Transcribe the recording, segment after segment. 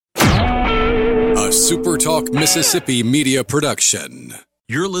a Super Talk Mississippi media production.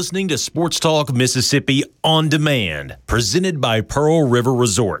 You're listening to Sports Talk Mississippi On Demand, presented by Pearl River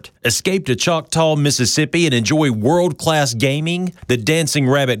Resort. Escape to Choctaw, Mississippi and enjoy world-class gaming, the Dancing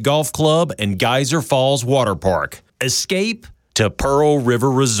Rabbit Golf Club, and Geyser Falls Water Park. Escape to Pearl River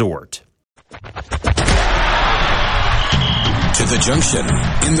Resort. To the junction,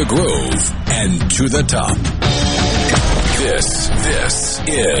 in the Grove, and to the top. This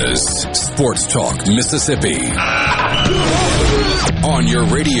is Sports Talk Mississippi. On your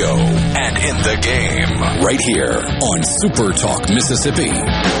radio and in the game, right here on Super Talk Mississippi.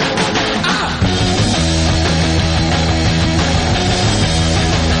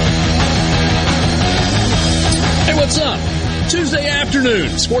 Hey, what's up? Tuesday afternoon,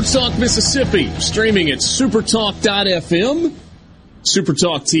 Sports Talk Mississippi, streaming at supertalk.fm,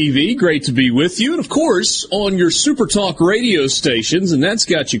 Supertalk TV, great to be with you. And, of course, on your Supertalk radio stations, and that's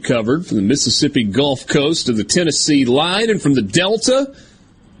got you covered from the Mississippi Gulf Coast to the Tennessee line and from the Delta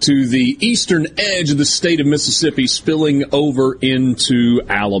to the eastern edge of the state of Mississippi spilling over into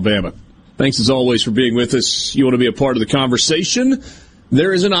Alabama. Thanks, as always, for being with us. You want to be a part of the conversation?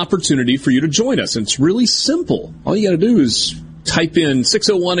 There is an opportunity for you to join us, and it's really simple. All you got to do is type in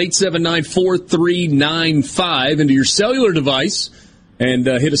 601-879-4395 into your cellular device and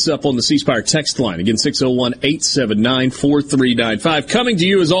hit us up on the C Spire text line. Again, 601-879-4395. Coming to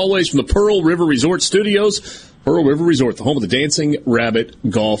you, as always, from the Pearl River Resort Studios. Pearl River Resort, the home of the Dancing Rabbit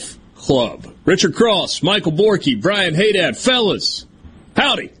Golf Club. Richard Cross, Michael Borky, Brian Haydad. Fellas,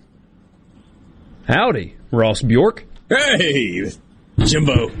 howdy. Howdy, Ross Bjork. Hey,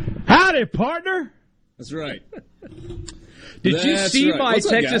 Jimbo. Howdy, partner. That's right. Did you see my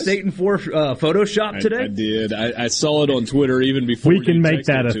Texas 8-4 Photoshop today? I did. I saw it on Twitter even before. We can make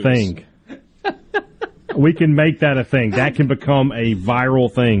that a thing. We can make that a thing. That can become a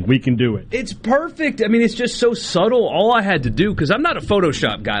viral thing. We can do it. It's perfect. I mean, it's just so subtle. All I had to do, because I'm not a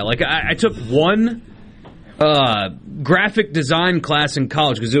Photoshop guy. Like, I took one graphic design class in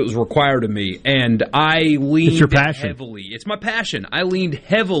college because it was required of me, and I leaned heavily. It's my passion. I leaned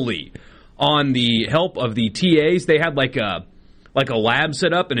heavily on the help of the TAs. They had like a lab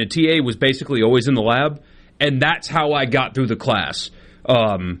set up, and a TA was basically always in the lab, and that's how I got through the class.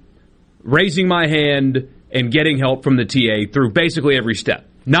 Raising my hand and getting help from the TA through basically every step.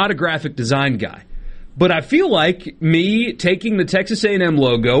 Not a graphic design guy. But I feel like me taking the Texas A&M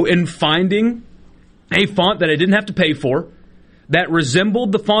logo and finding a font that I didn't have to pay for that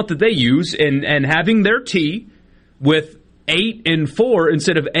resembled the font that they use and having their T with 8 and 4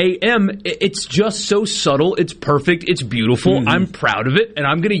 instead of AM, it's just so subtle. It's perfect. It's beautiful. Mm-hmm. I'm proud of it, and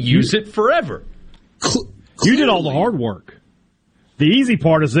I'm going to use it forever. You did all the hard work. The easy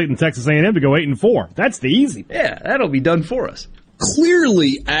part is getting Texas A&M to go 8 and 4. That's the easy part. Yeah, that'll be done for us.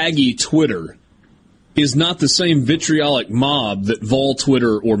 Clearly, Aggie Twitter is not the same vitriolic mob that Vol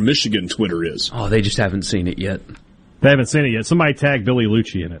Twitter or Michigan Twitter is. Oh, they just haven't seen it yet. They haven't seen it yet. Somebody tagged Billy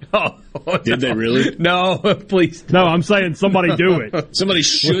Lucci in it. Oh, did they really? No, please. No, I'm saying somebody do it. Somebody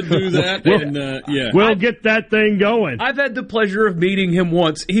should do that. We'll get that thing going. I've had the pleasure of meeting him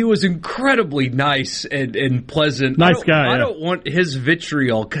once. He was incredibly nice and pleasant. Nice guy. I don't want his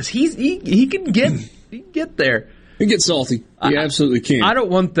vitriol because he can get there. He can get salty. He absolutely can. I don't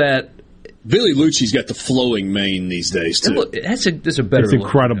want that. Billy Lucci's got the flowing mane these days too. That's a better. It's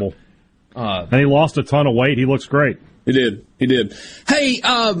incredible. And he lost a ton of weight. He looks great. He did. Hey,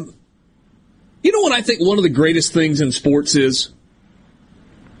 you know what I think one of the greatest things in sports is?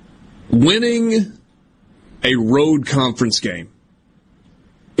 Winning a road conference game.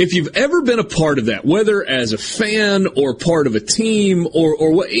 If you've ever been a part of that, whether as a fan or part of a team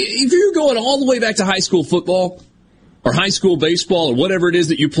or what, if you're going all the way back to high school football or high school baseball or whatever it is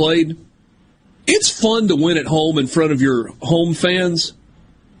that you played, it's fun to win at home in front of your home fans.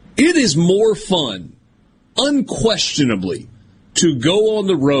 It is more fun, unquestionably, to go on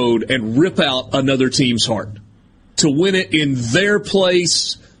the road and rip out another team's heart. To win it in their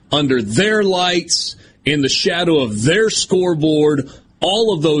place, under their lights, in the shadow of their scoreboard,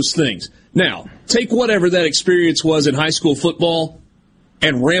 all of those things. Now, take whatever that experience was in high school football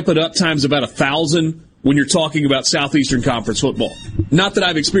and ramp it up times about 1,000 when you're talking about Southeastern Conference football. Not that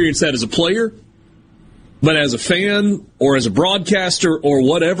I've experienced that as a player, but as a fan or as a broadcaster or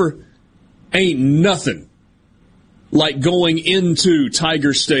whatever, ain't nothing like going into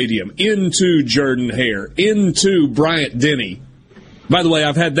Tiger Stadium, into Jordan-Hare, into Bryant-Denny. By the way,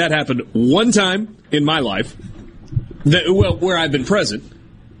 I've had that happen one time in my life, where I've been present.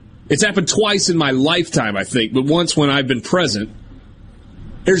 It's happened twice in my lifetime, I think, but once when I've been present.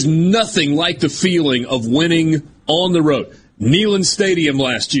 There's nothing like the feeling of winning on the road. Neyland Stadium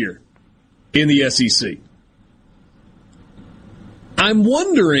last year. in the SEC. I'm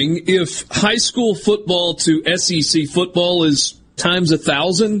wondering if high school football to SEC football is times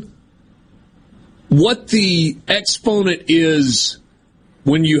 1,000. What the exponent is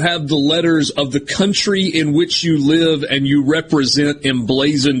when you have the letters of the country in which you live and you represent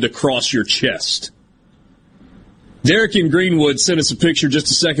emblazoned across your chest. Derek in Greenwood sent us a picture just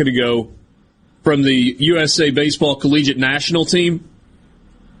a second ago from the USA Baseball Collegiate National Team.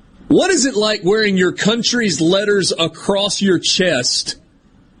 What is it like wearing your country's letters across your chest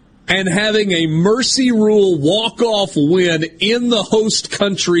and having a Mercy Rule walk-off win in the host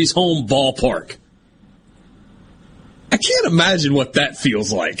country's home ballpark? I can't imagine what that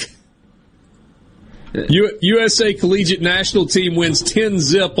feels like. USA Collegiate National Team wins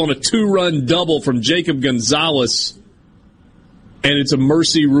 10-0 on a 2-run double from Jacob Gonzalez, and it's a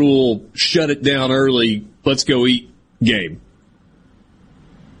Mercy Rule, shut it down early, let's go eat game.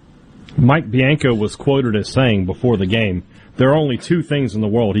 Mike Bianco was quoted as saying before the game, there are only two things in the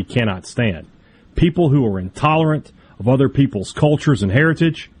world he cannot stand. People who are intolerant of other people's cultures and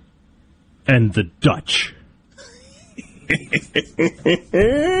heritage, and the Dutch.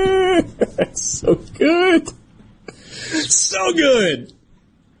 That's so good. So good.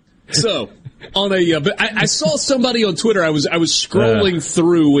 So, I saw somebody on Twitter, I was scrolling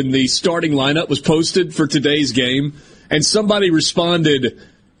through when the starting lineup was posted for today's game, and somebody responded,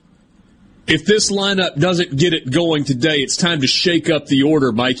 if this lineup doesn't get it going today, it's time to shake up the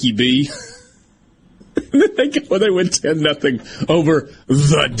order, Mikey B. They win 10-0 over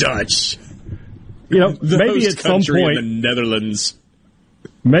the Dutch. You know, maybe at some point, in the Netherlands.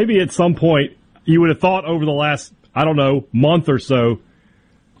 Maybe at some point, you would have thought over the last, month or so,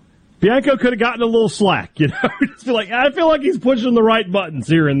 Bianco could have gotten a little slack. I feel like he's pushing the right buttons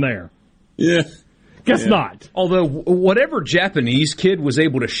here and there. Yeah. Guess not. Although, whatever Japanese kid was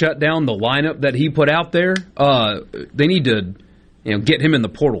able to shut down the lineup that he put out there, they need to get him in the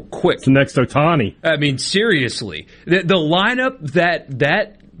portal quick. It's the next Ohtani. I mean, seriously. The lineup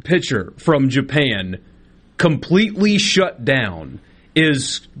that pitcher from Japan completely shut down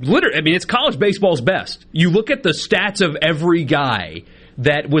is literally, it's college baseball's best. You look at the stats of every guy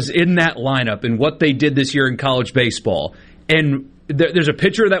that was in that lineup and what they did this year in college baseball, and there's a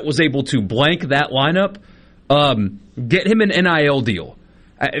pitcher that was able to blank that lineup, get him an NIL deal.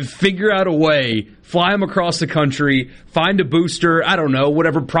 Figure out a way, fly him across the country, find a booster,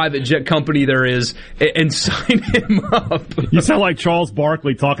 whatever private jet company there is, and sign him up. You sound like Charles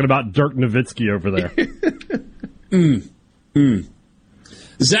Barkley talking about Dirk Nowitzki over there.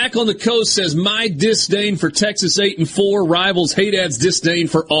 Zach on the coast says, my disdain for Texas 8-4 rivals Haydad's disdain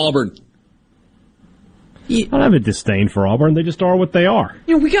for Auburn. I don't have a disdain for Auburn. They just are what they are.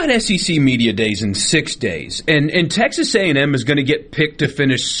 We got SEC Media Days in 6 days, and Texas A&M is going to get picked to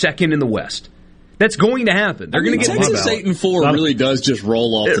finish second in the West. That's going to happen. They're going to get Texas 8-4 really does just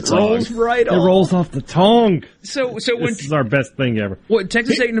roll off the tongue. It rolls right off. It rolls off the tongue. So this is our best thing ever. When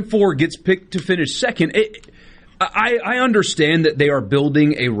Texas 8-4 gets picked to finish second, I understand that they are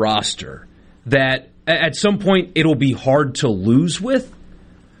building a roster that at some point it'll be hard to lose with.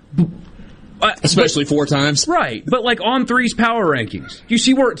 Especially 4 times. Right. But like on three's power rankings, you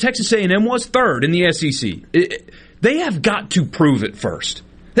see where Texas A&M was? Third in the SEC. They have got to prove it first.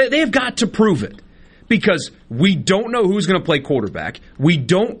 They have got to prove it. Because we don't know who's going to play quarterback. We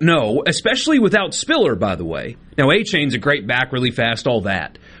don't know, especially without Spiller, by the way. Now, A-Chain's a great back, really fast, all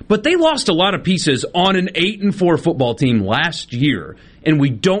that. But they lost a lot of pieces on an 8-4 football team last year, and we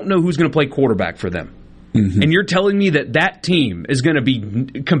don't know who's going to play quarterback for them. Mm-hmm. And you're telling me that team is going to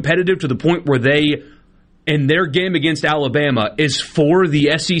be competitive to the point where they, in their game against Alabama, is for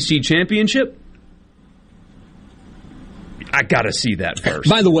the SEC championship? I got to see that first.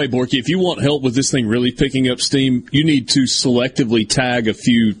 By the way, Borky, if you want help with this thing really picking up steam, you need to selectively tag a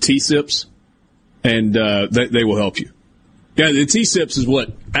few T-SIPs, and they will help you. Yeah, the T-SIPs is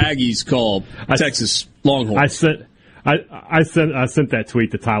what Aggies call Texas Longhorns. I sent that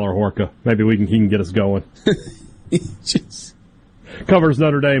tweet to Tyler Horka. Maybe he can get us going. Covers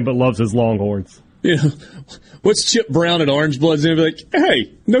Notre Dame but loves his Longhorns. Yeah. What's Chip Brown at Orange Blood's going to be like?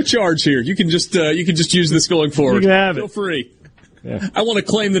 Hey, no charge here. You can just use this going forward. You can have it. Feel free. Yeah. I want to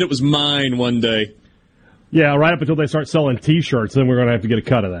claim that it was mine one day. Yeah, right up until they start selling T-shirts, then we're going to have to get a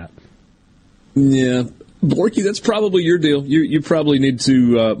cut of that. Yeah. Borky, that's probably your deal. You probably need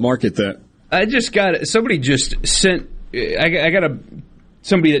to market that. I just got somebody just sent. I got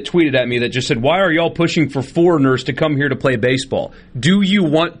somebody that tweeted at me that just said, "Why are y'all pushing for foreigners to come here to play baseball? Do you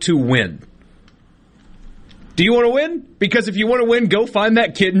want to win? Do you want to win? Because if you want to win, go find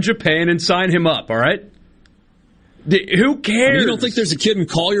that kid in Japan and sign him up. All right." Who cares? You don't think there's a kid in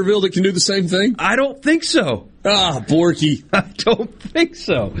Collierville that can do the same thing? I don't think so. Borky. I don't think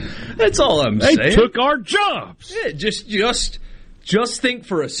so. That's all I'm saying. They took our jobs. Yeah, just think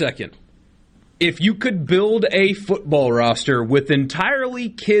for a second. If you could build a football roster with entirely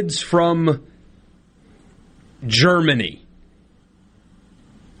kids from Germany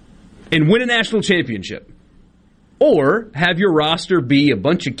and win a national championship, or have your roster be a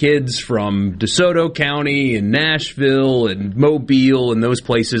bunch of kids from DeSoto County and Nashville and Mobile and those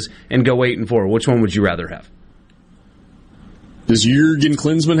places and go 8-4, which one would you rather have? Does Jurgen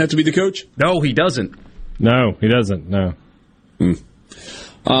Klinsmann have to be the coach? No, he doesn't. No, he doesn't. No.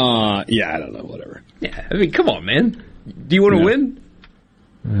 Yeah, I don't know. Whatever. Yeah, I mean, come on, man. Do you want to win?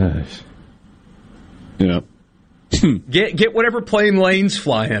 Get whatever plane Lane's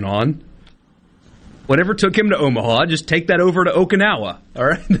flying on. Whatever took him to Omaha, just take that over to Okinawa. All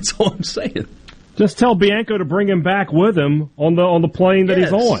right, that's all I'm saying. Just tell Bianco to bring him back with him on the plane that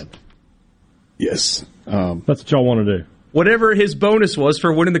he's on. Yes, that's what y'all want to do. Whatever his bonus was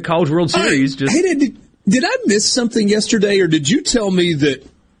for winning the College World Series. Hey, did I miss something yesterday, or did you tell me that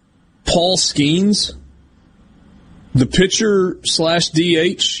Paul Skeens, the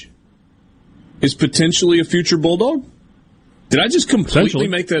pitcher/DH, is potentially a future Bulldog? Did I just completely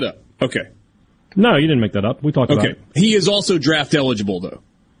make that up? Okay. No, you didn't make that up. We talked about it. He is also draft eligible, though.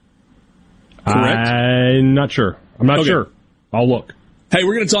 Correct? I'm not sure. Sure. I'll look. Hey,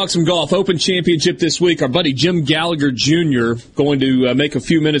 we're going to talk some golf. Open Championship this week. Our buddy Jim Gallagher Jr. going to make a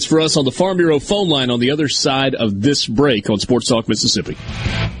few minutes for us on the Farm Bureau phone line on the other side of this break on Sports Talk Mississippi.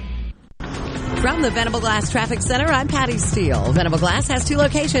 From the Venable Glass Traffic Center, I'm Patty Steele. Venable Glass has 2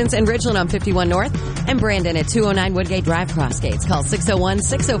 locations in Ridgeland on 51 North and Brandon at 209 Woodgate Drive, Crossgates. Call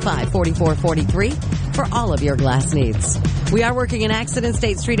 601-605-4443 for all of your glass needs. We are working in Accident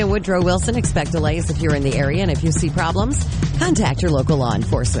State Street and Woodrow Wilson. Expect delays if you're in the area, and if you see problems, contact your local law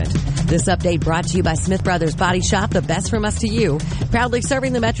enforcement. This update brought to you by Smith Brothers Body Shop, the best from us to you, proudly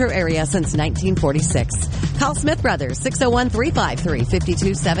serving the metro area since 1946. Call Smith Brothers,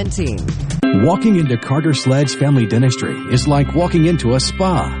 601-353-5217. Walking into Carter Sledge Family Dentistry is like walking into a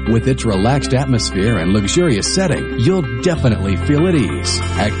spa. With its relaxed atmosphere and luxurious setting, you'll definitely feel at ease.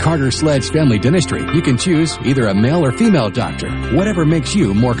 At Carter Sledge Family Dentistry, you can choose either a male or female doctor, whatever makes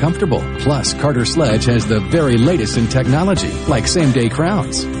you more comfortable. Plus, Carter Sledge has the very latest in technology, like same-day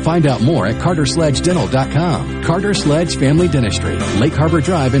crowns. Find out more at CarterSledgeDental.com. Carter Sledge Family Dentistry, Lake Harbor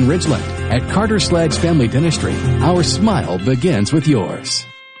Drive in Ridgeland. At Carter Sledge Family Dentistry, our smile begins with yours.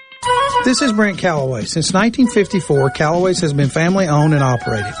 This is Brent Callaway. Since 1954, Callaway's has been family-owned and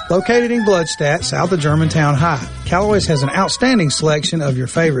operated. Located in Gluckstadt, south of Germantown High, Callaway's has an outstanding selection of your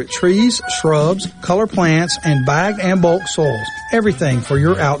favorite trees, shrubs, color plants, and bagged and bulk soils. Everything for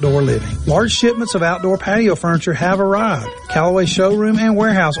your outdoor living. Large shipments of outdoor patio furniture have arrived. Callaway's showroom and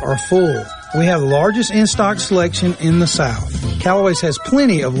warehouse are full. We have the largest in-stock selection in the South. Callaway's has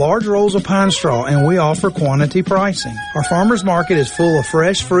plenty of large rolls of pine straw, and we offer quantity pricing. Our farmers market is full of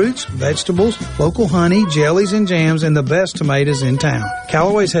fresh fruits, vegetables, local honey, jellies, and jams, and the best tomatoes in town.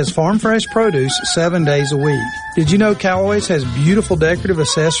 Callaway's has farm fresh produce 7 days a week. Did you know Callaway's has beautiful decorative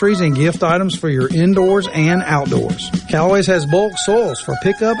accessories and gift items for your indoors and outdoors? Callaway's has bulk soils for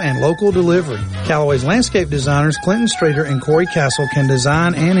pickup and local delivery. Callaway's landscape designers Clinton Streeter and Corey Castle can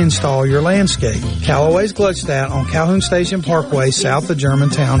design and install your landscape. Callaway's Gluckstadt on Calhoun Station Parkway, south of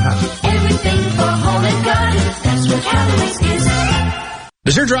Germantown High. Everything for home and garden, that's what Callaway's is.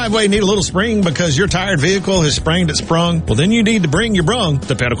 Does your driveway need a little spring because your tired vehicle has sprained its sprung? Well, then you need to bring your brung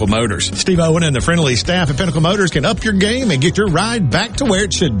to Pinnacle Motors. Steve Owen and the friendly staff at Pinnacle Motors can up your game and get your ride back to where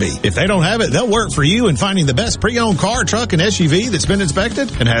it should be. If they don't have it, they'll work for you in finding the best pre-owned car, truck, and SUV that's been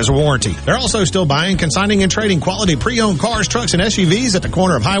inspected and has a warranty. They're also still buying, consigning, and trading quality pre-owned cars, trucks, and SUVs at the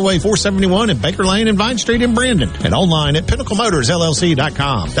corner of Highway 471 and Baker Lane and Vine Street in Brandon, and online at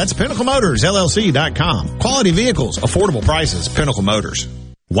PinnacleMotorsLLC.com. That's PinnacleMotorsLLC.com. Quality vehicles, affordable prices, Pinnacle Motors.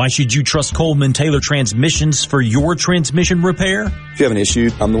 Why should you trust Coleman Taylor Transmissions for your transmission repair? If you have an issue,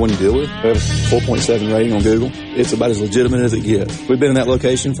 I'm the one you deal with. I have a 4.7 rating on Google. It's about as legitimate as it gets. We've been in that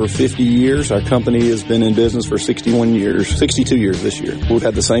location for 50 years. Our company has been in business for 62 years this year. We've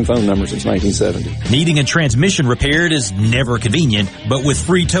had the same phone number since 1970. Needing a transmission repaired is never convenient, but with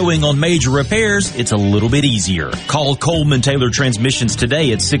free towing on major repairs, it's a little bit easier. Call Coleman Taylor Transmissions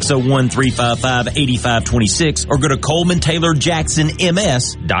today at 601-355-8526 or go to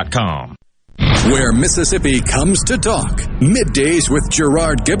ColemanTaylorJacksonMS.com. Where Mississippi comes to talk. Middays with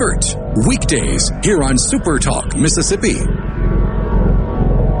Gerard Gibbert. Weekdays here on Super Talk Mississippi.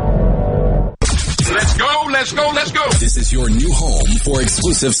 Let's go, let's go, let's go. This is your new home for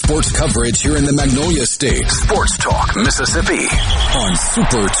exclusive sports coverage here in the Magnolia State. Sports Talk Mississippi on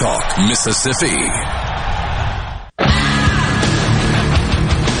Super Talk Mississippi.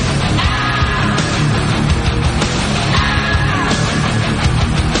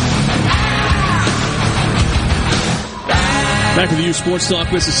 Back with you, Sports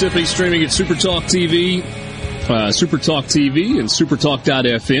Talk Mississippi, streaming at SuperTalk TV, SuperTalk TV and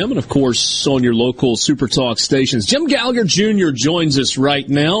SuperTalk.fm, and of course on your local SuperTalk stations. Jim Gallagher Jr. joins us right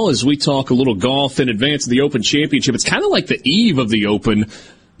now as we talk a little golf in advance of the Open Championship. It's kind of like the eve of the Open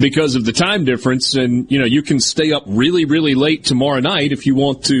because of the time difference, and you can stay up really, really late tomorrow night if you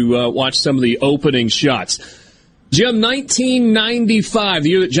want to watch some of the opening shots. Jim, 1995, the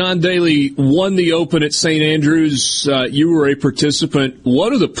year that John Daly won the Open at St. Andrews, you were a participant.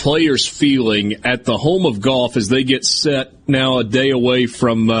 What are the players feeling at the home of golf as they get set now a day away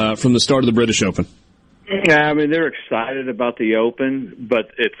from the start of the British Open? Yeah, I mean, they're excited about the Open,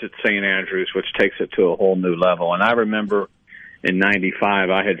 but it's at St. Andrews, which takes it to a whole new level. And I remember in 95,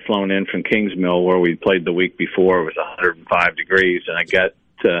 I had flown in from Kingsmill where we played the week before. It was 105 degrees, and I got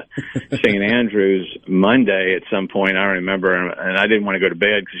to St. Andrews Monday at some point, I remember, and I didn't want to go to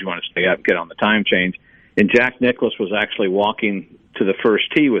bed because you want to stay up and get on the time change. And Jack Nicklaus was actually walking to the first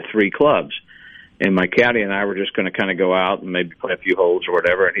tee with 3 clubs. And my caddy and I were just going to kind of go out and maybe play a few holes or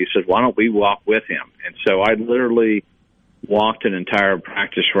whatever. And he said, why don't we walk with him? And so I literally walked an entire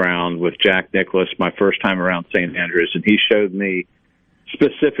practice round with Jack Nicklaus my first time around St. Andrews. And he showed me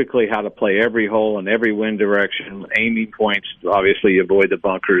specifically how to play every hole in every wind direction, aiming points, obviously avoid the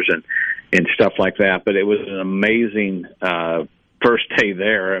bunkers and stuff like that. But it was an amazing first day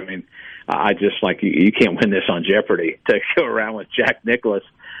there. I mean, I just you can't win this on Jeopardy to go around with Jack Nicklaus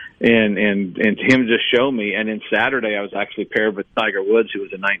and him just show me. And then Saturday I was actually paired with Tiger Woods, who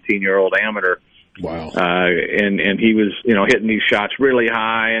was a 19-year-old amateur. Wow. And he was, hitting these shots really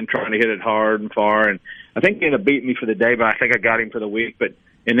high and trying to hit it hard and far. And I think he ended up beating me for the day, but I think I got him for the week.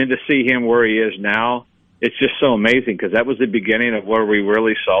 And then to see him where he is now, it's just so amazing because that was the beginning of where we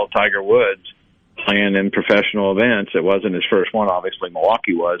really saw Tiger Woods playing in professional events. It wasn't his first one, obviously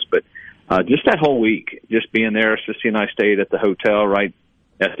Milwaukee was, but just that whole week, just being there. Sissy and I stayed at the hotel right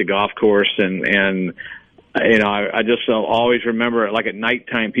at the golf course, and I just always remember like at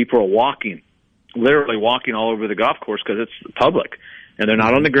nighttime, people are walking, literally walking all over the golf course because it's public, and they're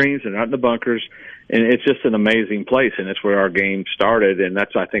not on the greens, they're not in the bunkers. And it's just an amazing place, and it's where our game started, and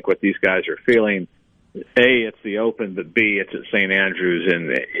that's, I think, what these guys are feeling. A, it's the Open, but B, it's at St. Andrews.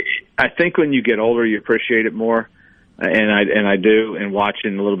 And I think when you get older, you appreciate it more, and I do, and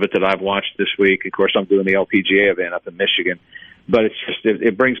watching a little bit that I've watched this week. Of course, I'm doing the LPGA event up in Michigan, but it's just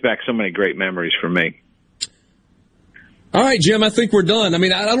it brings back so many great memories for me. All right, Jim, I think we're done. I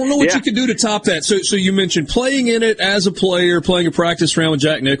mean, I don't know what you can do to top that. So you mentioned playing in it as a player, playing a practice round with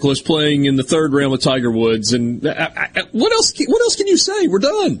Jack Nicklaus, playing in the third round with Tiger Woods, and what else can you say? We're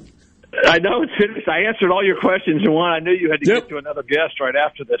done. I know it's finished. I answered all your questions in one. I knew you had to get to another guest right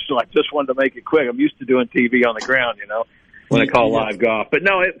after this, so I just wanted to make it quick. I'm used to doing TV on the ground, when I call live golf. But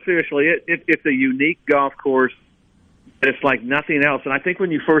no, seriously, it's a unique golf course. It's like nothing else. And I think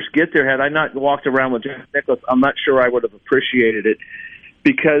when you first get there, had I not walked around with Jack Nicklaus, I'm not sure I would have appreciated it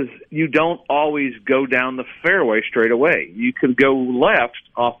because you don't always go down the fairway straight away. You can go left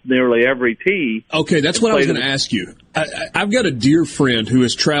off nearly every tee. Okay, that's what I was going to ask you. I've got a dear friend who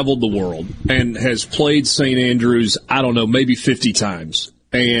has traveled the world and has played St. Andrews, I don't know, maybe 50 times.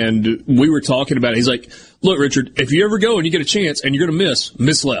 And we were talking about it. He's like, look, Richard, if you ever go and you get a chance and you're going to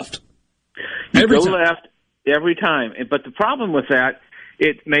miss left. Every time. Left. Every time. But the problem with that,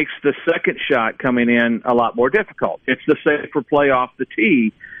 it makes the second shot coming in a lot more difficult. It's the safer play off the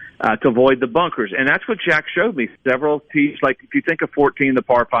tee to avoid the bunkers. And that's what Jack showed me. Several tees, like if you think of 14, the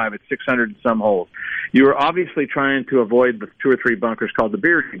par 5, it's 600 and some holes. You were obviously trying to avoid the 2 or 3 bunkers called the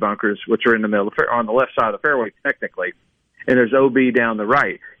Beardy bunkers, which are in the middle of on the left side of the fairway, technically. And there's OB down the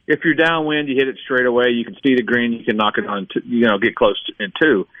right. If you're downwind, you hit it straight away. You can see the green. You can knock it on, get close in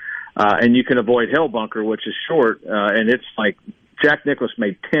 2. And you can avoid Hell Bunker, which is short, and it's like Jack Nicklaus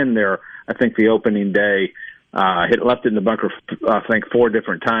made 10 there, I think, the opening day. Hit left in the bunker, I think, 4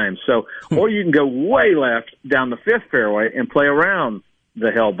 different times. So, or you can go way left down the 5th fairway and play around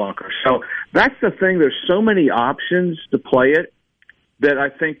the Hell Bunker. So that's the thing. There's so many options to play it that I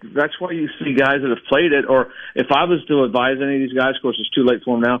think that's why you see guys that have played it. Or if I was to advise any of these guys, of course, it's too late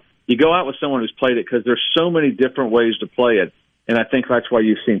for them now, you go out with someone who's played it because there's so many different ways to play it. And I think that's why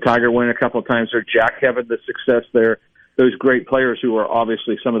you've seen Tiger win a couple of times there, Jack having the success there, those great players who are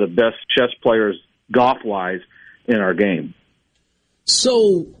obviously some of the best chess players golf-wise in our game.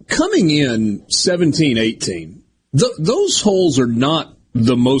 So coming in 17, 18, those holes are not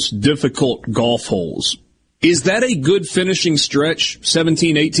the most difficult golf holes. Is that a good finishing stretch,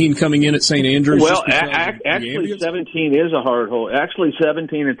 17, 18 coming in at St. Andrews? Well, actually 17 is a hard hole. Actually,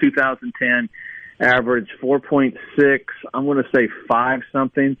 17 in 2010 averaged 4.6, I'm going to say 5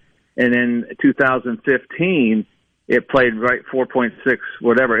 something. And in 2015, it played right 4.6,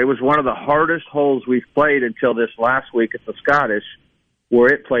 whatever. It was one of the hardest holes we've played until this last week at the Scottish,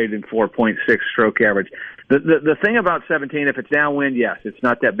 where it played in 4.6 stroke average. The thing about 17, if it's downwind, yes, it's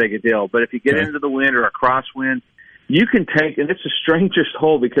not that big a deal. But if you get into the wind or a crosswind, you can take, and it's the strangest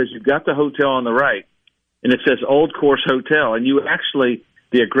hole because you've got the hotel on the right, and it says Old Course Hotel, and you actually,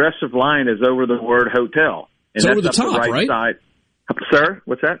 the aggressive line is over the word hotel. And it's over the top, right? Side. Sir,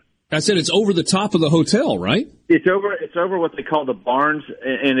 what's that? I said it's over the top of the hotel, right? It's over what they call the barns,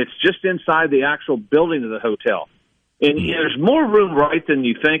 and it's just inside the actual building of the hotel. And there's more room right than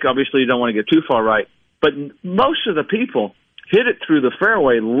you think. Obviously, you don't want to get too far right. But most of the people hit it through the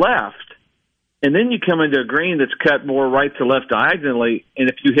fairway left, and then you come into a green that's cut more right to left diagonally, and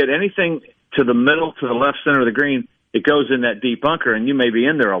if you hit anything to the middle, to the left center of the green, it goes in that deep bunker, and you may be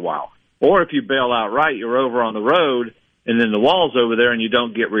in there a while. Or if you bail out right, you're over on the road, and then the wall's over there, and you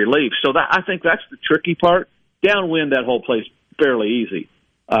don't get relief. So I think that's the tricky part. Downwind, that whole place fairly easy.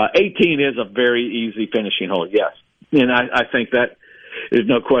 18 is a very easy finishing hole, yes. And I think that there's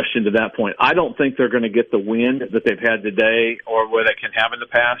no question to that point. I don't think they're going to get the wind that they've had today or where they can have in the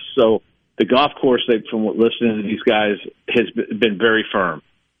past. So the golf course, from listening to these guys, has been very firm.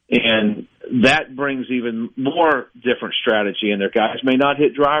 And that brings even more different strategy in there. Guys may not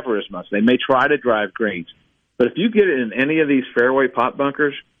hit driver as much. They may try to drive greens. But if you get it in any of these fairway pot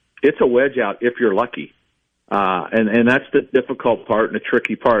bunkers, it's a wedge out if you're lucky. And that's the difficult part and the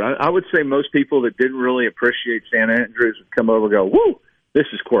tricky part. I would say most people that didn't really appreciate St. Andrews would come over and go, woo, this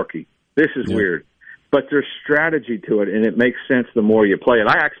is quirky. This is weird. But there's strategy to it, and it makes sense the more you play it.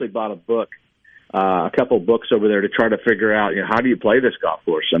 I actually bought a book, a couple of books over there to try to figure out, how do you play this golf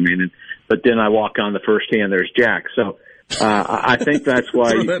course? I mean, but then I walk on the first hand, there's Jack. So I think that's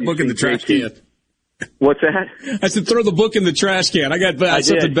why. Throw that book in the trash can. What's that? I said throw the book in the trash can. I got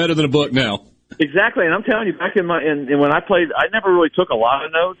something better than a book now. Exactly, and I'm telling you, back in when I played, I never really took a lot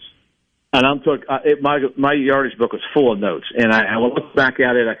of notes, and my yardage book was full of notes. And I look back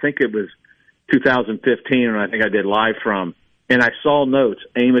at it, I think it was 2015, and I think I did live from, and I saw notes: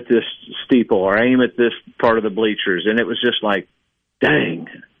 aim at this steeple or aim at this part of the bleachers, and it was just like, dang,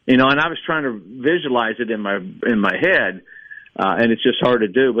 and I was trying to visualize it in my head. And it's just hard to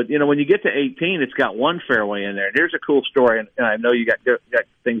do. But, when you get to 18, it's got one fairway in there. And here's a cool story, and I know you got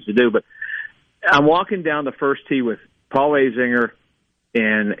things to do, but I'm walking down the first tee with Paul Azinger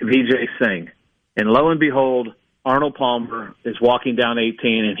and Vijay Singh. And lo and behold, Arnold Palmer is walking down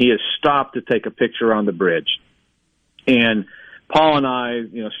 18, and he has stopped to take a picture on the bridge. And Paul and I,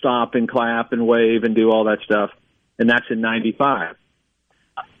 stop and clap and wave and do all that stuff. And that's in 95.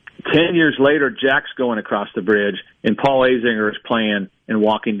 10 years later, Jack's going across the bridge, and Paul Azinger is playing and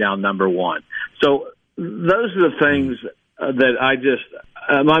walking down number 1. So those are the things that I just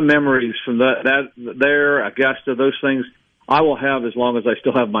my memories from there, Augusta, those things I will have as long as I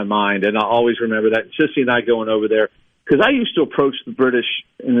still have my mind, and I'll always remember that. Sissy and I going over there, because I used to approach the British,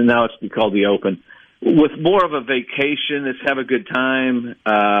 and now it's called the Open, with more of a vacation. Let's have a good time,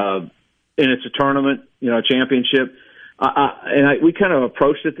 and it's a tournament, a championship. We kind of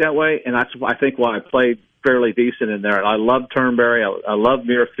approached it that way, and that's, I think, why I played fairly decent in there. I love Turnberry. I love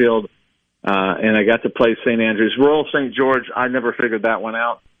Muirfield, and I got to play St. Andrews. Royal St. George, I never figured that one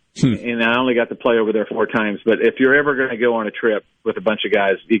out, and I only got to play over there 4 times. But if you're ever going to go on a trip with a bunch of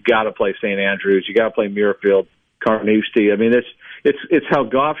guys, you got to play St. Andrews. You got to play Muirfield, Carnoustie. I mean, it's how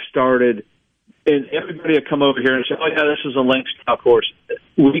golf started, and everybody will come over here and say, "Oh yeah, this is a links style course."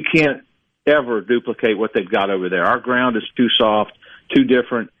 We can't ever duplicate what they've got over there. Our ground is too soft, too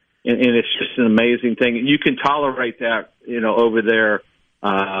different, and it's just an amazing thing. You can tolerate that, over there.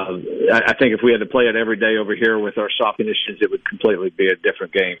 I think if we had to play it every day over here with our soft conditions, it would completely be a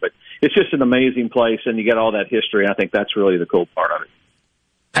different game. But it's just an amazing place, and you get all that history. I think that's really the cool part of it.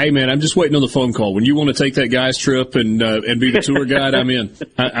 Hey, man, I'm just waiting on the phone call. When you want to take that guy's trip and be the tour guide, I'm in.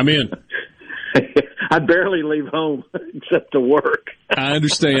 I'm in. I barely leave home except to work. I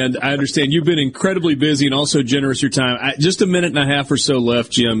understand. You've been incredibly busy and also generous with your time. Just a minute and a half or so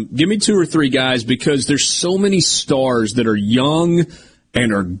left, Jim. Give me 2 or 3 guys, because there's so many stars that are young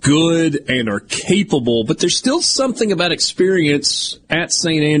and are good and are capable, but there's still something about experience at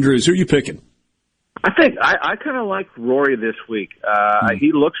St. Andrews. Who are you picking? I think I kind of like Rory this week.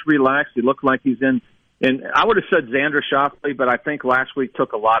 He looks relaxed. He looks like he's in And I would have said Xander Schauffele, but I think last week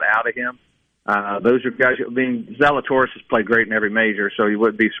took a lot out of him. Those are guys. I mean, Zalatoris has played great in every major, so you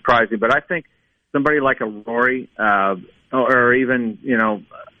wouldn't be surprising. But I think somebody like a Rory, or even,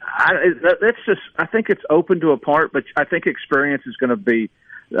 I think it's open to a part, but I think experience is going to be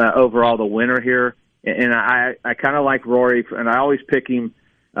overall the winner here. And I kind of like Rory, and I always pick him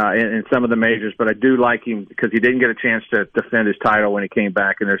in some of the majors, but I do like him because he didn't get a chance to defend his title when he came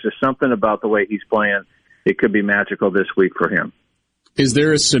back, and there's just something about the way he's playing. It could be magical this week for him. Is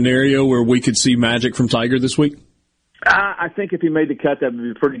there a scenario where we could see magic from Tiger this week? I think if he made the cut, that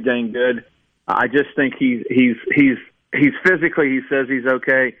would be pretty dang good. I just think he's physically, he says he's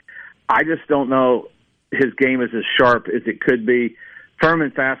okay. I just don't know his game is as sharp as it could be. Firm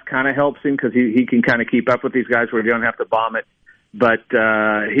and fast kind of helps him because he can kind of keep up with these guys where you don't have to bomb it. But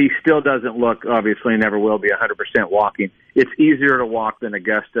he still doesn't look, obviously, never will be 100% walking. It's easier to walk than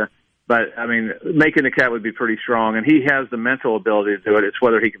Augusta. But, I mean, making the cut would be pretty strong. And he has the mental ability to do it. It's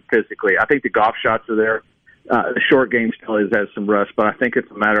whether he can physically. I think the golf shots are there. The short game still has some rust. But I think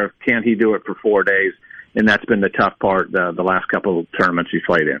it's a matter of can he do it for 4 days. And that's been the tough part the last couple of tournaments he's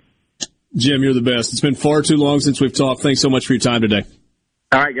played in. Jim, you're the best. It's been far too long since we've talked. Thanks so much for your time today.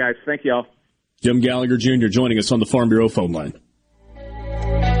 All right, guys. Thank you all. Jim Gallagher Jr. joining us on the Farm Bureau phone line.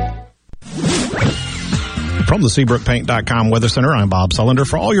 From the SeabrookPaint.com Weather Center, I'm Bob Sullender.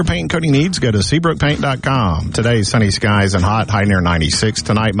 For all your paint and coating needs, go to SeabrookPaint.com. Today, sunny skies and hot, high near 96.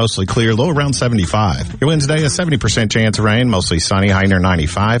 Tonight, mostly clear, low around 75. Your Wednesday, a 70% chance of rain, mostly sunny, high near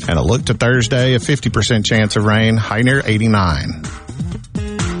 95. And a look to Thursday, a 50% chance of rain, high near 89.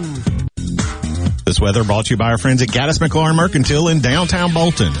 This weather brought to you by our friends at Gaddis McLaurin Mercantile in downtown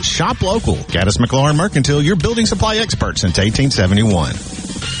Bolton. Shop local. Gaddis McLaurin Mercantile, your building supply experts since 1871.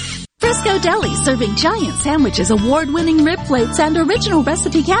 Frisco Deli, serving giant sandwiches, award-winning rib plates, and original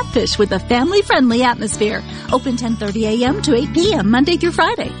recipe catfish with a family-friendly atmosphere. Open 10:30 a.m. to 8 p.m. Monday through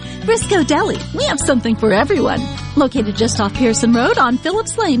Friday. Frisco Deli, we have something for everyone. Located just off Pearson Road on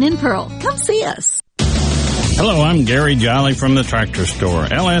Phillips Lane in Pearl. Come see us. Hello, I'm Gary Jolly from the Tractor Store.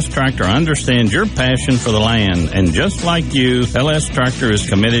 LS Tractor understands your passion for the land, and just like you, LS Tractor is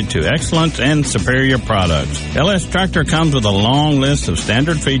committed to excellence and superior products. LS Tractor comes with a long list of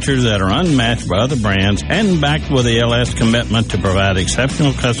standard features that are unmatched by other brands and backed with the LS commitment to provide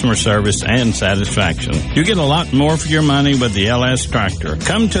exceptional customer service and satisfaction. You get a lot more for your money with the LS Tractor.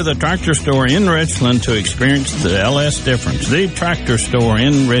 Come to the Tractor Store in Richland to experience the LS difference. The Tractor Store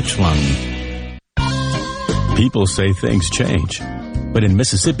in Richland. People say things change, but in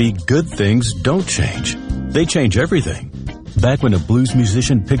Mississippi, good things don't change. They change everything. Back when a blues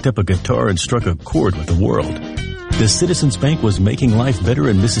musician picked up a guitar and struck a chord with the world, the Citizens Bank was making life better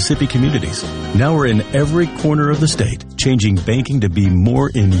in Mississippi communities. Now we're in every corner of the state, changing banking to be more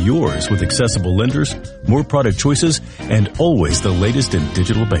in yours with accessible lenders, more product choices, and always the latest in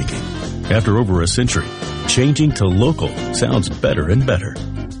digital banking. After over a century, changing to local sounds better and better.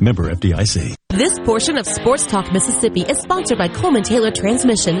 Member FDIC. This portion of Sports Talk Mississippi is sponsored by Coleman Taylor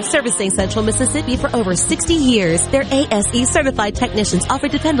Transmission, servicing Central Mississippi for over 60 years. Their ASE certified technicians offer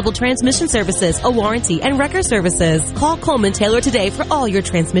dependable transmission services, a warranty, and wrecker services. Call Coleman Taylor today for all your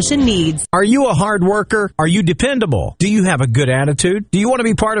transmission needs. Are you a hard worker? Are you dependable? Do you have a good attitude? Do you want to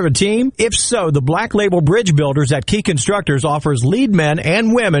be part of a team? If so, the Black Label Bridge Builders at Key Constructors offers lead men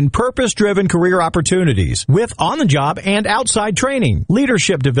and women purpose-driven career opportunities with on-the-job and outside training,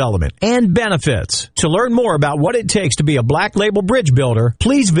 leadership development, and benefits. To learn more about what it takes to be a Black Label Bridge Builder,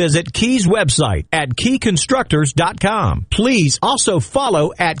 please visit Key's website at keyconstructors.com. Please also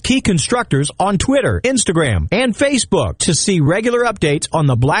follow at Key Constructors on Twitter, Instagram, and Facebook to see regular updates on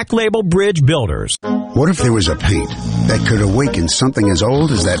the Black Label Bridge Builders. What if there was a paint that could awaken something as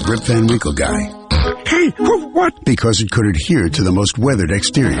old as that Rip Van Winkle guy? Hey, what? Because it could adhere to the most weathered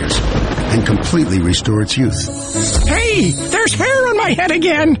exteriors and completely restore its youth. Hey, there's hair on my head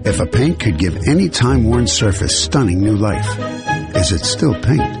again. If a paint could give any time-worn surface stunning new life, is it still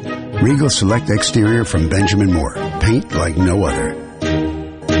paint? Regal Select Exterior from Benjamin Moore. Paint like no other.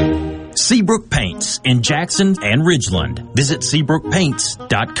 Seabrook Paints in Jackson and Ridgeland. Visit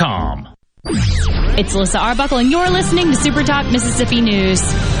SeabrookPaints.com. It's Alyssa Arbuckle, and you're listening to Super Talk Mississippi News.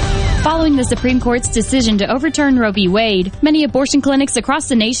 Following the Supreme Court's decision to overturn Roe v. Wade, many abortion clinics across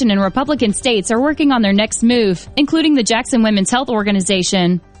the nation in Republican states are working on their next move, including the Jackson Women's Health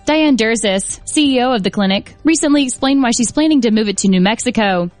Organization. Diane Durzis, CEO of the clinic, recently explained why she's planning to move it to New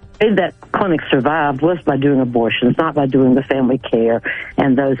Mexico. That clinic survived was by doing abortions, not by doing the family care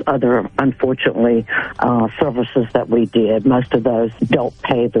and those other, unfortunately, services that we did. Most of those don't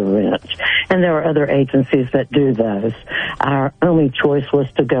pay the rent. And there are other agencies that do those. Our only choice was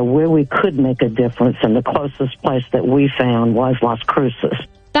to go where we could make a difference, and the closest place that we found was Las Cruces.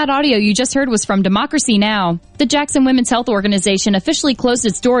 That audio you just heard was from Democracy Now! The Jackson Women's Health Organization officially closed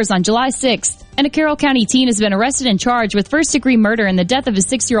its doors on July 6th, and a Carroll County teen has been arrested and charged with first-degree murder in the death of his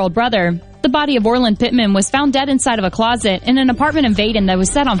 6-year-old brother. The body of Orland Pittman was found dead inside of a closet in an apartment in Vaden that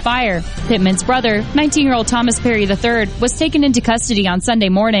was set on fire. Pittman's brother, 19-year-old Thomas Perry III, was taken into custody on Sunday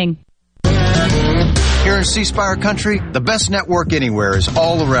morning. Here in C Spire country, the best network anywhere is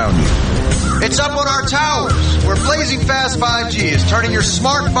all around you. It's up on our towers, where blazing fast 5G is turning your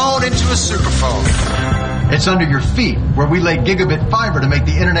smartphone into a superphone. It's under your feet, where we lay gigabit fiber to make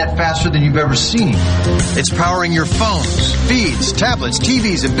the internet faster than you've ever seen. It's powering your phones, feeds, tablets,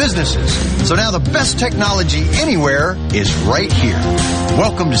 TVs, and businesses. So now the best technology anywhere is right here.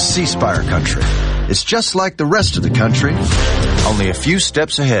 Welcome to C Spire country. It's just like the rest of the country, only a few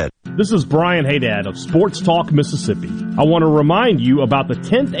steps ahead. This is Brian Haydad of Sports Talk Mississippi. I want to remind you about the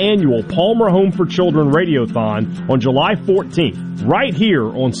 10th annual Palmer Home for Children Radiothon on July 14th, right here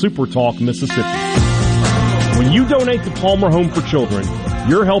on Super Talk Mississippi. When you donate to Palmer Home for Children,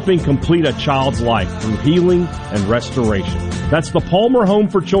 you're helping complete a child's life through healing and restoration. That's the Palmer Home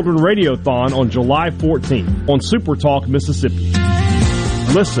for Children Radiothon on July 14th on Super Talk Mississippi.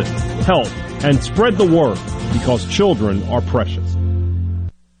 Listen, help, and spread the word, because children are precious.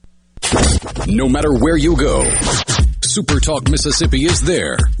 No matter where you go, Super Talk Mississippi is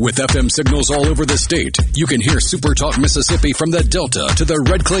there. With FM signals all over the state, you can hear Super Talk Mississippi from the Delta to the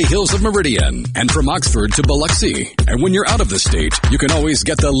Red Clay Hills of Meridian and from Oxford to Biloxi. And when you're out of the state, you can always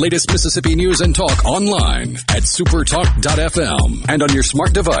get the latest Mississippi news and talk online at supertalk.fm and on your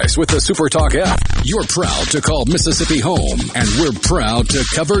smart device with the Super Talk app. You're proud to call Mississippi home, and we're proud to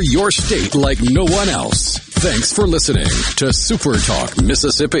cover your state like no one else. Thanks for listening to Super Talk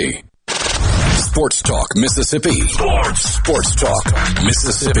Mississippi. Sports Talk Mississippi. Sports Talk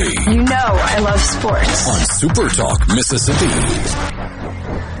Mississippi. You know I love sports. On Super Talk Mississippi.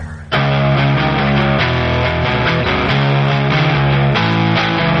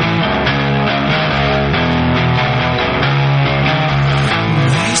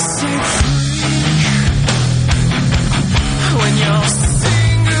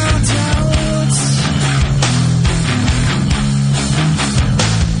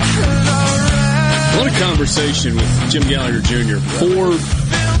 Conversation with Jim Gallagher Jr. 4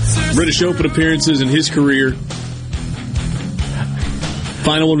 British Open appearances in his career.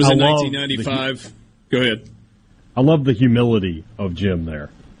 Final one was in 1995. Go ahead. I love the humility of Jim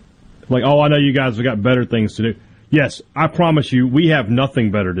there. Like, I know you guys have got better things to do. Yes, I promise you, we have nothing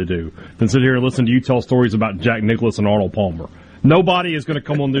better to do than sit here and listen to you tell stories about Jack Nicklaus and Arnold Palmer. Nobody is going to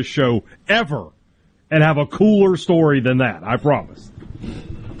come on this show ever and have a cooler story than that. I promise.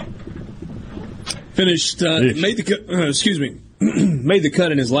 Finished, made the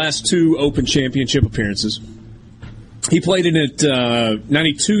cut in his last 2 Open Championship appearances. He played in it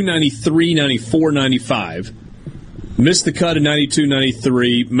 92, 93, 94, 95. Missed the cut in 92,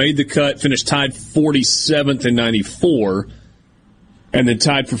 93. Made the cut, finished tied 47th in 94. And then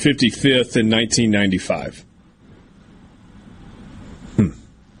tied for 55th in 1995.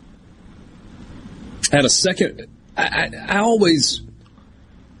 Had a second. I always...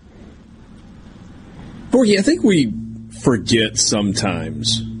 Borgie, I think we forget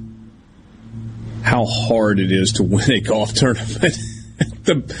sometimes how hard it is to win a golf tournament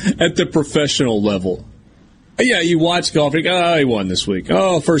at the professional level. Yeah, you watch golf and you go, he won this week.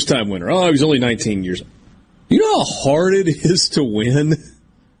 Oh, first-time winner. Oh, he was only 19 years old. You know how hard it is to win?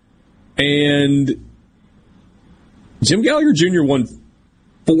 And Jim Gallagher Jr. won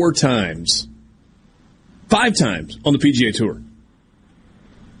 4 times. 5 times on the PGA Tour.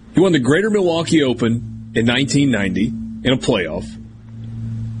 He won the Greater Milwaukee Open in 1990 in a playoff.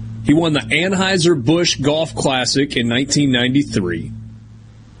 He won the Anheuser-Busch Golf Classic in 1993.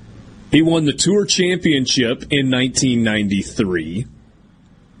 He won the Tour Championship in 1993.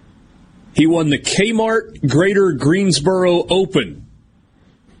 He won the Kmart Greater Greensboro Open.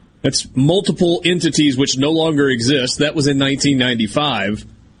 That's multiple entities which no longer exist. That was in 1995.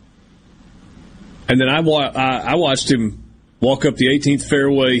 And then I watched him walk up the 18th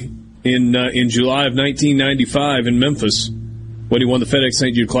fairway in July of 1995 in Memphis when he won the FedEx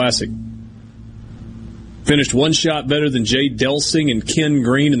St. Jude Classic. Finished 1 shot better than Jay Delsing and Ken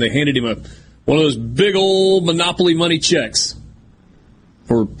Green, and they handed him one of those big old Monopoly money checks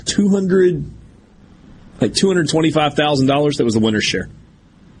for $225,000. That was the winner's share.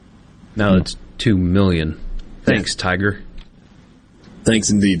 Now it's $2 million. Thanks, Tiger. Thanks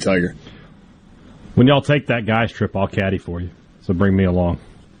indeed, Tiger. When y'all take that guys trip, I'll caddy for you. So bring me along.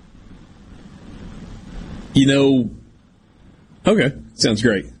 Okay, sounds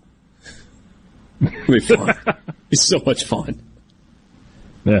great. It'll be fun. It's so much fun.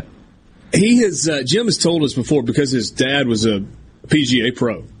 Yeah. Jim has told us before, because his dad was a PGA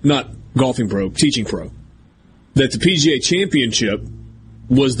pro, not golfing pro, teaching pro, that the PGA Championship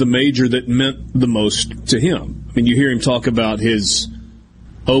was the major that meant the most to him. I mean, you hear him talk about his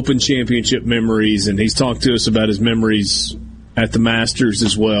Open Championship memories, and he's talked to us about his memories at the Masters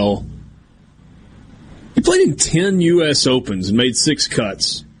as well. He played in 10 U.S. Opens and made 6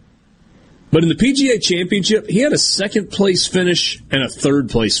 cuts. But in the PGA Championship, he had a second-place finish and a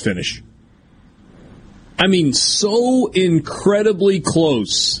third-place finish. I mean, so incredibly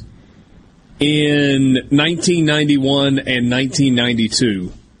close in 1991 and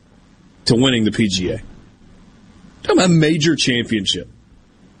 1992 to winning the PGA. A major championship.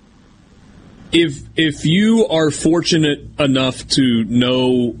 If you are fortunate enough to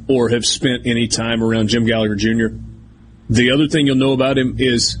know or have spent any time around Jim Gallagher Jr., the other thing you'll know about him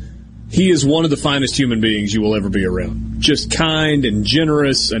is he is one of the finest human beings you will ever be around. Just kind and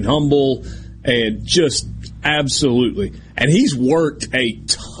generous and humble and just absolutely. And he's worked a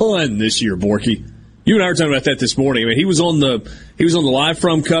ton this year, Borky. You and I were talking about that this morning. I mean, he was on the live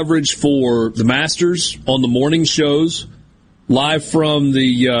from coverage for the Masters on the morning shows, live from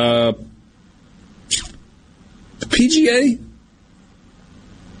the PGA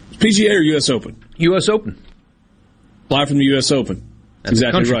or U.S. Open? U.S. Open. Live from the U.S. Open. That's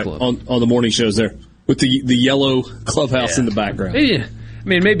exactly right. On the morning shows there with the yellow clubhouse in the background. Yeah. I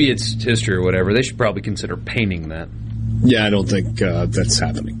mean, maybe it's history or whatever. They should probably consider painting that. Yeah, I don't think that's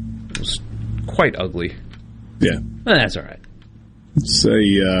happening. It was quite ugly. Yeah. That's all right. It's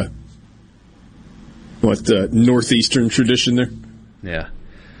a northeastern tradition there? Yeah.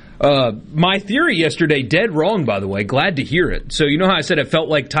 My theory yesterday, dead wrong, by the way. Glad to hear it. So you know how I said it felt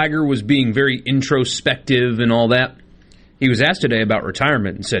like Tiger was being very introspective and all that? He was asked today about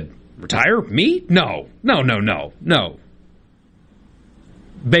retirement and said, retire? Me? No.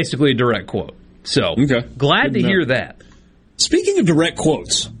 Basically a direct quote. So, glad to hear that. Speaking of direct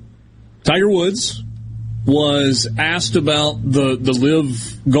quotes, Tiger Woods was asked about the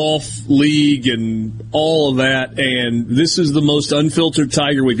LIV Golf League and all of that, and this is the most unfiltered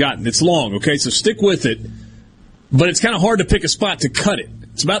Tiger we've gotten. It's long, okay, so stick with it, but it's kind of hard to pick a spot to cut it.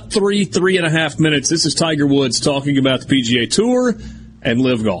 It's about 3.5 minutes. This is Tiger Woods talking about the PGA Tour and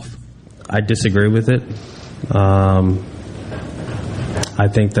LIV Golf. I disagree with it. I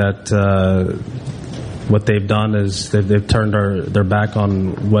think that what they've done is they've turned their back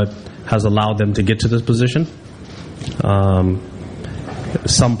on what has allowed them to get to this position.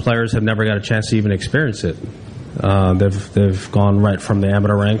 Some players have never got a chance to even experience it. They've gone right from the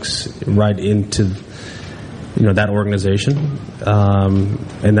amateur ranks right into that organization,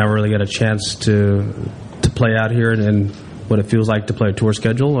 and never really get a chance to play out here and what it feels like to play a tour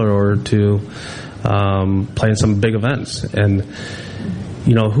schedule or to play in some big events. And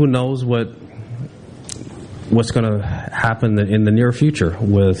who knows what's going to happen in the near future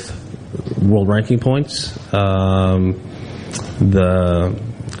with world ranking points, the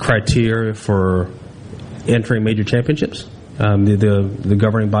criteria for entering major championships. The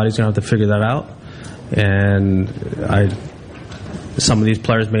governing body's going to have to figure that out, and some of these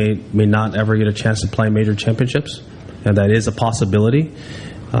players may not ever get a chance to play major championships, and that is a possibility.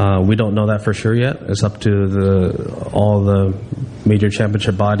 We don't know that for sure yet. It's up to all the major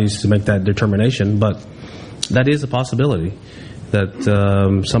championship bodies to make that determination, but that is a possibility that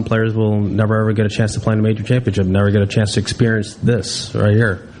some players will never ever get a chance to play in a major championship, never get a chance to experience this right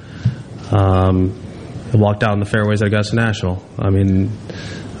here. Walk down the fairways at Augusta National. I mean,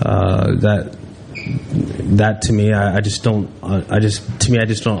 that to me, I just don't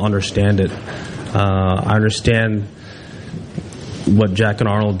understand it. I understand what Jack and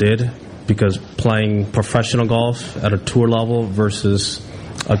Arnold did, because playing professional golf at a tour level versus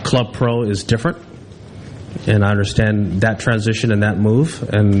a club pro is different. And I understand that transition and that move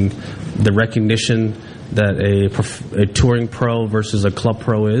and the recognition that a touring pro versus a club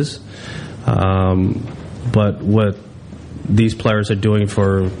pro is. But what these players are doing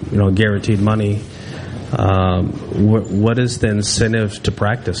for guaranteed money, what is the incentive to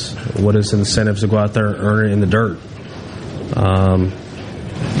practice? What is the incentive to go out there and earn it in the dirt?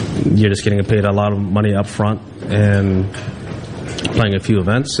 You're just getting paid a lot of money up front and playing a few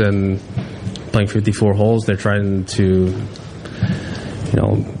events and playing 54 holes. They're trying to,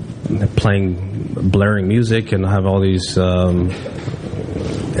 playing blaring music and have all these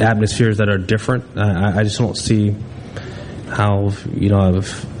atmospheres that are different. I just don't see how,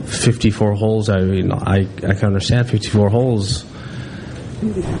 54 holes. I can understand 54 holes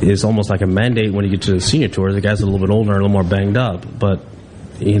is almost like a mandate when you get to the senior tour. The guys are a little bit older and a little more banged up. But,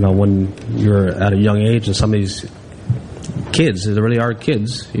 when you're at a young age and some of these kids, there really are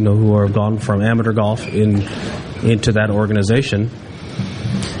kids, who are gone from amateur golf into that organization.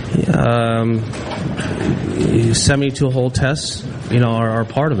 72-hole tests, are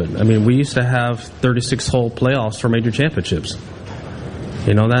part of it. I mean, we used to have 36-hole playoffs for major championships.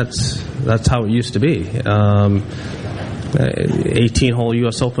 That's how it used to be. 18-hole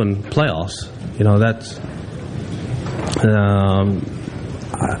U.S. Open playoffs.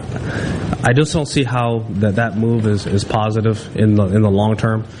 I just don't see how that move is positive in the long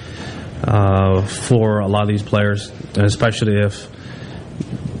term for a lot of these players, and especially if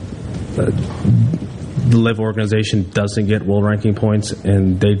the LIV organization doesn't get world ranking points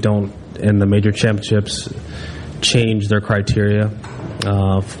and they don't, and the major championships change their criteria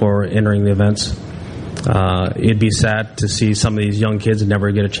for entering the events. It'd be sad to see some of these young kids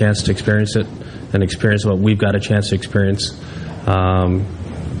never get a chance to experience it and experience what we've got a chance to experience,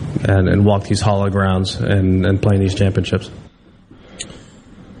 and walk these hollow grounds and play in these championships.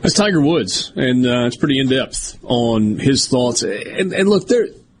 That's Tiger Woods, and it's pretty in-depth on his thoughts. And look,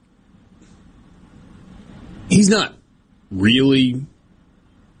 he's not really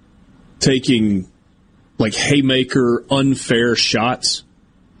taking like haymaker, unfair shots.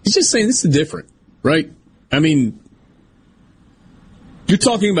 He's just saying this is different, right? I mean, you're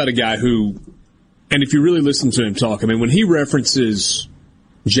talking about a guy who, and if you really listen to him talk, I mean, when he references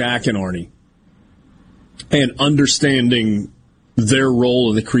Jack and Arnie and understanding their role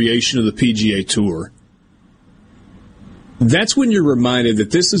in the creation of the PGA Tour, that's when you're reminded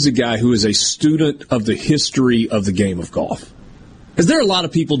that this is a guy who is a student of the history of the game of golf. Because there are a lot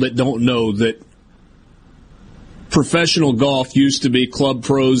of people that don't know that professional golf used to be club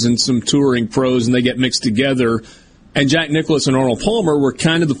pros and some touring pros, and they get mixed together. And Jack Nicklaus and Arnold Palmer were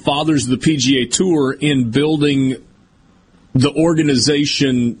kind of the fathers of the PGA Tour in building the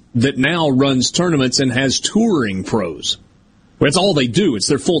organization that now runs tournaments and has touring pros. That's all they do. It's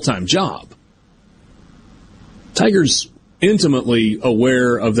their full-time job. Tiger's intimately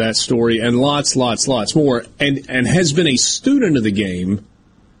aware of that story and lots more, and has been a student of the game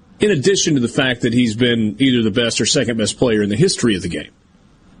in addition to the fact that he's been either the best or second best player in the history of the game.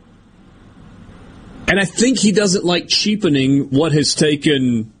 And I think he doesn't like cheapening what has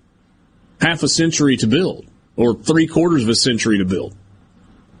taken half a century to build or 3/4 of a century to build.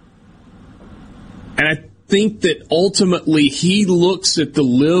 And I think that ultimately he looks at the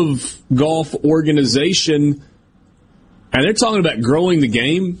LIV Golf organization and they're talking about growing the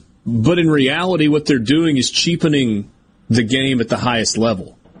game, but in reality what they're doing is cheapening the game at the highest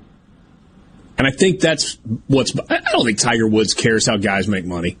level. And I think that's I don't think Tiger Woods cares how guys make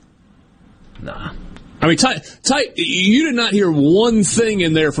money. Nah. I mean, you did not hear one thing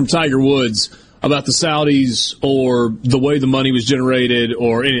in there from Tiger Woods about the Saudis or the way the money was generated,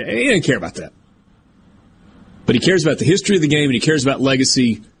 or he didn't care about that. But he cares about the history of the game, and he cares about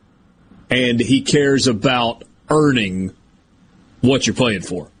legacy, and he cares about earning what you're playing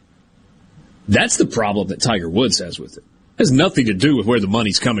for. That's the problem that Tiger Woods has with it. It has nothing to do with where the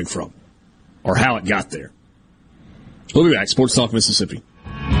money's coming from or how it got there. We'll be back. Sports Talk Mississippi.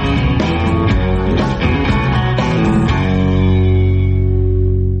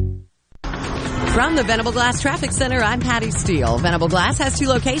 From the Venable Glass Traffic Center, I'm Patty Steele. Venable Glass has 2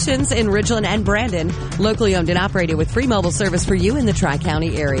 locations in Ridgeland and Brandon, locally owned and operated with free mobile service for you in the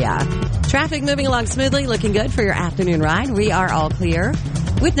Tri-County area. Traffic moving along smoothly, looking good for your afternoon ride. We are all clear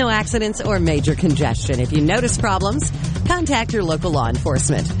with no accidents or major congestion. If you notice problems, contact your local law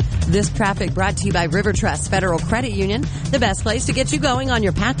enforcement. This traffic brought to you by River Trust Federal Credit Union, the best place to get you going on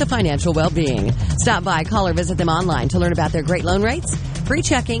your path to financial well-being. Stop by, call, or visit them online to learn about their great loan rates, free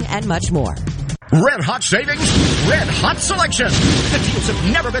checking, and much more. Red hot savings, red hot selection. The deals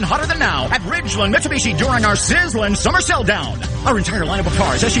have never been hotter than now at Ridgeland Mitsubishi during our sizzling summer sell down. Our entire lineup of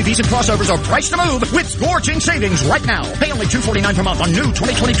cars, SUVs, and crossovers are priced to move with scorching savings right now. Pay only $249 per month on new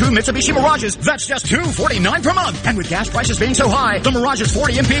 2022 Mitsubishi Mirages. That's just $249 per month. And with gas prices being so high, the Mirage's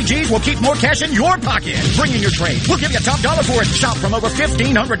 40 MPGs will keep more cash in your pocket. Bring in your trade. We'll give you top dollar for it. Shop from over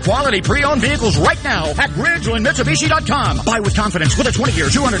 1,500 quality pre-owned vehicles right now at RidgelandMitsubishi.com. Buy with confidence with a 20-year,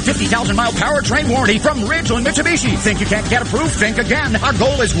 250,000-mile powertrain lifetime warranty from Ridgeland Mitsubishi. Think you can't get approved? Think again. Our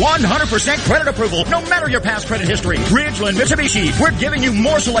goal is 100% credit approval, no matter your past credit history. Ridgeland Mitsubishi, we're giving you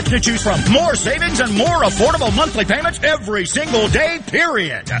more selection to choose from, more savings, and more affordable monthly payments every single day,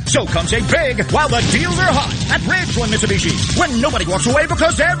 period. So come save big while the deals are hot at Ridgeland Mitsubishi, when nobody walks away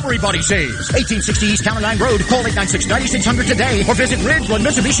because everybody saves. 1860 East County Line Road. Call 896-9600 today or visit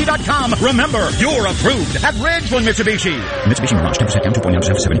RidgelandMitsubishi.com. Remember, you're approved at Ridgeland Mitsubishi. Mitsubishi Mirage, 10% down,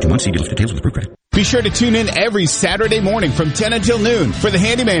 2.9% for 72 months. See dealer for details with approved credit. Be sure to tune in every Saturday morning from 10 until noon for the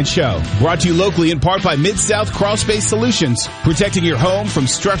Handyman Show. Brought to you locally in part by Mid-South Crawl Space Solutions. Protecting your home from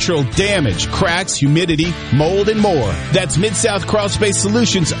structural damage, cracks, humidity, mold, and more. That's Mid-South Crawl Space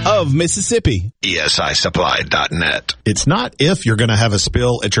Solutions of Mississippi. ESISupply.net. It's not if you're going to have a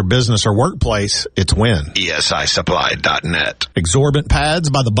spill at your business or workplace, it's when. ESISupply.net. Exorbitant pads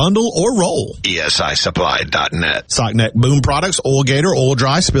by the bundle or roll. ESISupply.net. Sockneck boom products, oil gator, oil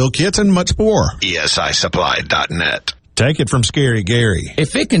dry, spill kits, and much more. ESISupply.net. Take it from Scary Gary.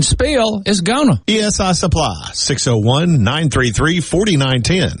 If it can spill, it's gonna. ESI Supply,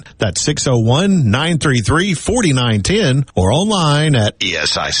 601-933-4910. That's 601-933-4910 or online at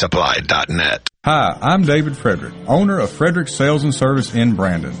ESISupply.net. Hi, I'm David Frederick, owner of Frederick Sales and Service in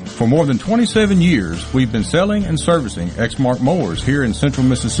Brandon. For more than 27 years, we've been selling and servicing Exmark mowers here in central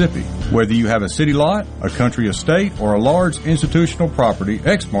Mississippi. Whether you have a city lot, a country estate, or a large institutional property,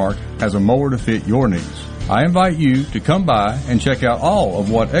 Exmark has a mower to fit your needs. I invite you to come by and check out all of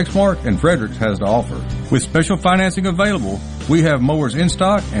what Exmark and Fredericks has to offer. With special financing available, we have mowers in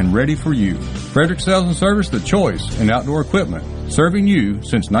stock and ready for you. Fredericks Sales and Service, the choice in outdoor equipment, serving you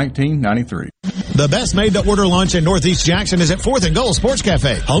since 1993. The best made-to-order lunch in Northeast Jackson is at 4th and Gold Sports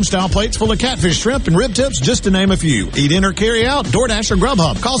Cafe. Homestyle plates full of catfish, shrimp, and rib tips, just to name a few. Eat in or carry out, DoorDash or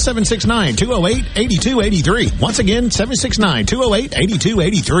Grubhub. Call 769-208-8283. Once again,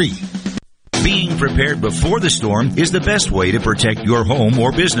 769-208-8283. Being prepared before the storm is the best way to protect your home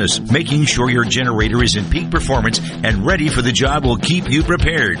or business. Making sure your generator is in peak performance and ready for the job will keep you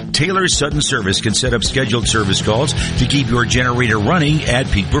prepared. Taylor Sudden Service can set up scheduled service calls to keep your generator running at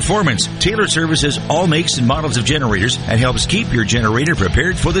peak performance. Taylor services all makes and models of generators and helps keep your generator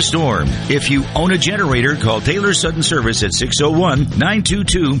prepared for the storm. If you own a generator, call Taylor Sudden Service at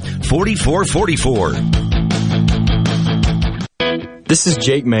 601-922-4444. This is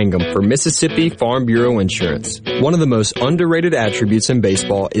Jake Mangum for Mississippi Farm Bureau Insurance. One of the most underrated attributes in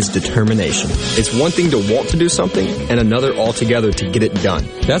baseball is determination. It's one thing to want to do something and another altogether to get it done.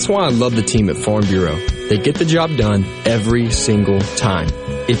 That's why I love the team at Farm Bureau. They get the job done every single time.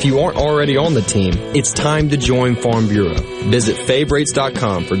 If you aren't already on the team, it's time to join Farm Bureau. Visit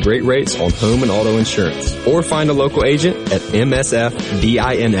favrates.com for great rates on home and auto insurance, or find a local agent at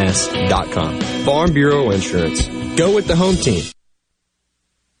msfbins.com. Farm Bureau Insurance. Go with the home team.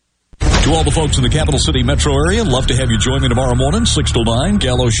 To all the folks in the Capital City metro area, love to have you join me tomorrow morning, 6 to 9,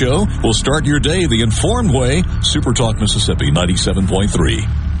 Gallo Show. We'll start your day the informed way. Super Talk Mississippi 97.3.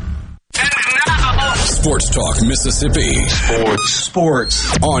 Sports Talk Mississippi.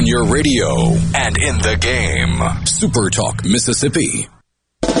 Sports. On your radio and in the game. Super Talk Mississippi.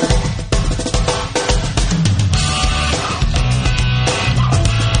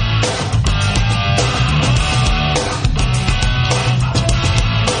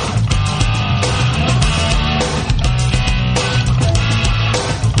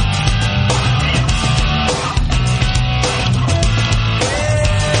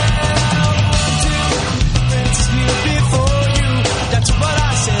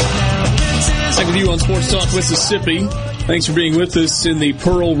 On Sports Talk Mississippi. Thanks for being with us in the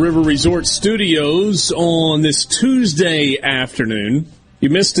Pearl River Resort Studios on this Tuesday afternoon. You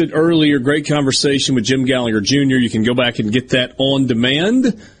missed it earlier. Great conversation with Jim Gallagher Jr. You can go back and get that on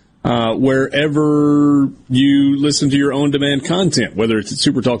demand wherever you listen to your on-demand content, whether it's at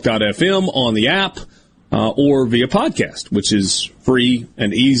supertalk.fm, on the app, or via podcast, which is free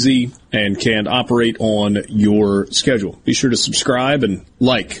and easy and can operate on your schedule. Be sure to subscribe and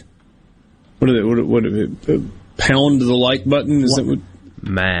like. Pound the like button? Is that what?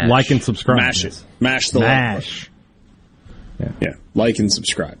 Mash. Like and subscribe. Mash it. Mash the like button. Yeah. Like and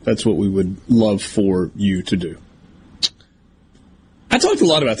subscribe. That's what we would love for you to do. I talked a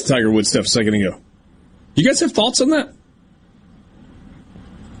lot about the Tiger Woods stuff a second ago. You guys have thoughts on that?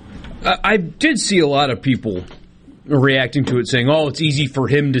 I did see a lot of people reacting to it saying, oh, it's easy for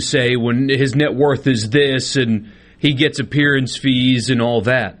him to say when his net worth is this and he gets appearance fees and all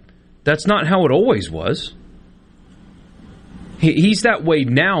that. That's not how it always was. He's that way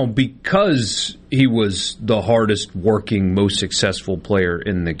now because he was the hardest working, most successful player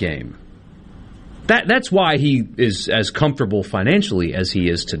in the game. That's why he is as comfortable financially as he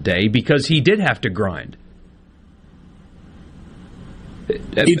is today, because he did have to grind.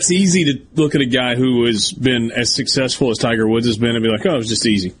 It's easy to look at a guy who has been as successful as Tiger Woods has been and be like, oh, it was just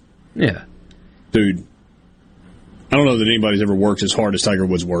easy. Yeah. Dude, I don't know that anybody's ever worked as hard as Tiger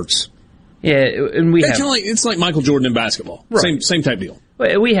Woods works. Yeah, and it's like Michael Jordan in basketball. Right. Same type deal.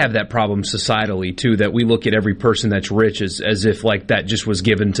 We have that problem societally, too, that we look at every person that's rich as if like that just was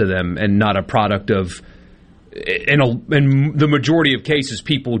given to them and not a product of, in the majority of cases,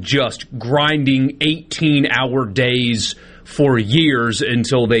 people just grinding 18-hour days for years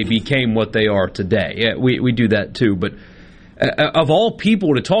until they became what they are today. Yeah, we do that, too. But of all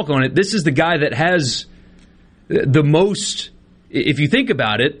people to talk on it, this is the guy that has the most, if you think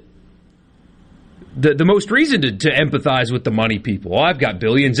about it, the most reason to empathize with the money people. I've got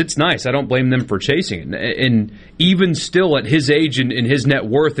billions. It's nice. I don't blame them for chasing it. And even still at his age and his net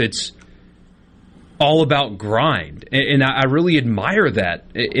worth, it's all about grind. And I really admire that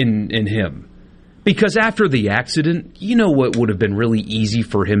in him. Because after the accident, you know what would have been really easy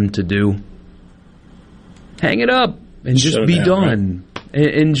for him to do? Hang it up and just be done.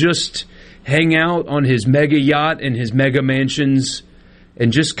 Right? And just hang out on his mega yacht and his mega mansions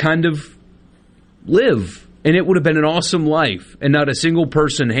and just kind of live, and it would have been an awesome life, and not a single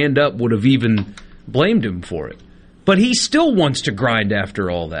person, hand up, would have even blamed him for it. But he still wants to grind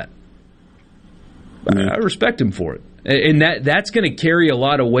after all that. I respect him for it, and that's going to carry a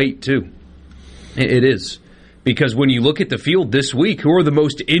lot of weight too. It is, because when you look at the field this week, who are the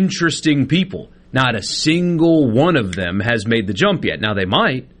most interesting people? Not a single one of them has made the jump yet. Now they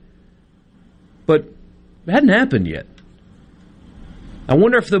might, but it hadn't happened yet. I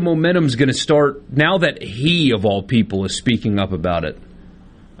wonder if the momentum's going to start, now that he, of all people, is speaking up about it.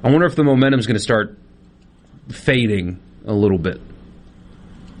 I wonder if the momentum's going to start fading a little bit.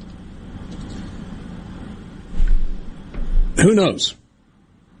 Who knows?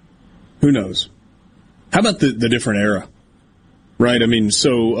 Who knows? How about the different era? Right? I mean,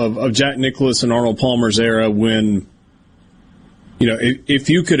 so of Jack Nicklaus and Arnold Palmer's era, when, you know, if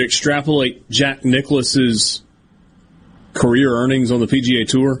you could extrapolate Jack Nicklaus's career earnings on the PGA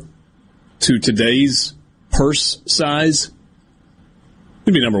Tour to today's purse size,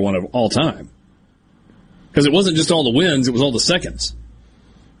 he'd be number one of all time. Because it wasn't just all the wins, it was all the seconds.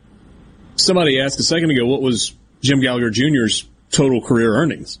 Somebody asked a second ago, what was Jim Gallagher Jr.'s total career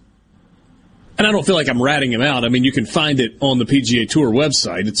earnings? And I don't feel like I'm ratting him out. I mean, you can find it on the PGA Tour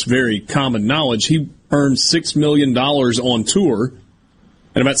website. It's very common knowledge. He earned $6 million on tour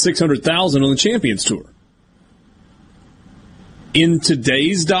and about $600,000 on the Champions Tour. In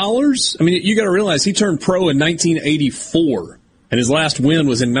today's dollars, I mean, you got to realize he turned pro in 1984, and his last win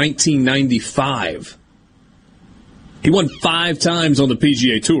was in 1995. He won 5 times on the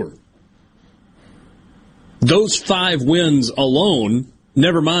PGA Tour. Those 5 wins alone,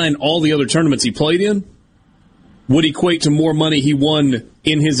 never mind all the other tournaments he played in, would equate to more money he won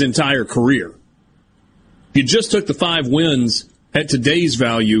in his entire career. If you just took the 5 wins at today's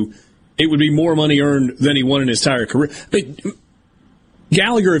value, it would be more money earned than he won in his entire career. But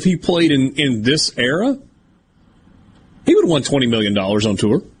Gallagher, if he played in this era, he would have won $20 million on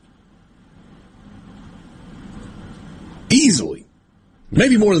tour. Easily.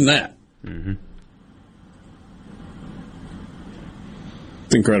 Maybe more than that. Mm-hmm.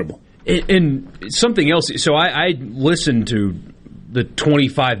 It's incredible. And something else, so I listened to the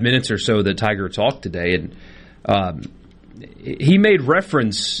 25 minutes or so that Tiger talked today, and he made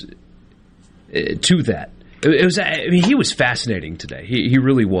reference to that. It was, I mean, he was fascinating today. He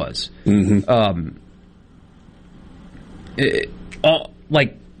really was. Mm-hmm.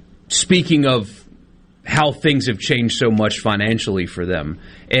 Like, speaking of how things have changed so much financially for them,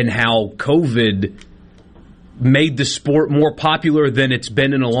 and how COVID made the sport more popular than it's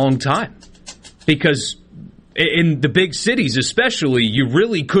been in a long time. Because in the big cities especially, you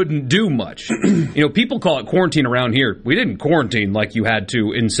really couldn't do much. You know, people call it quarantine around here. We didn't quarantine like you had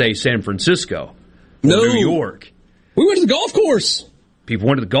to in, say, San Francisco. No. New York. We went to the golf course. People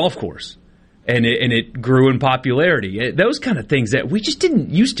went to the golf course. And it grew in popularity. Those kind of things that we just didn't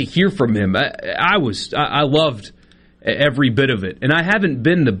used to hear from him. I loved every bit of it. And I haven't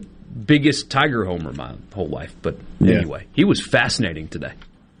been the biggest Tiger homer my whole life. But anyway, he was fascinating today.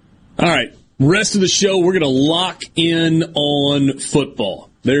 All right. Rest of the show, we're going to lock in on football.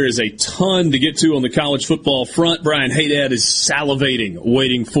 There is a ton to get to on the college football front. Brian Haydad is salivating,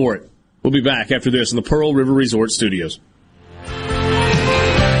 waiting for it. We'll be back after this in the Pearl River Resort Studios.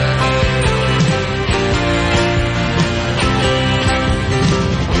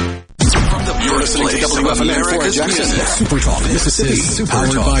 You're listening to WFMN Fort Jackson. Super Talk Mississippi.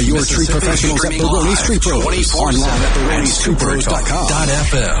 Powered by your tree professionals at Baroni's Tree Pros. Online at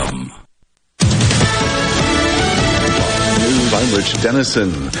baronistreepros.com.fm. I'm Rich Dennison.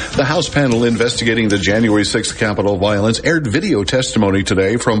 The House panel investigating the January 6th Capitol violence aired video testimony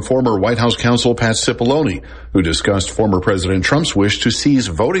today from former White House counsel Pat Cipollone, who discussed former President Trump's wish to seize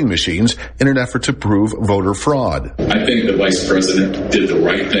voting machines in an effort to prove voter fraud. I think the Vice President did the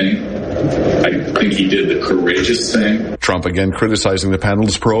right thing. I think he did the courageous thing. Trump again criticizing the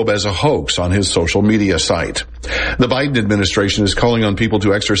panel's probe as a hoax on his social media site. The Biden administration is calling on people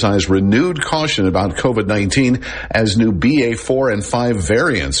to exercise renewed caution about COVID-19 as new BA4 and 5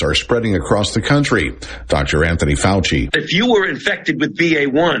 variants are spreading across the country. Dr. Anthony Fauci. If you were infected with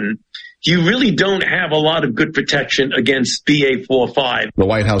BA1, you really don't have a lot of good protection against BA4-5. The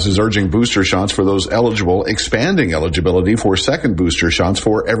White House is urging booster shots for those eligible, expanding eligibility for second booster shots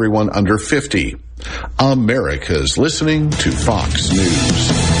for everyone under 50. America's listening to Fox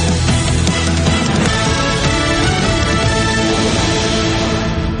News.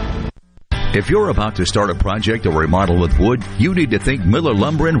 If you're about to start a project or remodel with wood, you need to think Miller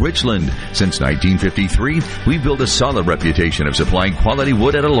Lumber in Richland. Since 1953, we've built a solid reputation of supplying quality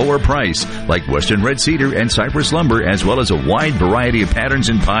wood at a lower price, like Western Red Cedar and Cypress Lumber, as well as a wide variety of patterns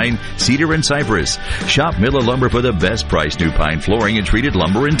in pine, cedar, and cypress. Shop Miller Lumber for the best price new pine flooring and treated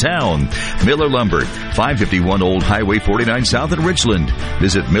lumber in town. Miller Lumber, 551 Old Highway 49 South in Richland.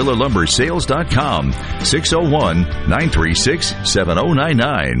 Visit MillerLumberSales.com,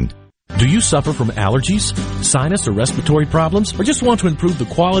 601-936-7099. Do you suffer from allergies, sinus, or respiratory problems, or just want to improve the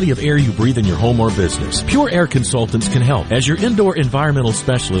quality of air you breathe in your home or business? Pure Air Consultants can help. As your indoor environmental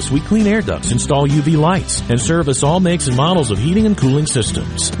specialist, we clean air ducts, install UV lights, and service all makes and models of heating and cooling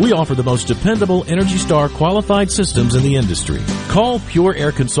systems. We offer the most dependable Energy Star qualified systems in the industry. Call Pure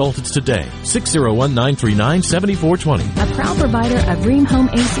Air Consultants today, 601-939-7420. A proud provider of Rheem Home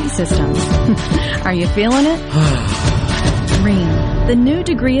AC systems. Are you feeling it? Rheem, the new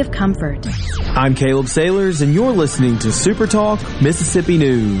degree of comfort. I'm Caleb Sailors, and you're listening to Super Talk Mississippi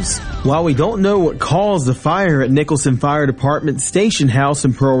News. While we don't know what caused the fire at Nicholson Fire Department Station House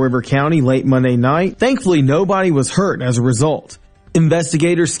in Pearl River County late Monday night, thankfully nobody was hurt as a result.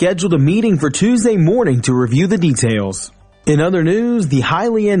 Investigators scheduled a meeting for Tuesday morning to review the details. In other news, the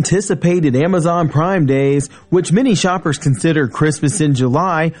highly anticipated Amazon Prime Days, which many shoppers consider Christmas in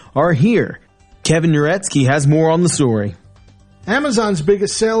July, are here. Kevin Uretsky has more on the story. Amazon's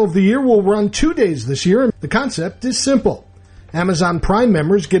biggest sale of the year will run 2 days this year. The concept is simple. Amazon Prime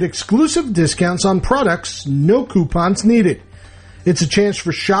members get exclusive discounts on products, no coupons needed. It's a chance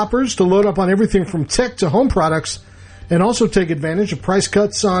for shoppers to load up on everything from tech to home products and also take advantage of price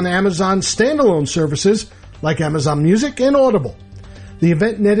cuts on Amazon's standalone services like Amazon Music and Audible. The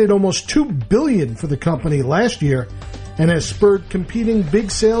event netted almost $2 billion for the company last year and has spurred competing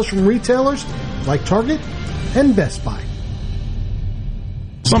big sales from retailers like Target and Best Buy.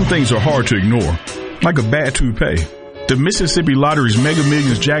 Some things are hard to ignore, like a bad toupee. The Mississippi Lottery's Mega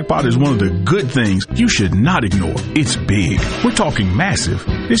Millions jackpot is one of the good things you should not ignore. It's big. We're talking massive.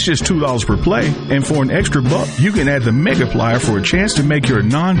 It's just $2 per play, and for an extra buck, you can add the Megaplier for a chance to make your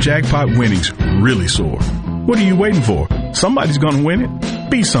non-jackpot winnings really soar. What are you waiting for? Somebody's going to win it.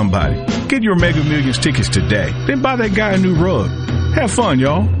 Be somebody. Get your Mega Millions tickets today. Then buy that guy a new rug. Have fun,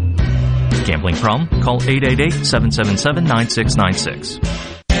 y'all. Gambling problem? Call 888-777-9696.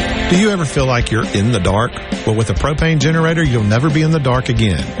 Do you ever feel like you're in the dark? Well, with a propane generator, you'll never be in the dark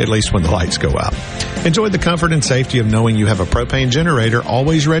again, at least when the lights go out. Enjoy the comfort and safety of knowing you have a propane generator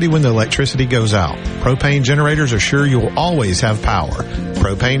always ready when the electricity goes out. Propane generators are sure you'll always have power.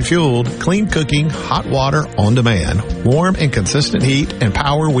 Propane fueled, clean cooking, hot water on demand, warm and consistent heat, and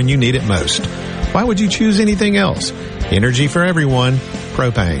power when you need it most. Why would you choose anything else? Energy for everyone.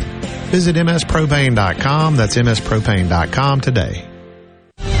 Propane. Visit mspropane.com. That's mspropane.com today.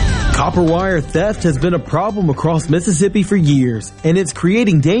 Copper wire theft has been a problem across Mississippi for years, and it's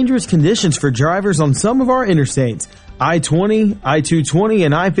creating dangerous conditions for drivers on some of our interstates. I-20, I-220,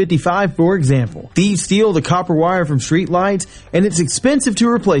 and I-55, for example. Thieves steal the copper wire from streetlights, and it's expensive to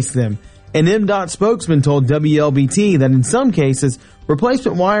replace them. An MDOT spokesman told WLBT that in some cases,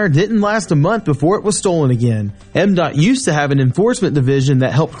 replacement wire didn't last a month before it was stolen again. MDOT used to have an enforcement division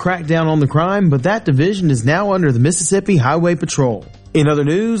that helped crack down on the crime, but that division is now under the Mississippi Highway Patrol. In other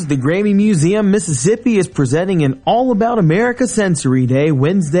news, the Grammy Museum Mississippi is presenting an All About America Sensory Day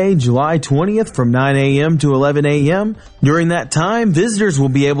Wednesday, July 20th from 9 a.m. to 11 a.m. During that time, visitors will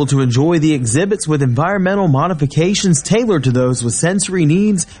be able to enjoy the exhibits with environmental modifications tailored to those with sensory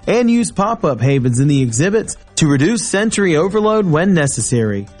needs and use pop-up havens in the exhibits to reduce sensory overload when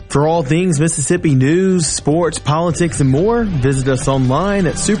necessary. For all things Mississippi news, sports, politics, and more, visit us online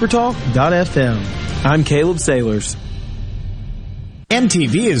at supertalk.fm. I'm Caleb Sailors.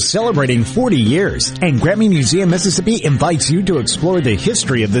 MTV is celebrating 40 years, and Grammy Museum Mississippi invites you to explore the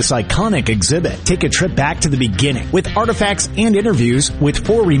history of this iconic exhibit. Take a trip back to the beginning with artifacts and interviews with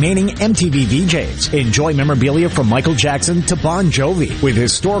 4 remaining MTV VJs. Enjoy memorabilia from Michael Jackson to Bon Jovi with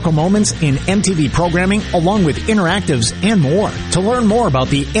historical moments in MTV programming along with interactives and more. To learn more about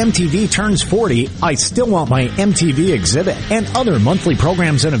the MTV Turns 40, I Still Want My MTV exhibit and other monthly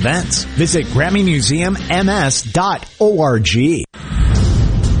programs and events, visit GrammyMuseumMS.org.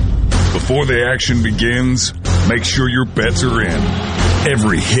 Before the action begins, make sure your bets are in.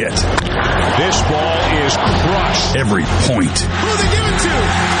 Every hit. This ball is crushed. Every point. Who are they giving to?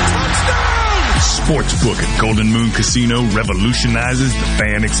 Touchdown! Sportsbook at Golden Moon Casino revolutionizes the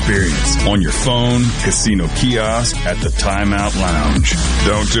fan experience. On your phone, casino kiosk, at the Timeout Lounge.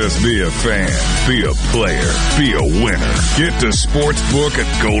 Don't just be a fan. Be a player. Be a winner. Get to Sportsbook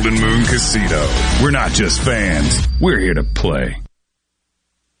at Golden Moon Casino. We're not just fans. We're here to play.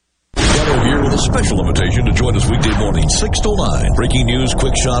 Here with a special invitation to join us weekday morning, 6 to 9. Breaking news,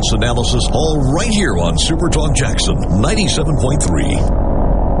 quick shots, analysis, all right here on Super Talk Jackson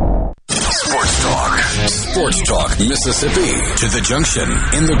 97.3. Sports Talk Mississippi. To the junction,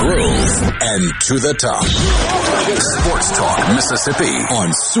 in the Grove, and to the top. Sports Talk Mississippi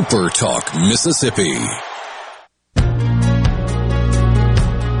on Super Talk Mississippi.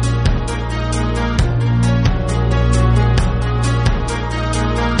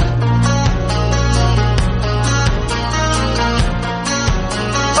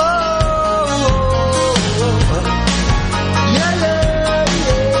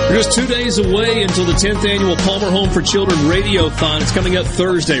 We're just 2 days away until the 10th annual Palmer Home for Children Radiothon. It's coming up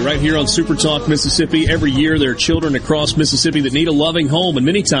Thursday right here on Super Talk Mississippi. Every year there are children across Mississippi that need a loving home, and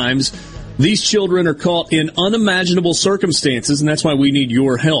many times these children are caught in unimaginable circumstances, and that's why we need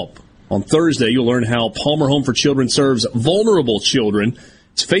your help. On Thursday, you'll learn how Palmer Home for Children serves vulnerable children.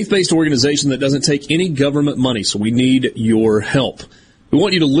 It's a faith-based organization that doesn't take any government money, so we need your help. We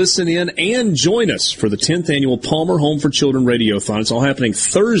want you to listen in and join us for the 10th annual Palmer Home for Children Radiothon. It's all happening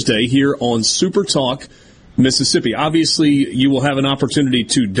Thursday here on Super Talk Mississippi. Obviously, you will have an opportunity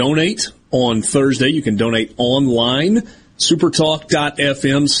to donate on Thursday. You can donate online,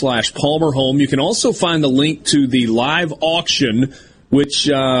 supertalk.fm/Palmer Home. You can also find the link to the live auction, to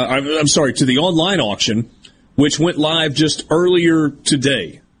the online auction, which went live just earlier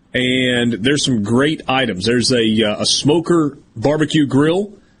today. And there's some great items. There's a smoker barbecue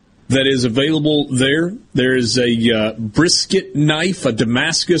grill that is available there. There is a brisket knife, a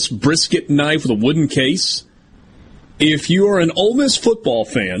Damascus brisket knife with a wooden case. If you are an Ole Miss football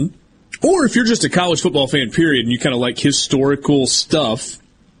fan, or if you're just a college football fan, period, and you kind of like historical stuff,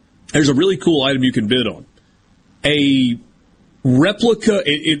 there's a really cool item you can bid on. A replica,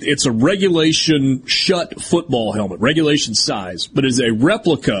 it's a regulation shut football helmet, regulation size, but it's a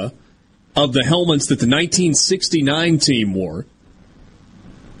replica of the helmets that the 1969 team wore.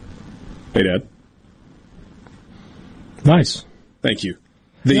 Hey, Dad. Nice. Thank you.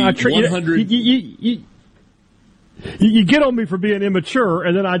 The 100... You get on me for being immature,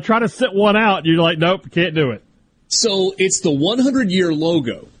 and then I try to set one out, and you're like, nope, can't do it. So it's the 100-year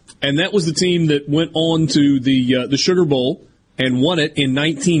logo, and that was the team that went on to the Sugar Bowl and won it in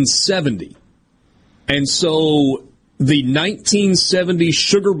 1970. And so the 1970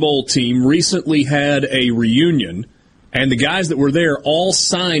 Sugar Bowl team recently had a reunion, and the guys that were there all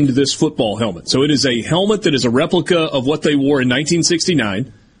signed this football helmet. So it is a helmet that is a replica of what they wore in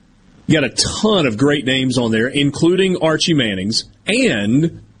 1969. You got a ton of great names on there, including Archie Manning's.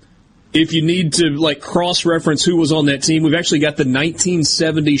 And if you need to cross-reference who was on that team, we've actually got the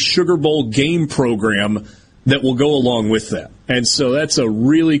 1970 Sugar Bowl game program that will go along with that. And so that's a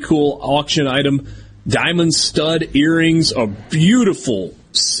really cool auction item. Diamond stud earrings, a beautiful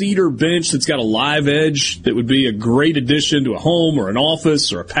cedar bench that's got a live edge that would be a great addition to a home or an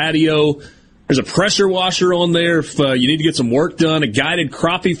office or a patio. There's a pressure washer on there if you need to get some work done, a guided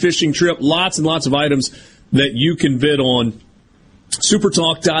crappie fishing trip, lots and lots of items that you can bid on.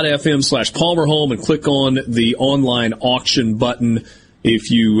 Supertalk.fm/Palmer Home and click on the online auction button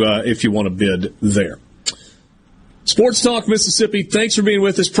if you want to bid there. Sports Talk Mississippi, thanks for being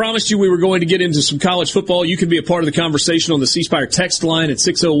with us. Promised you we were going to get into some college football. You can be a part of the conversation on the C Spire text line at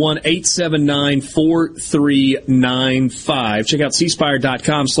 601-879-4395. Check out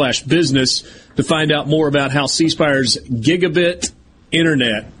cspire.com/business to find out more about how C Spire's gigabit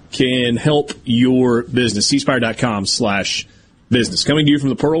internet can help your business. cspire.com/business. Coming to you from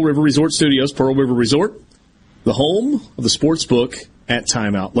the Pearl River Resort Studios. Pearl River Resort, the home of the sportsbook at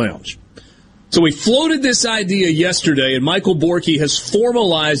Timeout Lounge. So we floated this idea yesterday, and Michael Borky has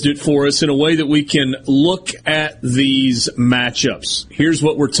formalized it for us in a way that we can look at these matchups. Here's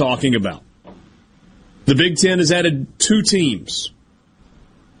what we're talking about. The Big Ten has added 2 teams.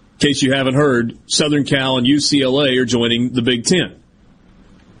 In case you haven't heard, Southern Cal and UCLA are joining the Big Ten.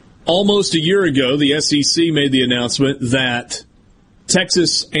 Almost a year ago, the SEC made the announcement that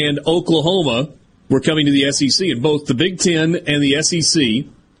Texas and Oklahoma were coming to the SEC, and both the Big Ten and the SEC,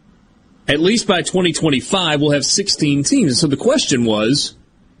 at least by 2025, will have 16 teams. And so the question was,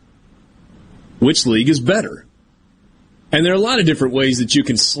 which league is better? And there are a lot of different ways that you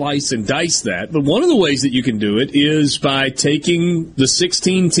can slice and dice that, but one of the ways that you can do it is by taking the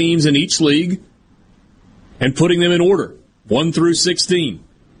 16 teams in each league and putting them in order, 1 through 16.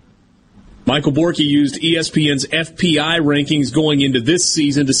 Michael Borky used ESPN's FPI rankings going into this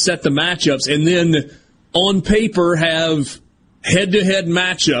season to set the matchups, and then on paper have head-to-head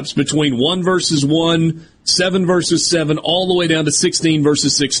matchups between 1 versus 1, 7 versus 7, all the way down to 16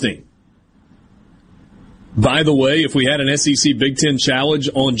 versus 16. By the way, if we had an SEC Big Ten challenge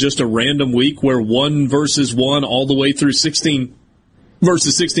on just a random week where 1 versus 1 all the way through 16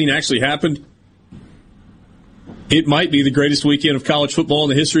 versus 16 actually happened, it might be the greatest weekend of college football in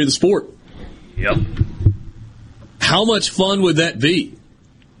the history of the sport. Yep. How much fun would that be?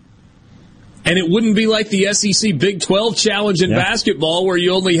 And it wouldn't be like the SEC Big 12 challenge in basketball where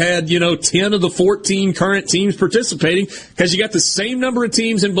you only had, 10 of the 14 current teams participating because you got the same number of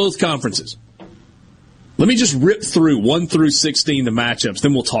teams in both conferences. Let me just rip through 1 through 16 the matchups,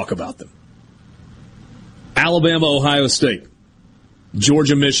 then we'll talk about them. Alabama, Ohio State.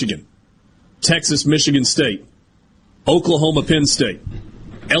 Georgia, Michigan. Texas, Michigan State. Oklahoma, Penn State.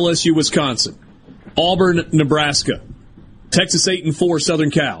 LSU, Wisconsin. Auburn, Nebraska. Texas 8-4, Southern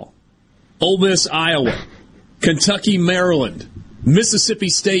Cal. Ole Miss, Iowa. Kentucky, Maryland. Mississippi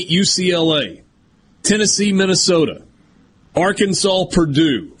State, UCLA. Tennessee, Minnesota. Arkansas,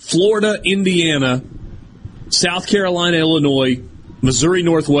 Purdue. Florida, Indiana. South Carolina, Illinois, Missouri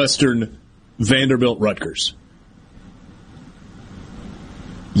Northwestern, Vanderbilt, Rutgers.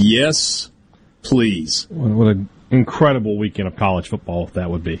 Yes, please. What an incredible weekend of college football that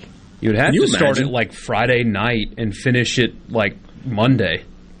would be. You would have to start it like Friday night and finish it like Monday.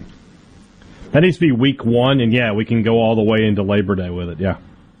 That needs to be week 1, and we can go all the way into Labor Day with it,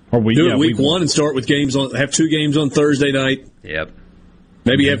 Or do it week 1 and start with have 2 games on Thursday night. Yep.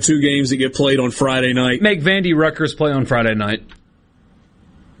 Maybe have 2 games that get played on Friday night. Make Vandy Rutgers play on Friday night.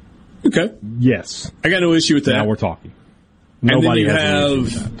 Okay. Yes. I got no issue with that. Now we're talking. Nobody has any issue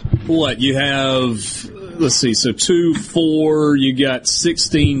with that. What? You have, let's see, so 2, 4, you got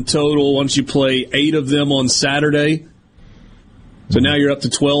 16 total. Why don't you play 8 of them on Saturday? So now you're up to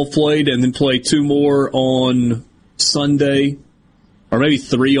 12 played, and then play 2 more on Sunday. Or maybe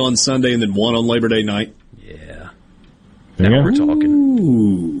 3 on Sunday and then 1 on Labor Day night. Now we're talking.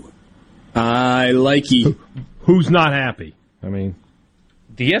 Ooh. I like you. Who's not happy? I mean,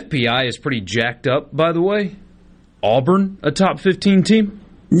 the FPI is pretty jacked up, by the way. Auburn, a top 15 team?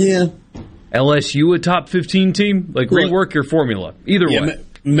 Yeah. LSU, a top 15 team? Rework your formula. Either way.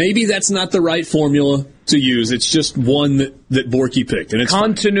 Maybe that's not the right formula to use. It's just one that Borky picked. And it's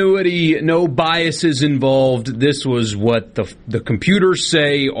continuity, no biases involved. This was what the computers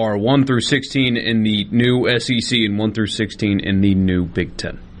say are 1 through 16 in the new SEC and 1 through 16 in the new Big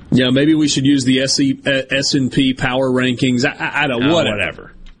Ten. Yeah, maybe we should use the S&P power rankings. I don't know.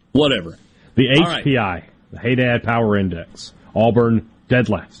 Whatever. The HPI, the Haydad Power Index. Auburn, dead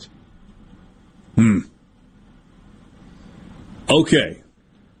last. Okay.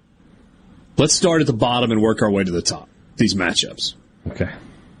 Let's start at the bottom and work our way to the top. These matchups. Okay.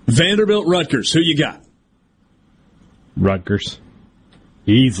 Vanderbilt, Rutgers. Who you got? Rutgers.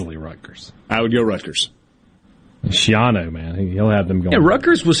 Easily Rutgers. I would go Rutgers. Schiano, man. He'll have them going. Yeah,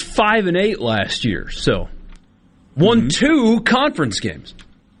 Rutgers was 5-8 last year, so won 2 conference games.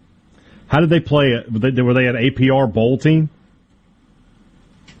 How did they play? Were they an APR bowl team?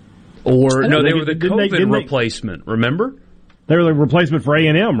 Or no, they were the COVID replacement, remember? They were the replacement for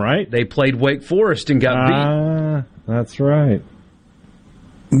A&M, right? They played Wake Forest and got beat. That's right.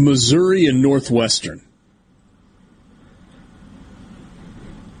 Missouri and Northwestern.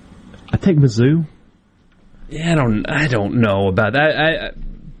 I take Mizzou. Yeah, I don't know about that.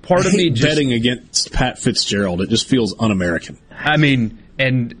 Part of me just betting against Pat Fitzgerald. It just feels un-American. I mean,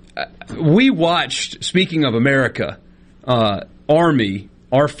 and we watched. Speaking of America, Army,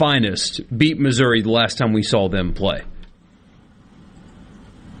 our finest, beat Missouri the last time we saw them play.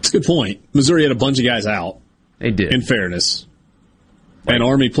 That's a good point. Missouri had a bunch of guys out. They did. In fairness. And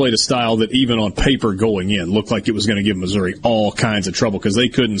Army played a style that even on paper going in looked like it was going to give Missouri all kinds of trouble because they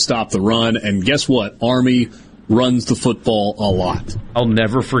couldn't stop the run. And guess what? Army runs the football a lot. I'll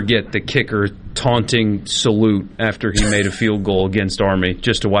never forget the kicker taunting salute after he made a field goal against Army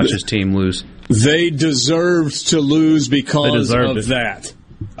just to watch his team lose. They deserved to lose because of that.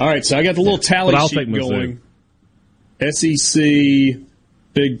 All right, so I got the little tally sheet going. SEC,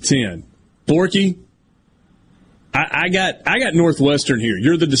 Big Ten. Borky, I got Northwestern here.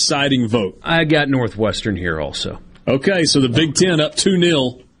 You're the deciding vote. I got Northwestern here also. Okay, so the Big Ten up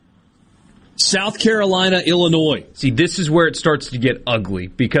 2-0. South Carolina, Illinois. See, this is where it starts to get ugly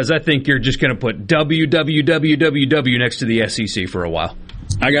because I think you're just going to put WWWWW next to the SEC for a while.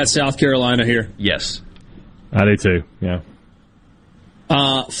 I got South Carolina here. Yes. I do too, yeah.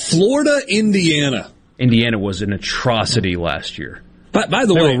 Florida, Indiana. Indiana was an atrocity last year. By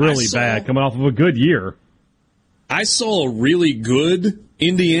the way, they were really bad coming off of a good year. I saw a really good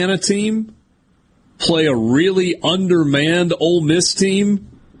Indiana team play a really undermanned Ole Miss team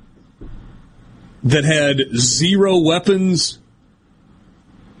that had zero weapons,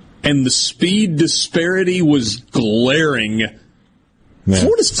 and the speed disparity was glaring. Yeah.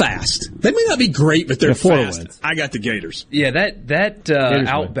 Florida's fast. They may not be great, but they're fast. Wins. I got the Gators. Yeah, that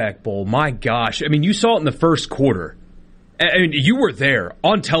Outback Bowl, my gosh. I mean, you saw it in the first quarter. I mean, you were there.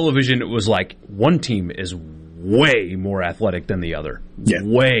 On television, it was like one team is way more athletic than the other. Yeah.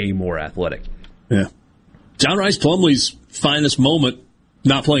 Way more athletic. Yeah. John Rice Plumlee's finest moment,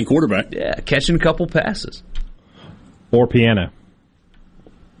 not playing quarterback. Yeah, catching a couple passes. Or piano.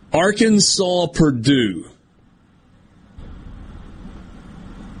 Arkansas, Purdue.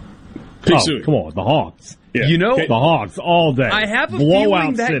 Come on, the Hawks. Yeah. You know, the Hawks all day. I have a Blowout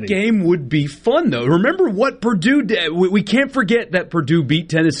feeling that city. game would be fun, though. Remember what Purdue did? We can't forget that Purdue beat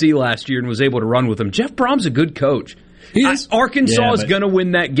Tennessee last year and was able to run with them. Jeff Brom's a good coach. Arkansas is going to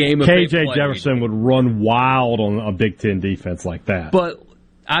win that game. KJ Jefferson would run wild on a Big Ten defense like that. But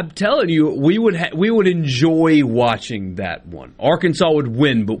I'm telling you, we would enjoy watching that one. Arkansas would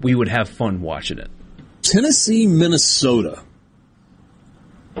win, but we would have fun watching it. Tennessee, Minnesota.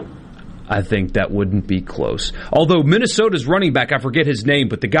 I think that wouldn't be close. Although Minnesota's running back, I forget his name,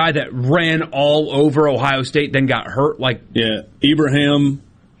 but the guy that ran all over Ohio State then got hurt. Ibrahim.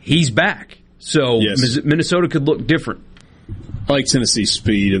 He's back. So yes. Minnesota could look different. I like Tennessee's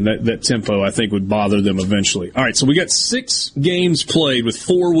speed, and that tempo I think would bother them eventually. All right, so we got 6 games played with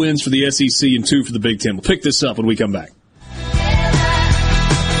 4 wins for the SEC and 2 for the Big Ten. We'll pick this up when we come back.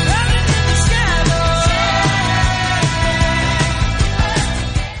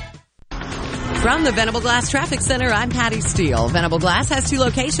 From the Venable Glass Traffic Center, I'm Patty Steele. Venable Glass has 2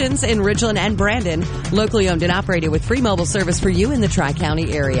 locations in Ridgeland and Brandon, locally owned and operated with free mobile service for you in the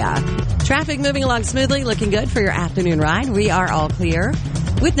Tri-County area. Traffic moving along smoothly, looking good for your afternoon ride. We are all clear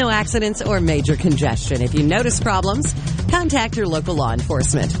with no accidents or major congestion. If you notice problems, contact your local law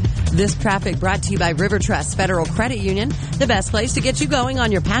enforcement. This traffic brought to you by River Trust Federal Credit Union, the best place to get you going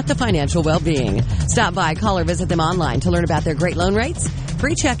on your path to financial well-being. Stop by, call, or visit them online to learn about their great loan rates,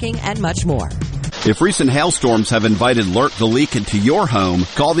 free checking, and much more. If recent hailstorms have invited Lurk the Leak into your home,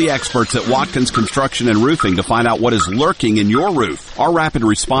 call the experts at Watkins Construction and Roofing to find out what is lurking in your roof. Our rapid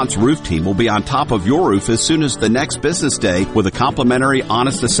response roof team will be on top of your roof as soon as the next business day with a complimentary,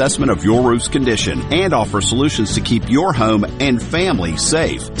 honest assessment of your roof's condition and offer solutions to keep your home and family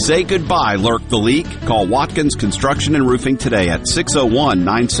safe. Say goodbye, Lurk the Leak. Call Watkins Construction and Roofing today at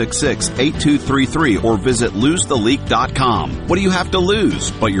 601-966-8233 or visit losetheleak.com. What do you have to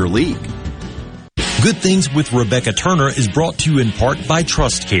lose but your leak? Good Things with Rebecca Turner is brought to you in part by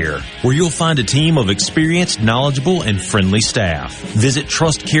TrustCare, where you'll find a team of experienced, knowledgeable, and friendly staff. Visit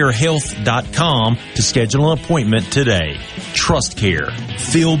TrustCareHealth.com to schedule an appointment today. TrustCare.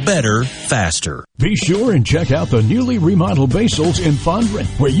 Feel better, faster. Be sure and check out the newly remodeled Basil's in Fondren,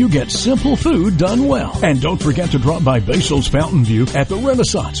 where you get simple food done well. And don't forget to drop by Basil's Fountain View at the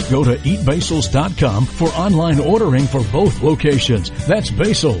Renaissance. Go to eatbasils.com for online ordering for both locations. That's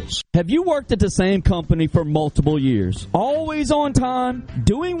Basil's. Have you worked at the same company for multiple years? Always on time,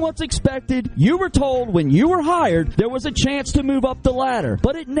 doing what's expected. You were told when you were hired there was a chance to move up the ladder,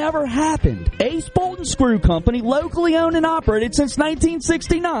 but it never happened. Ace Bolt & Screw Company, locally owned and operated since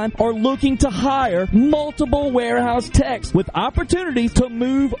 1969, are looking to hire multiple warehouse techs with opportunities to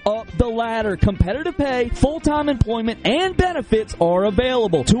move up the ladder. Competitive pay, full-time employment, and benefits are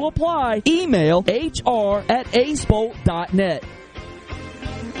available. To apply, email HR@acebolt.net.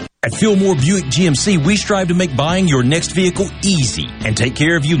 At Fillmore Buick GMC, we strive to make buying your next vehicle easy and take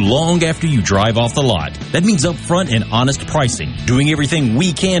care of you long after you drive off the lot. That means upfront and honest pricing, doing everything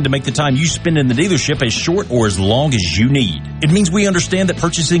we can to make the time you spend in the dealership as short or as long as you need. It means we understand that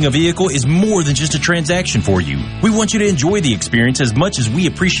purchasing a vehicle is more than just a transaction for you. We want you to enjoy the experience as much as we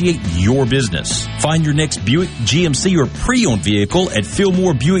appreciate your business. Find your next Buick, GMC, or pre-owned vehicle at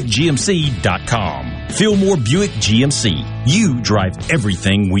FillmoreBuickGMC.com. Fillmore Buick GMC. You drive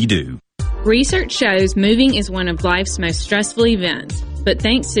everything we do. Research shows moving is one of life's most stressful events, but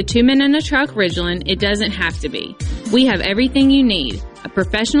thanks to 2 Men and a Truck Ridgeland, it doesn't have to be. We have everything you need. A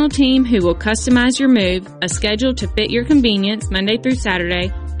professional team who will customize your move, a schedule to fit your convenience Monday through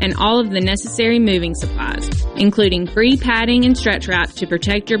Saturday, and all of the necessary moving supplies, including free padding and stretch wrap to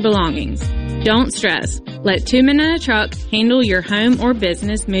protect your belongings. Don't stress. Let 2 Men and a Truck handle your home or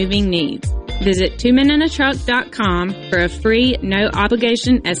business moving needs. Visit 2menandatruck.com for a free,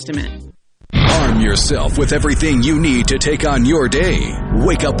 no-obligation estimate. Arm yourself with everything you need to take on your day.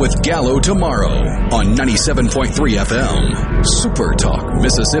 Wake up with Gallo tomorrow on 97.3 FM. Super Talk,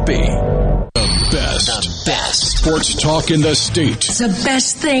 Mississippi. The best sports talk in the state. It's the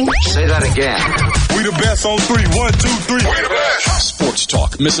best thing. Say that again. We the best on 3. 1, 2, 3. We the best. Sports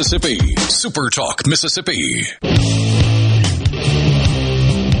Talk, Mississippi. Super Talk, Mississippi.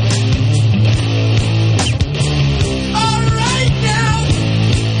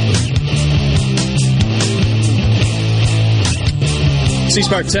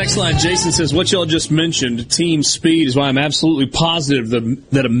 C-Spark text line, Jason says, what y'all just mentioned, team speed, is why I'm absolutely positive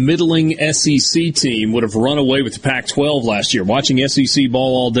that a middling SEC team would have run away with the Pac-12 last year. Watching SEC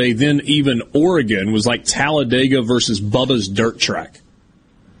ball all day, then even Oregon was like Talladega versus Bubba's dirt track.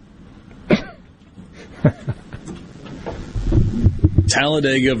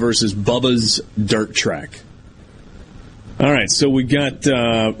 Talladega versus Bubba's dirt track. All right, so we got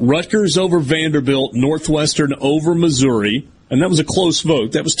Rutgers over Vanderbilt, Northwestern over Missouri. And that was a close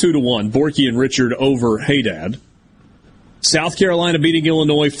vote. That was 2-1. Borky and Richard over Haydad. South Carolina beating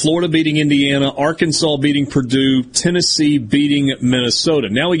Illinois, Florida beating Indiana, Arkansas beating Purdue, Tennessee beating Minnesota.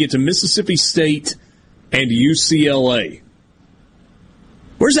 Now we get to Mississippi State and UCLA.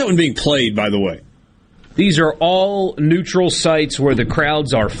 Where's that one being played, by the way? These are all neutral sites where the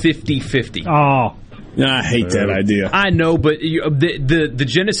crowds are 50-50. Oh. I hate that idea. I know, but the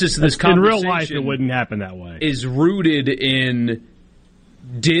genesis of this conversation in real life, it wouldn't happen that way. Is rooted in,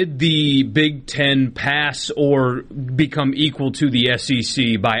 did the Big Ten pass or become equal to the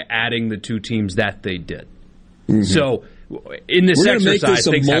SEC by adding the two teams that they did? Mm-hmm. So, in this exercise,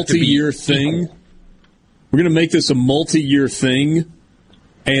 things have to be thing. We're going to make this a multi-year thing,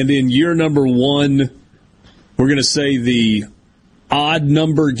 and in year number 1, we're going to say the odd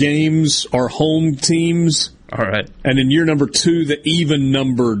number games are home teams. All right. And in year number 2, the even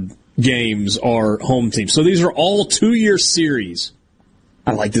numbered games are home teams. So these are all 2-year series.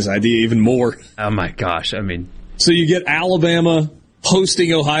 I like this idea even more. Oh my gosh. I mean, so you get Alabama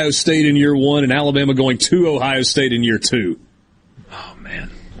hosting Ohio State in year 1 and Alabama going to Ohio State in year 2. Oh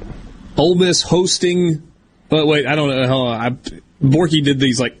man. Ole Miss hosting, but wait, I don't know. Borky did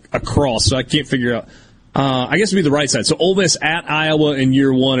these like across, so I can't figure out. I guess it'd be the right side. So Ole Miss at Iowa in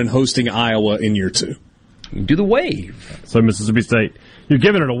year 1 and hosting Iowa in year 2. You do the wave. So Mississippi State. You're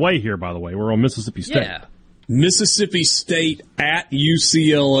giving it away here, by the way. We're on Mississippi State. Yeah. Mississippi State at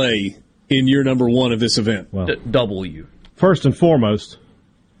UCLA in year number 1 of this event. Well, W. First and foremost,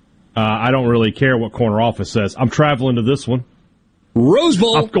 I don't really care what corner office says. I'm traveling to this one. Rose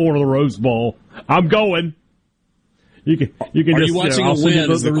Bowl. I'm going to the Rose Bowl. I'm going. You can. Are just, you watching a win?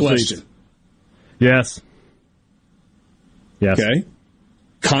 Is the question. Yes. Okay.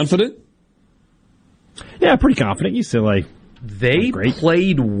 Confident? Yeah, pretty confident. UCLA. They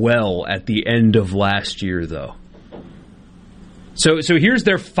played well at the end of last year, though. So here's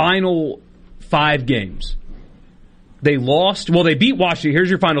their final 5 games. They lost. Well, they beat Washington.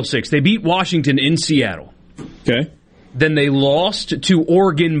 Here's your final 6. They beat Washington in Seattle. Okay. Then they lost to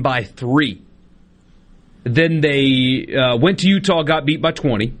Oregon by 3. Then they went to Utah, got beat by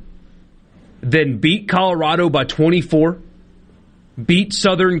 20. Then beat Colorado by 24. Beat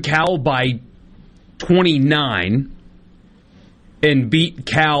Southern Cal by 29. And beat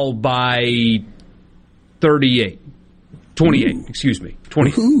Cal by 28. 28, excuse me.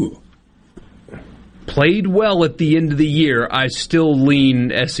 20. Ooh. Played well at the end of the year. I still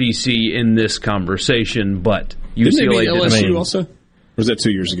lean SEC in this conversation, but UCLA didn't they beat LSU also? Or was that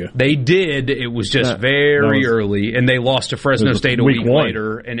 2 years ago? They did. It was just very early, and they lost to Fresno State a week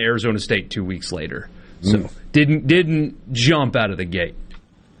later and Arizona State 2 weeks later. So didn't jump out of the gate.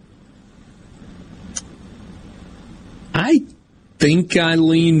 I think I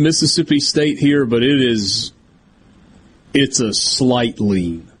lean Mississippi State here, but it's a slight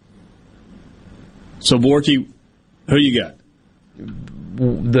lean. So, Borky, who you got?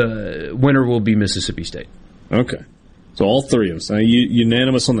 The winner will be Mississippi State. Okay. So all three of us,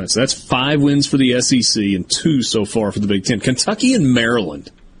 unanimous on that. So that's 5 wins for the SEC and 2 so far for the Big Ten. Kentucky and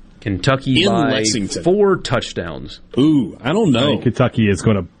Maryland. Kentucky in by Lexington. 4 touchdowns. Ooh, I don't know. I think Kentucky is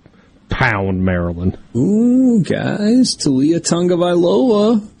going to pound Maryland. Ooh, guys, Talia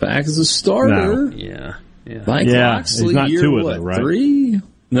Tagovailoa back as a starter. No. Yeah. Mike Loxley, he's not year, Tua, what, though, right? 3?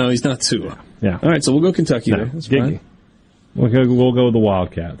 No, he's not Tua. Yeah. All right, so we'll go Kentucky there. That's fine. We'll go with the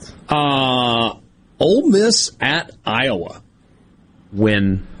Wildcats. Ole Miss at Iowa.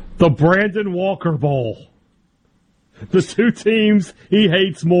 Win. The Brandon Walker Bowl. The 2 teams he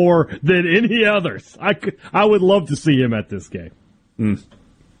hates more than any others. I would love to see him at this game.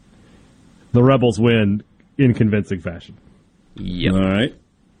 The Rebels win in convincing fashion. Yep. All right.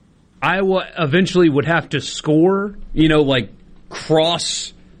 Iowa eventually would have to score,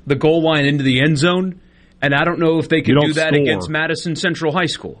 cross the goal line into the end zone, and I don't know if they could do that against Madison Central High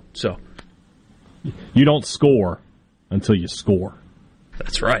School. So you don't score until you score.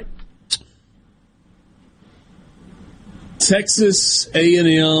 That's right. Texas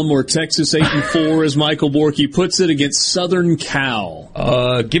A&M or Texas 8-4, as Michael Borky puts it, against Southern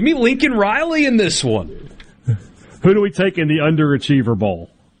Cal. Give me Lincoln Riley in this one. Who do we take in the Underachiever Bowl?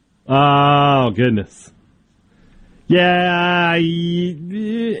 Oh, goodness. Yeah,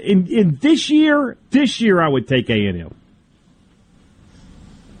 in this year I would take A&M.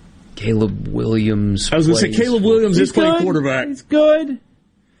 Caleb Williams. I was going to say Caleb Williams is playing quarterback. He's good,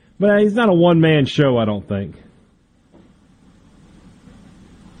 but he's not a one-man show, I don't think.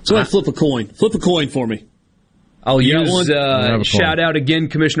 So I flip a coin. Flip a coin for me. I'll use shout out again,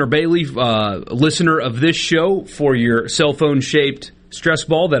 Commissioner Bailey, listener of this show, for your cell phone shaped stress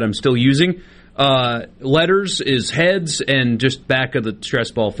ball that I'm still using. Letters is heads, and just back of the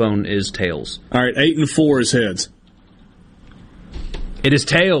stress ball phone is tails. All right, 8-4 is heads. It is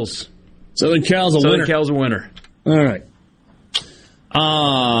tails. Southern Cal's a winner. All right.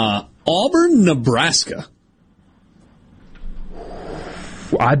 Auburn, Nebraska.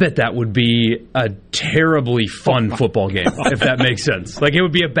 I bet that would be a terribly fun football game, if that makes sense. It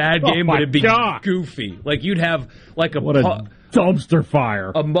would be a bad game, but it'd be goofy. You'd have a dumpster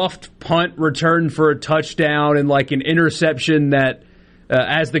fire, a muffed punt return for a touchdown, and an interception that,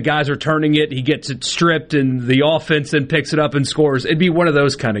 as the guys are turning it, he gets it stripped, and the offense then picks it up and scores. It'd be one of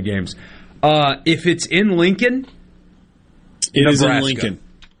those kind of games. If it's in Lincoln, it is in Lincoln.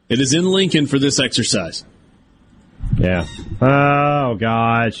 It is in Lincoln for this exercise. Yeah. Oh,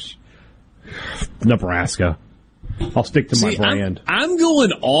 gosh. Nebraska. I'll stick to my brand. I'm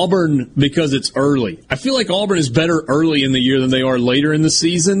going Auburn because it's early. I feel like Auburn is better early in the year than they are later in the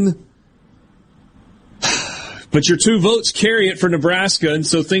season. But your 2 votes carry it for Nebraska, and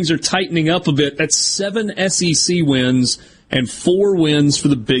so things are tightening up a bit. That's 7 SEC wins and 4 wins for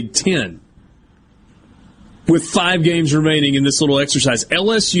the Big Ten, with 5 games remaining in this little exercise.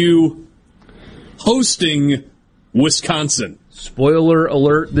 LSU hosting Wisconsin. Spoiler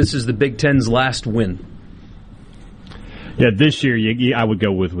alert, this is the Big Ten's last win. Yeah, this year I would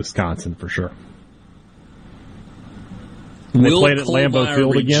go with Wisconsin for sure. They played at Lambeau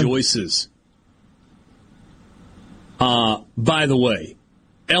Field again. Rejoices. By the way,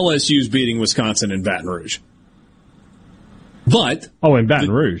 LSU's beating Wisconsin in Baton Rouge. But in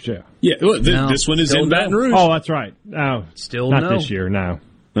Baton Rouge, yeah. Yeah, this one is in Baton Rouge. Oh, that's right. No, still not this year, no.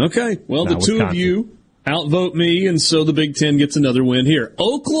 Okay, well, the 2 of you outvote me, and so the Big Ten gets another win here.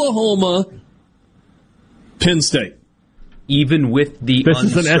 Oklahoma, Penn State. Even with the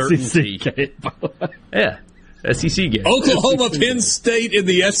uncertainty. This is an SEC game. Yeah, SEC game. Oklahoma, Penn State in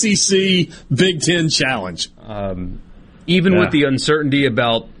the SEC Big Ten Challenge. Even with the uncertainty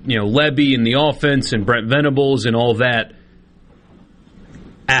about Lebby and the offense and Brent Venables and all that,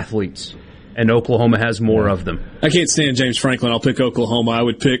 athletes. And Oklahoma has more of them. I can't stand James Franklin. I'll pick Oklahoma. I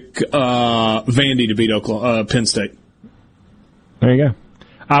would pick Vandy to beat Penn State. There you go.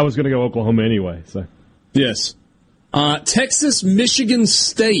 I was going to go Oklahoma anyway. So yes. Texas, Michigan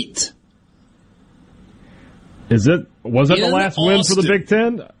State. Was it the last win for the Big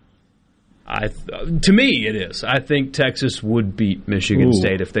Ten? To me, it is. I think Texas would beat Michigan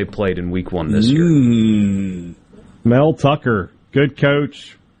State if they played in Week 1 this year. Mel Tucker, good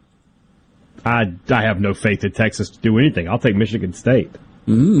coach. I have no faith in Texas to do anything. I'll take Michigan State.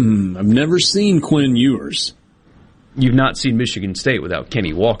 I've never seen Quinn Ewers. You've not seen Michigan State without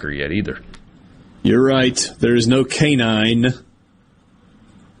Kenny Walker yet either. You're right. There is no canine.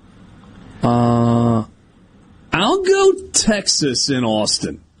 I'll I'll go Texas in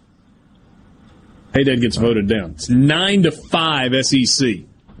Austin. Hey, Dad gets voted down. It's 9-5 SEC.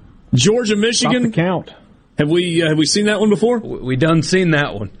 Georgia, Michigan. Stop the count. Have we seen that one before? We done seen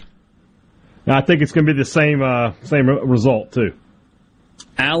that one. I think it's going to be the same result too.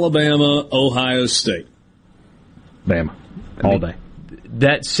 Alabama, Ohio State. Bama. All day.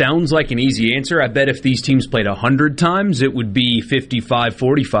 That sounds like an easy answer. I bet if these teams played 100 times, it would be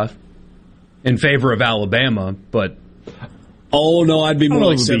 55-45 in favor of Alabama. But oh no, I'd be more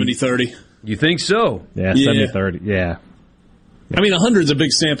like 70-30. You think so? Yeah, 70-30. Yeah. I mean, 100 is a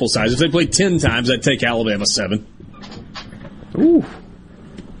big sample size. If they played 10 times, I'd take Alabama 7. Ooh.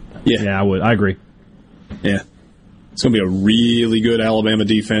 Yeah, I would. I agree. Yeah. It's going to be a really good Alabama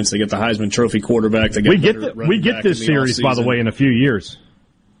defense. They get the Heisman Trophy quarterback. They we get this series, by the way, in a few years.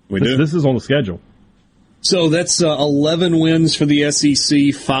 We do. This is on the schedule. So that's 11 wins for the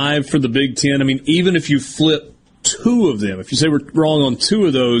SEC, 5 for the Big Ten. I mean, even if you flip 2 of them, if you say we're wrong on 2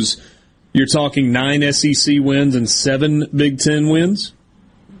 of those, you're talking 9 SEC wins and 7 Big Ten wins?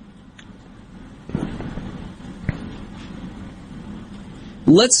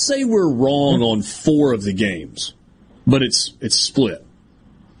 Let's say we're wrong on 4 of the games, but it's split.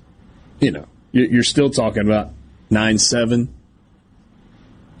 You know, you're still talking about 9-7.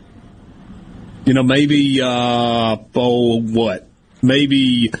 You know, maybe,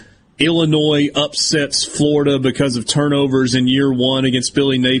 Maybe Illinois upsets Florida because of turnovers in year 1 against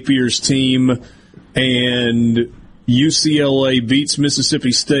Billy Napier's team, and UCLA beats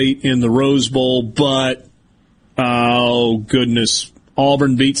Mississippi State in the Rose Bowl, but, oh, goodness,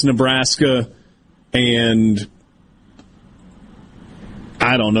 Auburn beats Nebraska, and,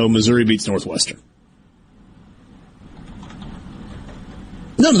 I don't know, Missouri beats Northwestern.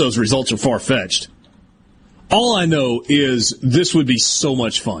 None of those results are far-fetched. All I know is this would be so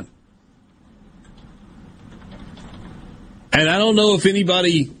much fun. And I don't know if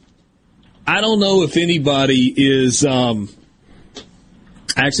anybody is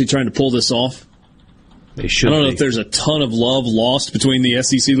actually trying to pull this off. They should. I don't know if there's a ton of love lost between the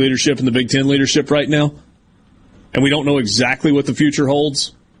SEC leadership and the Big Ten leadership right now. And we don't know exactly what the future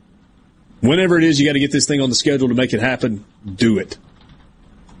holds. Whenever it is you got to get this thing on the schedule to make it happen, do it.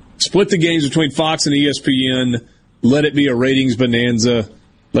 Split the games between Fox and ESPN. Let it be a ratings bonanza.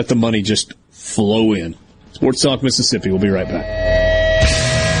 Let the money just flow in. Sports Talk Mississippi. We'll be right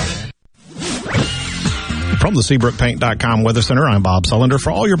back. From the SeabrookPaint.com Weather Center, I'm Bob Sullender. For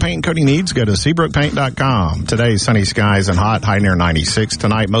all your paint and coating needs, go to SeabrookPaint.com. Today, sunny skies and hot, high near 96.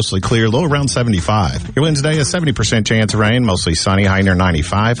 Tonight, mostly clear, low around 75. Your Wednesday, a 70% chance of rain, mostly sunny, high near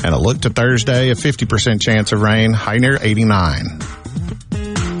 95. And a look to Thursday, a 50% chance of rain, high near 89.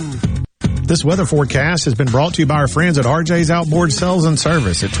 This weather forecast has been brought to you by our friends at RJ's Outboard Sales and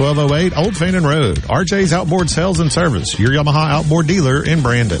Service at 1208 Old Fannin Road. RJ's Outboard Sales and Service, your Yamaha outboard dealer in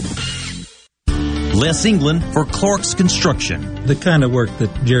Brandon. Les England for Clark's Construction. The kind of work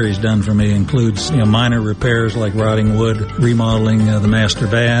that Jerry's done for me includes, minor repairs like rotting wood, remodeling the master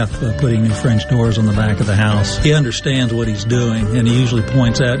bath, putting new French doors on the back of the house. He understands what he's doing, and he usually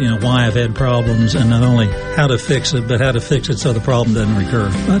points out, why I've had problems, and not only how to fix it, but how to fix it so the problem doesn't recur.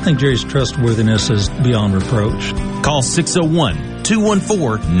 I think Jerry's trustworthiness is beyond reproach. Call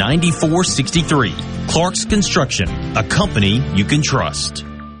 601-214-9463. Clark's Construction, a company you can trust.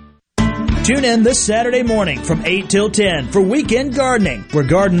 Tune in this Saturday morning from 8 till 10 for Weekend Gardening, where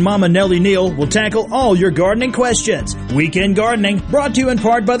Garden Mama Nellie Neal will tackle all your gardening questions. Weekend Gardening, brought to you in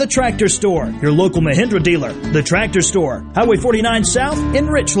part by The Tractor Store, your local Mahindra dealer. The Tractor Store, Highway 49 South in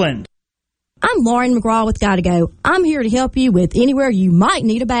Richland. I'm Lauren McGraw with Gotta Go. I'm here to help you with anywhere you might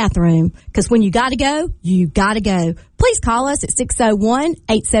need a bathroom. Because when you gotta go, you gotta go. Please call us at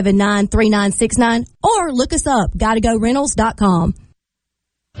 601-879-3969 or look us up, GottaGoRentals.com.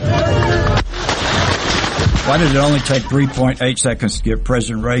 Why did it only take 3.8 seconds to get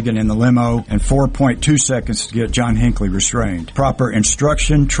President Reagan in the limo and 4.2 seconds to get John Hinckley restrained? Proper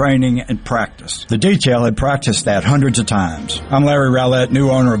instruction, training, and practice. The detail had practiced that hundreds of times. I'm Larry Rowlett, new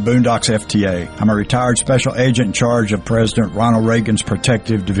owner of Boondocks FTA. I'm a retired special agent in charge of President Ronald Reagan's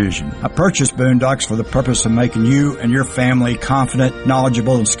Protective Division. I purchased Boondocks for the purpose of making you and your family confident,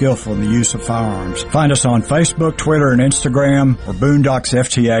 knowledgeable, and skillful in the use of firearms. Find us on Facebook, Twitter, and Instagram, or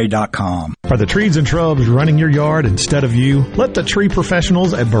boondocksfta.com. Are the trees and shrubs running your yard instead of you? Let the tree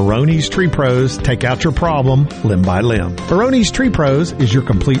professionals at Barone's Tree Pros take out your problem limb by limb. Barone's Tree Pros is your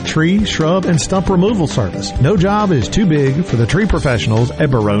complete tree, shrub, and stump removal service. No job is too big for the tree professionals at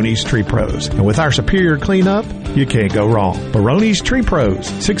Barone's Tree Pros. And with our superior cleanup, you can't go wrong. Barone's Tree Pros,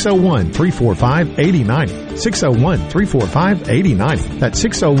 601-345-8090. 601-345-8090. That's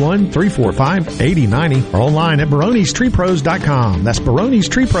 601-345-8090. Or online at baronestreepros.com. That's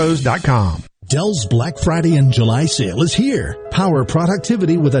baronestreepros.com. Dell's Black Friday and July sale is here. Power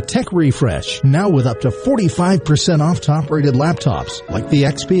productivity with a tech refresh. Now with up to 45% off top-rated laptops like the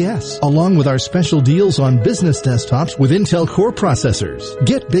XPS, along with our special deals on business desktops with Intel Core processors.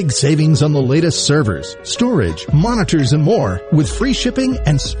 Get big savings on the latest servers, storage, monitors, and more with free shipping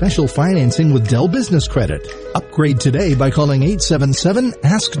and special financing with Dell Business Credit. Upgrade today by calling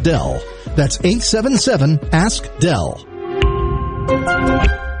 877-ASK-DELL. That's 877-ASK-DELL.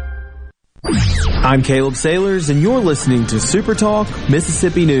 I'm Caleb Sailors, and you're listening to Super Talk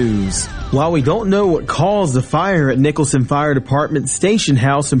Mississippi News. While we don't know what caused the fire at Nicholson Fire Department Station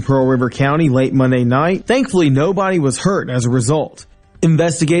House in Pearl River County late Monday night, thankfully nobody was hurt as a result.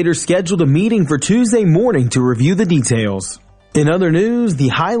 Investigators scheduled a meeting for Tuesday morning to review the details. In other news, the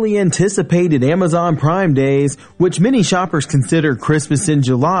highly anticipated Amazon Prime Days, which many shoppers consider Christmas in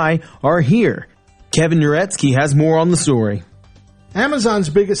July, are here. Kevin Uretsky has more on the story. Amazon's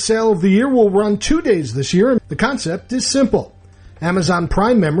biggest sale of the year will run 2 days this year. The concept is simple. Amazon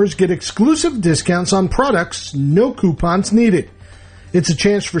Prime members get exclusive discounts on products, no coupons needed. It's a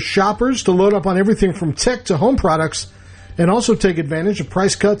chance for shoppers to load up on everything from tech to home products and also take advantage of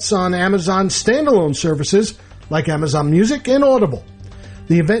price cuts on Amazon's standalone services like Amazon Music and Audible.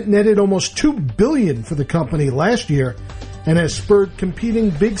 The event netted almost $2 billion for the company last year and has spurred competing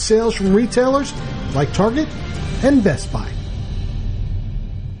big sales from retailers like Target and Best Buy.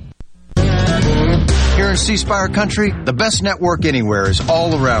 Here in C Spire country, the best network anywhere is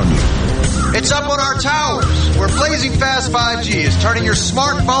all around you. It's up on our towers, where blazing fast 5G is turning your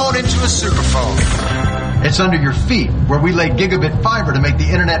smartphone into a superphone. It's under your feet, where we lay gigabit fiber to make the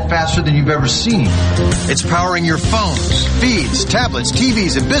internet faster than you've ever seen. It's powering your phones, feeds, tablets,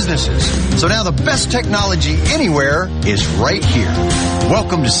 TVs, and businesses. So now the best technology anywhere is right here.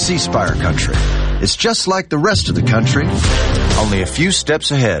 Welcome to C Spire country. It's just like the rest of the country, only a few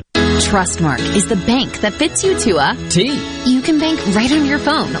steps ahead. Trustmark is the bank that fits you to a T. You can bank right on your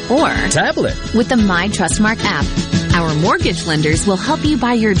phone or tablet with the My Trustmark app. Our mortgage lenders will help you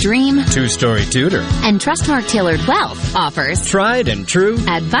buy your dream 2-story Tudor. And Trustmark Tailored Wealth offers tried and true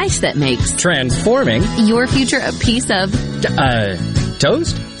advice that makes transforming your future a piece of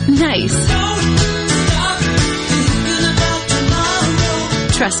toast. Nice.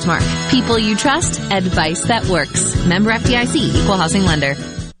 Trustmark. People you trust. Advice that works. Member FDIC. Equal housing lender.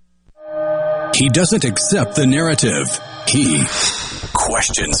 He doesn't accept the narrative. He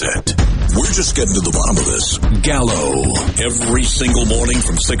questions it. We're just getting to the bottom of this. Gallo. Every single morning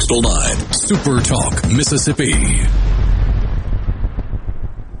from 6 till 9. Super Talk Mississippi.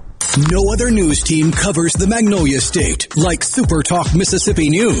 No other news team covers the Magnolia State like Super Talk Mississippi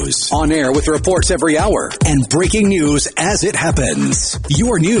News. On air with reports every hour and breaking news as it happens.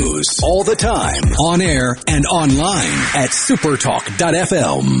 Your news all the time. On air and online at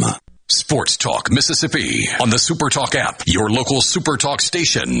supertalk.fm. Sports Talk Mississippi on the Super Talk app, your local Super Talk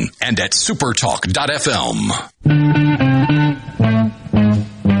station, and at supertalk.fm.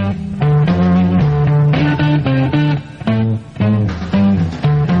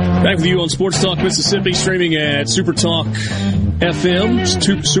 Back with you on Sports Talk Mississippi, streaming at Supertalk FM,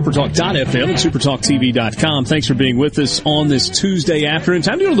 supertalk.fm, and supertalktv.com. Thanks for being with us on this Tuesday afternoon.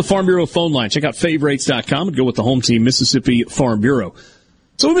 Time to go to the Farm Bureau phone line. Check out favorites.com and go with the home team, Mississippi Farm Bureau.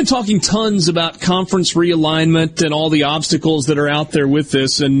 So we've been talking tons about conference realignment and all the obstacles that are out there with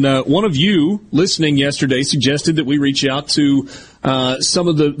this. And one of you listening yesterday suggested that we reach out to some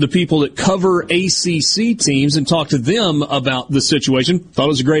of the people that cover ACC teams and talk to them about the situation. Thought it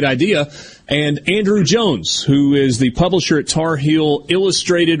was a great idea. And Andrew Jones, who is the publisher at Tar Heel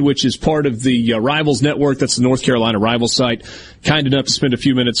Illustrated, which is part of the Rivals Network, that's the North Carolina Rivals site, kind enough to spend a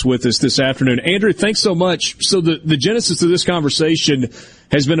few minutes with us this afternoon. Andrew, thanks so much. So the genesis of this conversation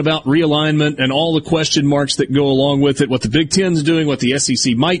has been about realignment and all the question marks that go along with it, what the Big Ten's doing, what the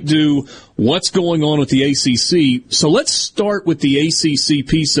SEC might do, what's going on with the ACC. So let's start with the ACC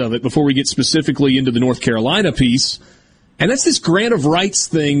piece of it before we get specifically into the North Carolina piece. And that's this grant of rights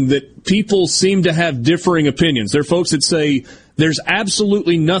thing that people seem to have differing opinions. There are folks that say there's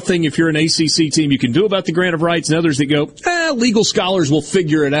absolutely nothing, if you're an ACC team, you can do about the grant of rights, and others that go, legal scholars will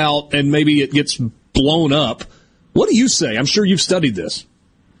figure it out, and maybe it gets blown up. What do you say? I'm sure you've studied this.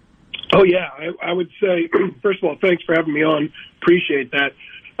 Oh, yeah. I would say, first of all, thanks for having me on. Appreciate that.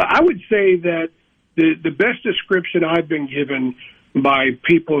 I would say that the best description I've been given by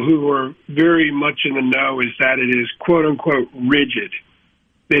people who are very much in the know is that it is, quote unquote, rigid.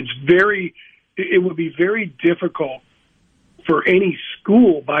 It would be very difficult for any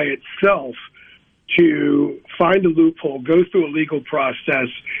school by itself to find a loophole, go through a legal process,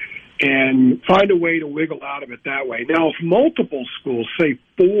 and find a way to wiggle out of it that way. Now, if multiple schools, say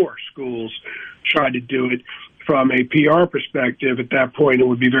 4 schools, tried to do it from a PR perspective, at that point it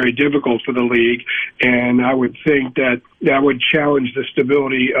would be very difficult for the league, and I would think that would challenge the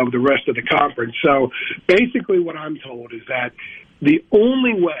stability of the rest of the conference. So basically what I'm told is that the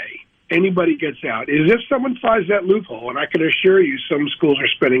only way anybody gets out is if someone finds that loophole, and I can assure you some schools are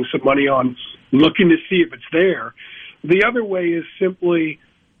spending some money on looking to see if it's there. The other way is simply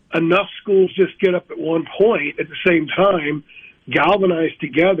enough schools just get up at one point at the same time, galvanize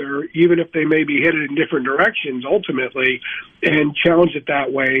together, even if they may be headed in different directions ultimately, and challenge it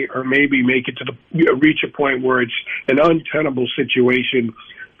that way, or maybe make it to reach a point where it's an untenable situation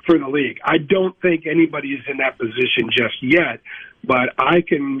for the league. I don't think anybody is in that position just yet, but I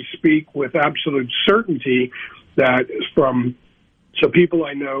can speak with absolute certainty that from some people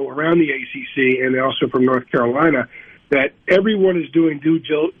I know around the ACC and also from North Carolina, that everyone is doing due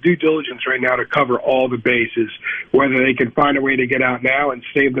diligence right now to cover all the bases, whether they can find a way to get out now and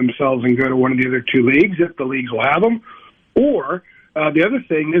save themselves and go to one of the other 2 leagues, if the leagues will have them, or the other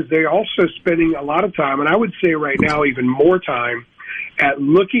thing is they're also spending a lot of time, and I would say right now even more time, at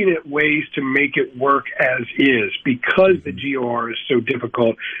looking at ways to make it work as is, because the GOR is so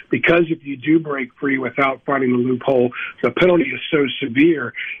difficult, because if you do break free without finding the loophole, the penalty is so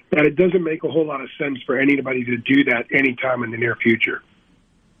severe that it doesn't make a whole lot of sense for anybody to do that anytime in the near future.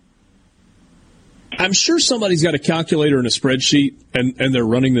 I'm sure somebody's got a calculator and a spreadsheet, and they're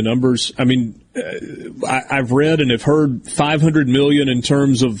running the numbers. I mean, I've read and have heard $500 million in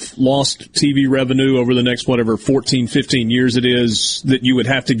terms of lost TV revenue over the next, 14, 15 years it is, that you would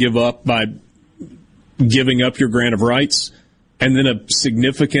have to give up by giving up your grant of rights, and then a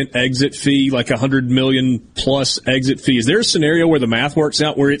significant exit fee, like $100 million plus exit fee. Is there a scenario where the math works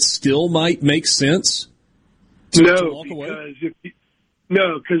out where it still might make sense to walk away?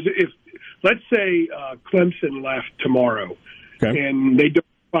 Because if let's say Clemson left tomorrow, and they don't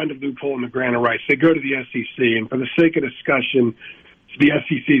find a loophole in the grant of rights. They go to the SEC, and for the sake of discussion, the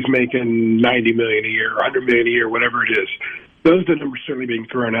SEC's making $90 million a year, $100 million a year, whatever it is. Those are the numbers certainly being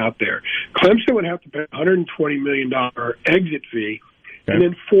thrown out there. Clemson would have to pay a $120 million exit fee and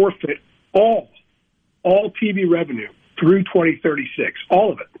then forfeit all TV revenue through 2036,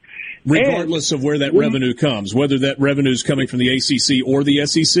 all of it. Regardless of where that revenue comes, whether that revenue is coming from the ACC or the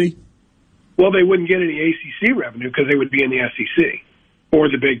SEC? Well, they wouldn't get any ACC revenue because they would be in the SEC or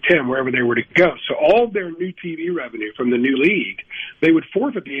the Big Ten, wherever they were to go. So all of their new TV revenue from the new league, they would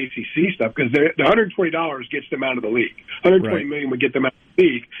forfeit the ACC stuff because the $120 gets them out of the league. $120 million would get them out of the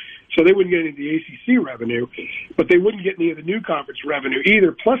league. So they wouldn't get any of the ACC revenue, but they wouldn't get any of the new conference revenue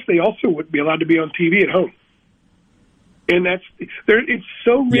either. Plus, they also wouldn't be allowed to be on TV at home. And it's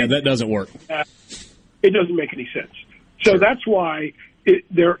so rich. Yeah, that doesn't work. It doesn't make any sense. So that's why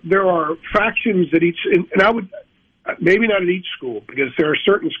there are factions at each, and I would, maybe not at each school, because there are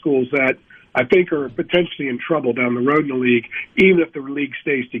certain schools that I think are potentially in trouble down the road in the league, even if the league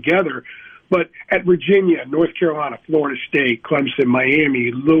stays together. But at Virginia, North Carolina, Florida State, Clemson,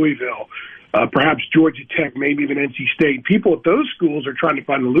 Miami, Louisville, perhaps Georgia Tech, maybe even NC State, people at those schools are trying to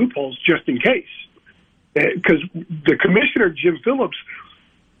find the loopholes just in case. Because the commissioner, Jim Phillips,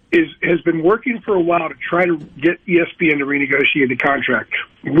 has been working for a while to try to get ESPN to renegotiate the contract.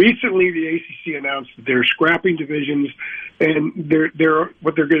 Recently, the ACC announced that they're scrapping divisions, and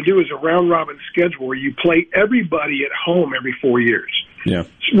what they're going to do is a round-robin schedule where you play everybody at home every 4 years. Yeah.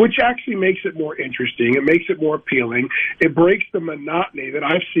 Which actually makes it more interesting. It makes it more appealing. It breaks the monotony that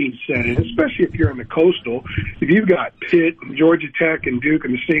I've seen set in, especially if you're in the coastal. If you've got Pitt and Georgia Tech and Duke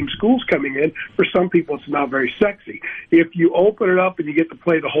and the same schools coming in, for some people it's not very sexy. If you open it up and you get to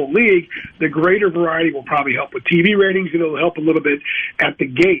play the whole league, the greater variety will probably help with TV ratings, and it'll help a little bit at the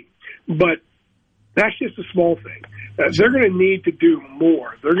gate. But that's just a small thing. They're going to need to do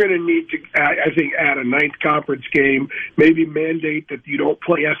more. They're going to need to, I think, add a ninth conference game, maybe mandate that you don't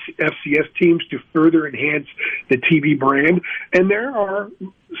play FCS teams to further enhance the TV brand. And there are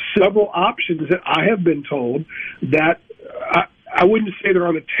several options that I have been told that I wouldn't say they're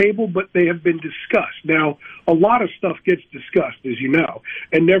on the table, but they have been discussed. Now, a lot of stuff gets discussed, as you know,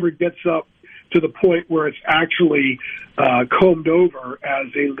 and never gets up to the point where it's actually combed over as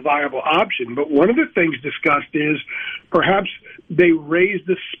a viable option. But one of the things discussed is perhaps they raise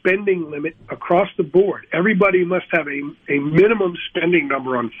the spending limit across the board. Everybody must have a minimum spending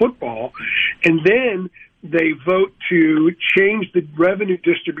number on football, and then they vote to change the revenue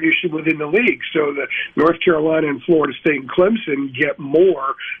distribution within the league so that North Carolina and Florida State and Clemson get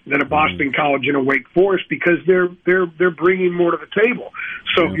more than a Boston College and a Wake Forest because they're bringing more to the table.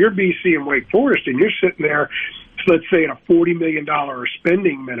 So if you're BC and Wake Forest and you're sitting there, let's say, at a $40 million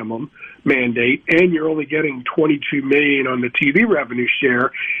spending minimum mandate, and you're only getting $22 million on the TV revenue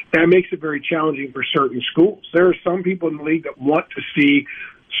share, that makes it very challenging for certain schools. There are some people in the league that want to see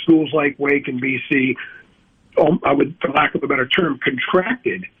schools like Wake and BC, for lack of a better term,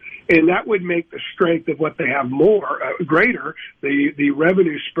 contracted, and that would make the strength of what they have greater. The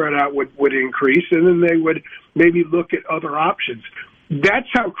revenue spread out would increase, and then they would maybe look at other options. That's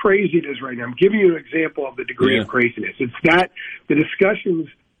how crazy it is right now. I'm giving you an example of the degree of craziness. It's that the discussions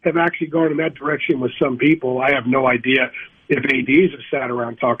have actually gone in that direction with some people. I have no idea if ADs have sat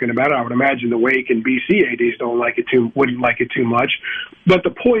around talking about it. I would imagine the Wake and BC ADs wouldn't like it too much. But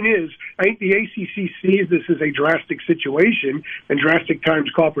the point is, I think the ACC sees this as a drastic situation, and drastic times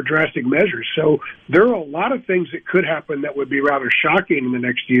call for drastic measures. So there are a lot of things that could happen that would be rather shocking in the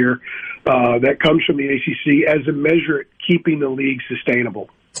next year that comes from the ACC as a measure at keeping the league sustainable.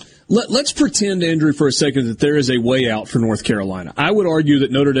 Let's pretend, Andrew, for a second that there is a way out for North Carolina. I would argue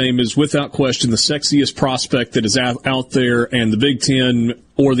that Notre Dame is, without question, the sexiest prospect that is out there, and the Big Ten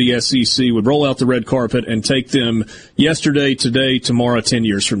or the SEC would roll out the red carpet and take them yesterday, today, tomorrow, 10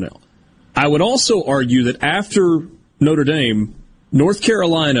 years from now. I would also argue that after Notre Dame, North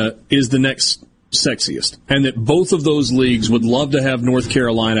Carolina is the next sexiest, and that both of those leagues would love to have North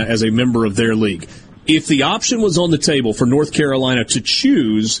Carolina as a member of their league. If the option was on the table for North Carolina to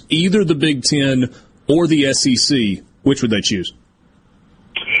choose either the Big Ten or the SEC, which would they choose?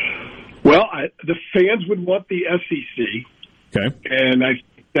 Well, the fans would want the SEC. Okay. And I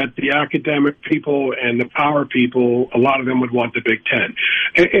think that the academic people and the power people, a lot of them would want the Big Ten.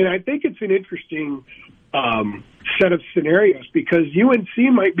 And I think it's an interesting set of scenarios because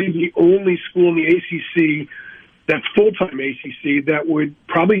UNC might be the only school in the ACC that's full-time ACC that would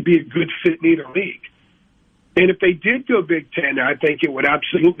probably be a good fit in either league. And if they did go Big Ten, I think it would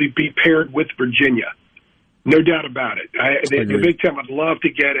absolutely be paired with Virginia. No doubt about it. The Big Ten would love to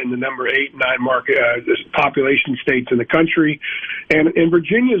get in the number 8 and 9 market population states in the country. And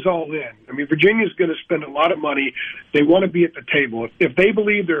Virginia's all in. I mean, Virginia's going to spend a lot of money. They want to be at the table. If they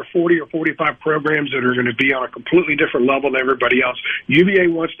believe there are 40 or 45 programs that are going to be on a completely different level than everybody else, UVA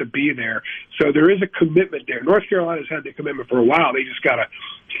wants to be there. So there is a commitment there. North Carolina's had the commitment for a while. They just got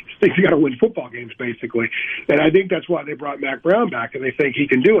to win football games, basically. And I think that's why they brought Mack Brown back, and they think he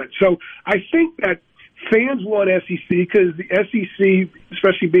can do it. So I think that fans want SEC because the SEC,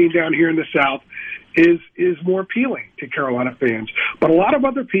 especially being down here in the South, is more appealing to Carolina fans. But a lot of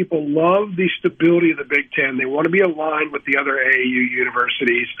other people love the stability of the Big Ten. They want to be aligned with the other AAU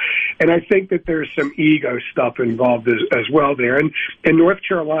universities. And I think that there's some ego stuff involved as well there. And North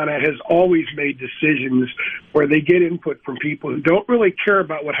Carolina has always made decisions where they get input from people who don't really care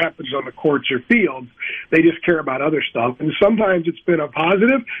about what happens on the courts or fields. They just care about other stuff. And sometimes it's been a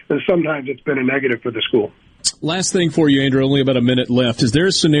positive, and sometimes it's been a negative for the school. Last thing for you, Andrew, only about a minute left. Is there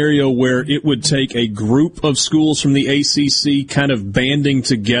a scenario where it would take a group of schools from the ACC kind of banding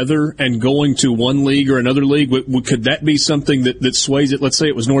together and going to one league or another league? Could that be something that sways it? Let's say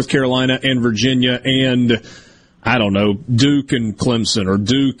it was North Carolina and Virginia and, I don't know, Duke and Clemson or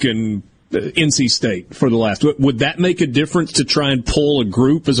Duke and NC State for the last. Would that make a difference to try and pull a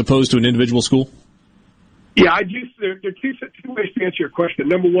group as opposed to an individual school? Yeah, there are two ways to answer your question.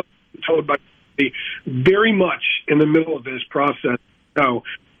 Number one, I'm told by very much in the middle of this process,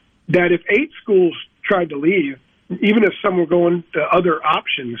 that if 8 schools tried to leave, even if some were going to other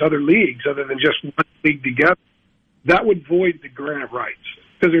options, other leagues, other than just one league together, that would void the grant of rights.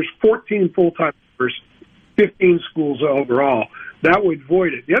 Because there's 14 full-time members, 15 schools overall. That would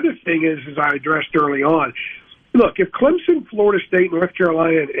void it. The other thing is, as I addressed early on, look, if Clemson, Florida State, North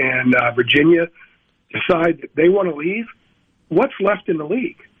Carolina, and Virginia decide that they want to leave, what's left in the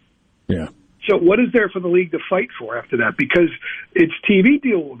league? Yeah. So what is there for the league to fight for after that? Because its TV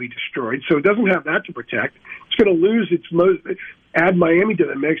deal will be destroyed, so it doesn't have that to protect. It's going to lose its add Miami to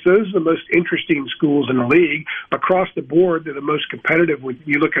the mix. Those are the most interesting schools in the league. Across the board, they're the most competitive when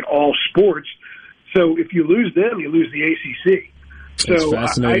you look at all sports. So if you lose them, you lose the ACC. So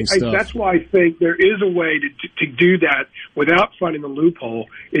that's why I think there is a way to do that without finding the loophole.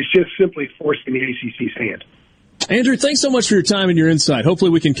 It's just simply forcing the ACC's hand. Andrew, thanks so much for your time and your insight.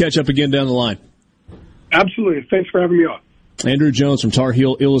 Hopefully we can catch up again down the line. Absolutely. Thanks for having me on. Andrew Jones from Tar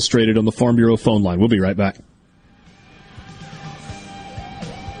Heel Illustrated on the Farm Bureau phone line. We'll be right back.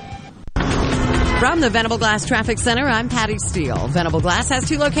 From the Venable Glass Traffic Center, I'm Patty Steele. Venable Glass has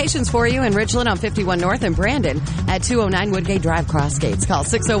 2 locations for you in Richland on 51 North and Brandon at 209 Woodgate Drive, Crossgates. Call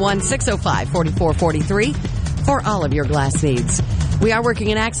 601-605-4443 for all of your glass needs. We are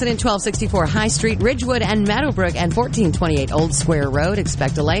working an accident, 1264 High Street, Ridgewood and Meadowbrook, and 1428 Old Square Road.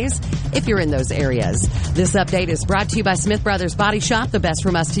 Expect delays if you're in those areas. This update is brought to you by Smith Brothers Body Shop, the best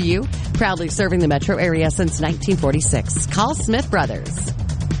from us to you, proudly serving the metro area since 1946. Call Smith Brothers.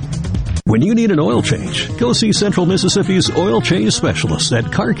 When you need an oil change, go see Central Mississippi's oil change specialists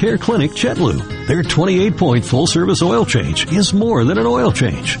at Car Care Clinic Chetloo. Their 28-point full-service oil change is more than an oil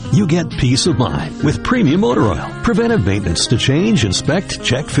change. You get peace of mind with premium motor oil, preventive maintenance to change, inspect,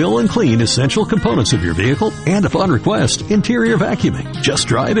 check, fill, and clean essential components of your vehicle, and upon request, interior vacuuming. Just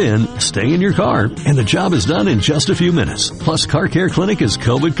drive in, stay in your car, and the job is done in just a few minutes. Plus, Car Care Clinic is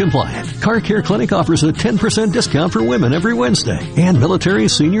COVID compliant. Car Care Clinic offers a 10% discount for women every Wednesday, and military,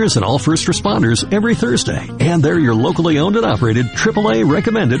 seniors, and all first responders every Thursday. And they're your locally owned and operated AAA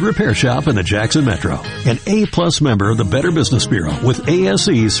recommended repair shop in the Jackson Metro. An A-plus member of the Better Business Bureau with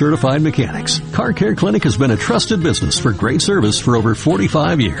ASE certified mechanics. Car Care Clinic has been a trusted business for great service for over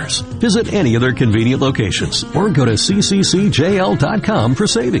 45 years. Visit any of their convenient locations or go to cccjl.com for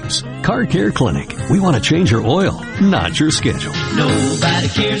savings. Car Care Clinic. We want to change your oil, not your schedule. Nobody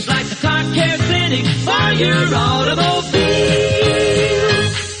cares like the Car Care Clinic for your automobile.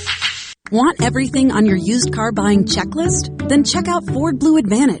 Want everything on your used car buying checklist? Then check out Ford Blue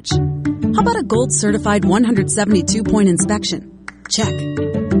Advantage. How about a gold-certified 172-point inspection? Check.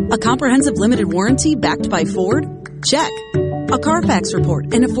 A comprehensive limited warranty backed by Ford? Check. A Carfax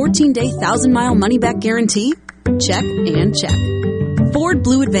report and a 14-day 1,000-mile money-back guarantee? Check and check. Ford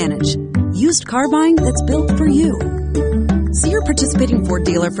Blue Advantage. Used car buying that's built for you. See your participating Ford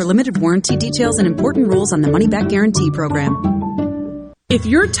dealer for limited warranty details and important rules on the money-back guarantee program. If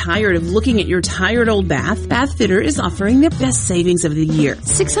you're tired of looking at your tired old bath, Bath Fitter is offering their best savings of the year.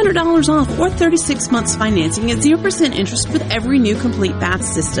 $600 off or 36 months financing at 0% interest with every new complete bath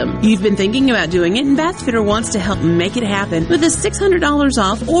system. You've been thinking about doing it, and Bath Fitter wants to help make it happen with a $600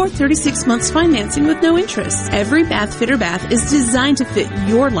 off or 36 months financing with no interest. Every Bath Fitter bath is designed to fit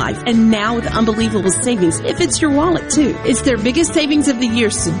your life, and now with unbelievable savings, it fits your wallet too. It's their biggest savings of the year,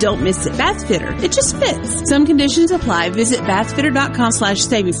 so don't miss it. Bath Fitter, it just fits. Some conditions apply. Visit bathfitter.com/savings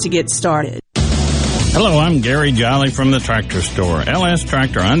to get started. Hello, I'm Gary Jolly from the Tractor Store. LS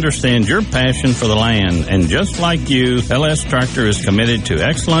Tractor understands your passion for the land, and just like you, LS Tractor is committed to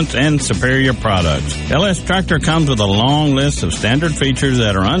excellence and superior products. LS Tractor comes with a long list of standard features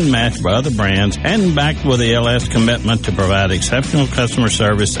that are unmatched by other brands and backed with the LS commitment to provide exceptional customer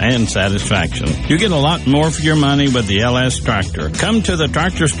service and satisfaction. You get a lot more for your money with the LS Tractor. Come to the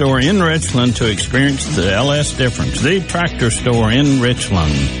Tractor Store in Richland to experience the LS difference. The Tractor Store in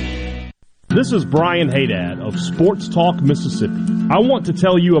Richland. This is Brian Haydad of Sports Talk Mississippi. I want to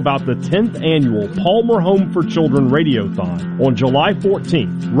tell you about the 10th annual Palmer Home for Children Radiothon on July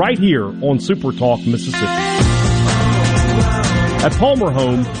 14th, right here on Super Talk Mississippi. At Palmer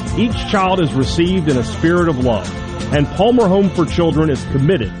Home, each child is received in a spirit of love, and Palmer Home for Children is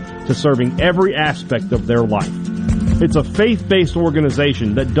committed to serving every aspect of their life. It's a faith-based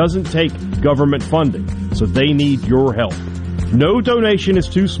organization that doesn't take government funding, so they need your help. No donation is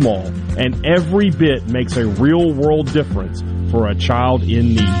too small, and every bit makes a real-world difference for a child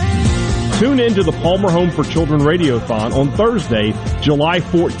in need. Tune in to the Palmer Home for Children Radiothon on Thursday, July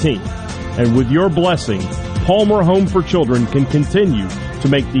 14th. And with your blessing, Palmer Home for Children can continue to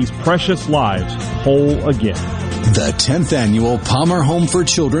make these precious lives whole again. The 10th annual Palmer Home for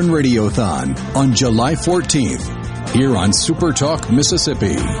Children Radiothon on July 14th, here on Super Talk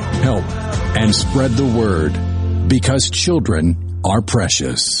Mississippi. Help and spread the word. Because children are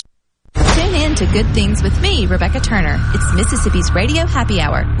precious. Tune in to Good Things with me, Rebecca Turner. It's Mississippi's Radio Happy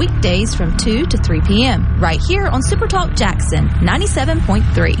Hour, weekdays from 2 to 3 p.m., right here on Super Talk Jackson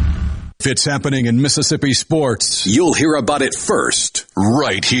 97.3. If it's happening in Mississippi sports, you'll hear about it first,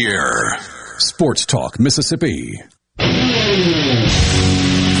 right here. Sports Talk Mississippi.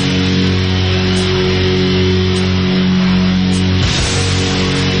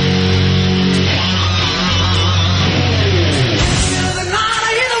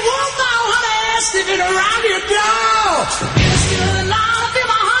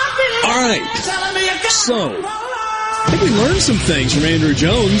 All right, so I think we learned some things from Andrew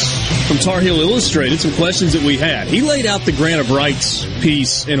Jones from Tar Heel Illustrated, some questions that we had. He laid out the grant of rights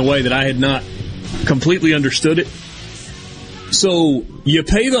piece in a way that I had not completely understood it. So you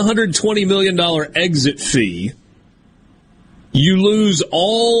pay the $120 million exit fee. You lose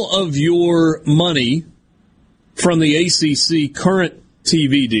all of your money from the ACC current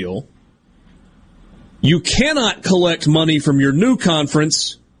TV deal. You cannot collect money from your new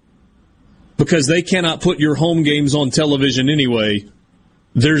conference because they cannot put your home games on television anyway.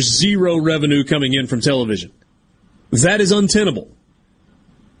 There's zero revenue coming in from television. That is untenable.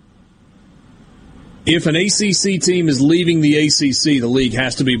 If an ACC team is leaving the ACC, the league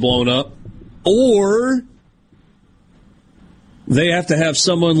has to be blown up, or they have to have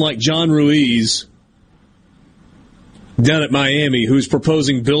someone like John Ruiz down at Miami who's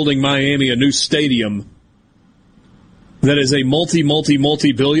proposing building Miami a new stadium that is a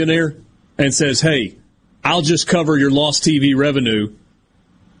multi-billionaire and says, hey, I'll just cover your lost TV revenue.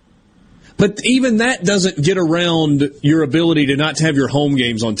 But even that doesn't get around your ability to not have your home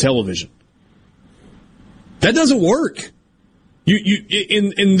games on television. That doesn't work.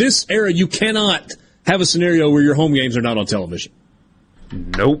 In this era, you cannot have a scenario where your home games are not on television.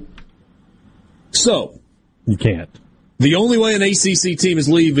 Nope. So you can't. The only way an ACC team is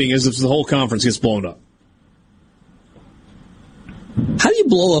leaving is if the whole conference gets blown up. How do you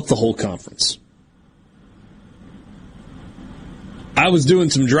blow up the whole conference? I was doing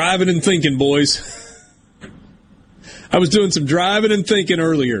some driving and thinking, boys. I was doing some driving and thinking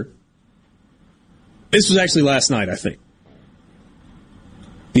earlier. This was actually last night, I think.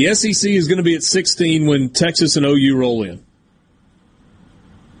 The SEC is going to be at 16 when Texas and OU roll in.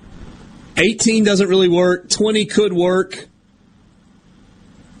 18 doesn't really work. 20 could work.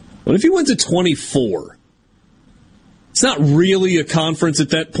 What if you went to 24? It's not really a conference at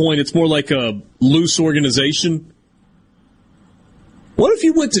that point. It's more like a loose organization. What if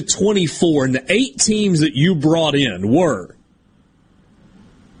you went to 24 and the 8 teams that you brought in were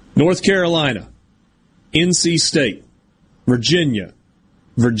North Carolina, NC State, Virginia,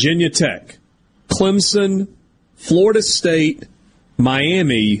 Virginia Tech, Clemson, Florida State,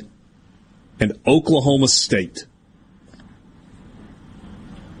 Miami, and Oklahoma State?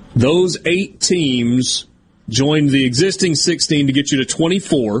 Those 8 teams joined the existing 16 to get you to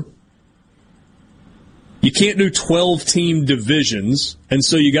 24. You can't do 12-team divisions, and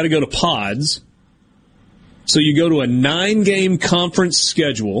so you got to go to pods. So you go to a 9-game conference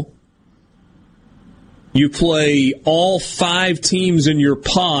schedule. You play all 5 teams in your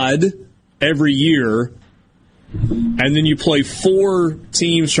pod every year, and then you play 4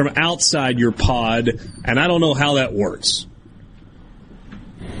 teams from outside your pod, and I don't know how that works.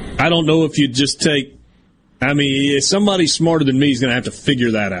 I don't know if you just take... somebody smarter than me is going to have to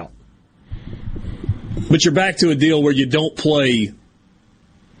figure that out. But you're back to a deal where you don't play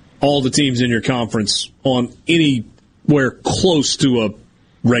all the teams in your conference on anywhere close to a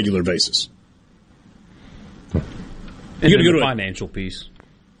regular basis. And you're going to go to a financial piece.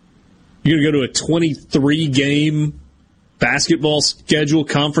 You're going to go to a 23-game basketball schedule,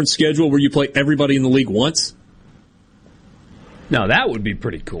 conference schedule, where you play everybody in the league once? Now, that would be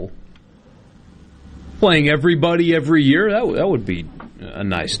pretty cool. Playing everybody every year, that would be a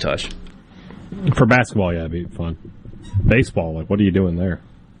nice touch. For basketball, yeah, it'd be fun. Baseball, what are you doing there?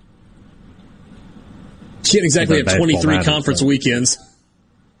 You can't exactly have 23 conference weekends.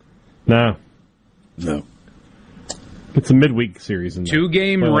 No. It's a midweek series.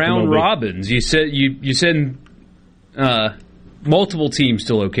 2-game round robins. You send multiple teams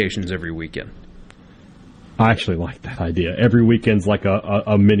to locations every weekend. I actually like that idea. Every weekend's like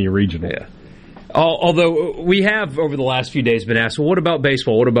a mini regional. Yeah. Although we have, over the last few days, been asked, well, what about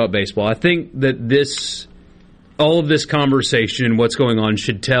baseball? What about baseball? I think that all of this conversation, what's going on,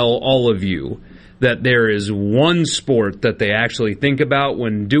 should tell all of you that there is one sport that they actually think about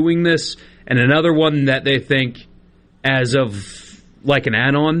when doing this, and another one that they think as of like an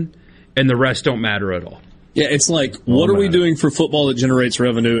add-on, and the rest don't matter at all. Yeah, it's like, what are we doing for football that generates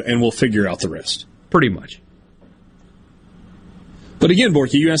revenue, and we'll figure out the rest. Pretty much. But again,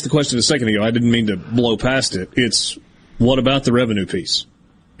 Borky, you asked the question a second ago. I didn't mean to blow past it. It's, what about the revenue piece?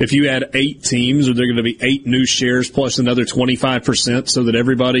 If you add 8 teams, are there going to be 8 new shares plus another 25% so that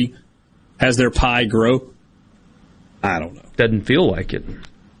everybody has their pie grow? I don't know. Doesn't feel like it.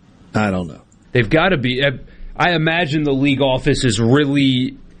 I don't know. They've got to be. I imagine the league office is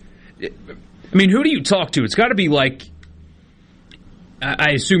really... who do you talk to? It's got to be like...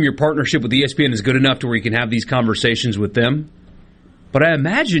 I assume your partnership with ESPN is good enough to where you can have these conversations with them. But I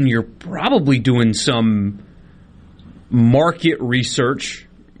imagine you're probably doing some market research,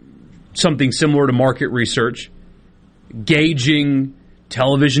 something similar to market research, gauging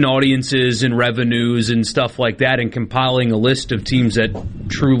television audiences and revenues and stuff like that, and compiling a list of teams that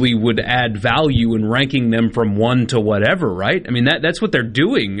truly would add value and ranking them from 1 to whatever, right? I mean, that's what they're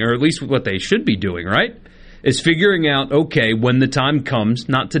doing, or at least what they should be doing, right? Is figuring out, okay, when the time comes,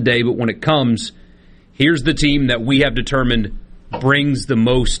 not today, but when it comes, here's the team that we have determined brings the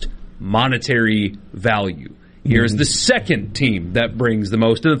most monetary value. Here's the second team that brings the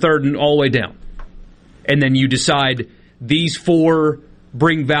most, and the third, and all the way down. And then you decide these 4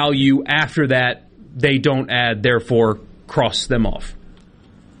 bring value. After that, they don't add, therefore cross them off.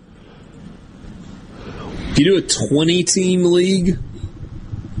 If you do a 20-team league,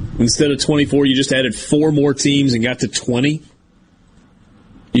 instead of 24, you just added 4 more teams and got to 20.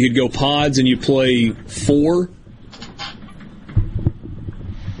 You could go pods and you play 4.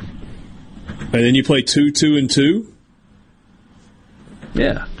 And then you play 2, 2, and 2.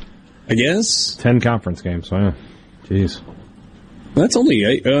 Yeah. I guess. 10 conference games. Wow. Jeez. That's only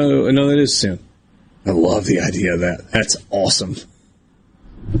 8. No, that is 10. I love the idea of that. That's awesome.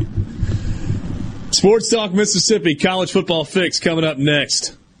 Sports Talk Mississippi, college football fix coming up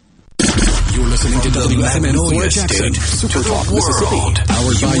next. You're listening to WFMN Jackson, Super Talk Mississippi,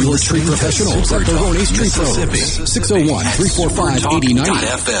 powered by your tree professionals at the Roney's Tree Pros,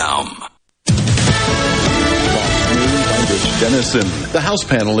 601-345-8090. Dennison. The House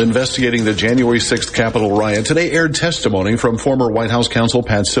panel investigating the January 6th Capitol riot today aired testimony from former White House counsel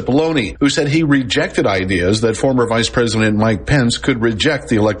Pat Cipollone, who said he rejected ideas that former Vice President Mike Pence could reject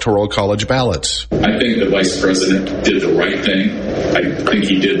the Electoral College ballots. I think the Vice President did the right thing. I think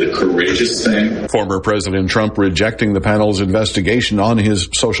he did the courageous thing. Former President Trump rejecting the panel's investigation on his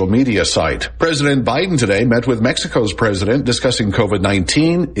social media site. President Biden today met with Mexico's president discussing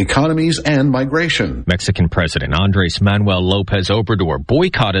COVID-19, economies, and migration. Mexican President Andres Manuel Lopez Obrador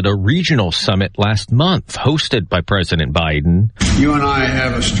boycotted a regional summit last month hosted by President Biden. You and I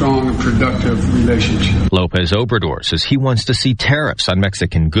have a strong and productive relationship. Lopez Obrador says he wants to see tariffs on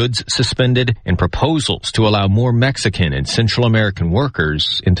Mexican goods suspended and proposals to allow more Mexican and Central American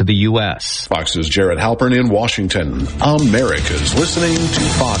workers into the U.S. Fox's Jared Halpern in Washington. America's listening to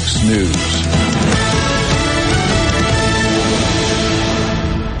Fox News.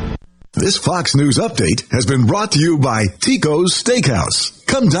 This Fox News update has been brought to you by Tico's Steakhouse.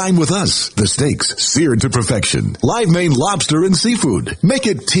 Come dine with us. The steaks seared to perfection. Live Maine lobster and seafood. Make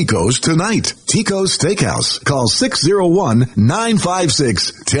it Tico's tonight. Tico's Steakhouse. Call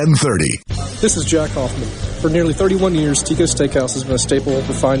 601-956-1030. This is Jack Hoffman. For nearly 31 years, Tico's Steakhouse has been a staple of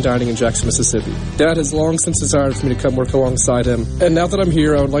fine dining in Jackson, Mississippi. Dad has long since desired for me to come work alongside him. And now that I'm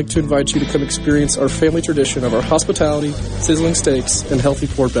here, I would like to invite you to come experience our family tradition of our hospitality, sizzling steaks, and healthy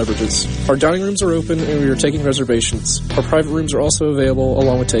poured beverages. Our dining rooms are open and we are taking reservations. Our private rooms are also available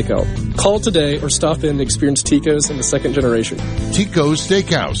along with takeout. Call today or stop in to experience Tico's in the second generation. Tico's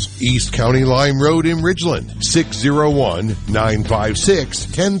Steakhouse, East County Lime Road in Ridgeland,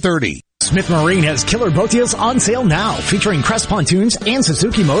 601-956-1030. Smith Marine has killer boat deals on sale now, featuring Crest Pontoons and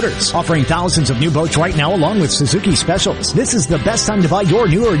Suzuki Motors, offering thousands of new boats right now along with Suzuki specials. This is the best time to buy your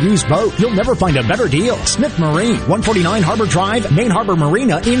new or used boat. You'll never find a better deal. Smith Marine, 149 Harbor Drive, Main Harbor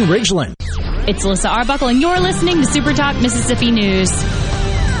Marina in Ridgeland. It's Alyssa Arbuckle, and you're listening to Super Talk Mississippi News.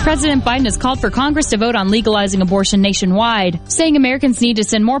 President Biden has called for Congress to vote on legalizing abortion nationwide, saying Americans need to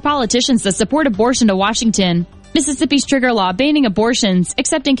send more politicians that support abortion to Washington. Mississippi's trigger law banning abortions,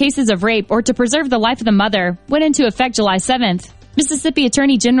 except in cases of rape or to preserve the life of the mother, went into effect July 7th. Mississippi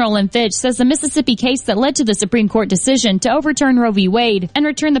Attorney General Lynn Fitch says the Mississippi case that led to the Supreme Court decision to overturn Roe v. Wade and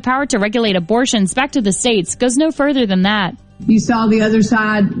return the power to regulate abortions back to the states goes no further than that. You saw the other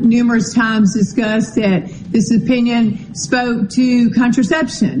side numerous times discuss that this opinion spoke to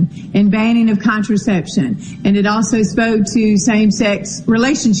contraception and banning of contraception. And it also spoke to same-sex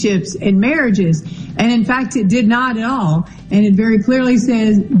relationships and marriages. And in fact, it did not at all. And it very clearly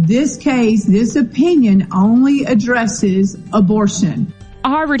says this case, this opinion only addresses abortion. A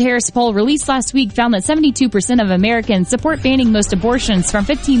Harvard-Harris poll released last week found that 72% of Americans support banning most abortions from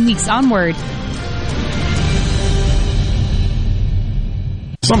 15 weeks onward.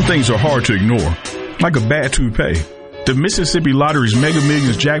 Some things are hard to ignore, like a bad toupee. The Mississippi Lottery's Mega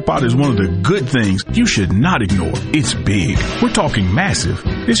Millions jackpot is one of the good things you should not ignore. It's big. We're talking massive.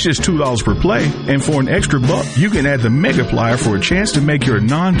 It's just $2 per play, and for an extra buck, you can add the Megaplier for a chance to make your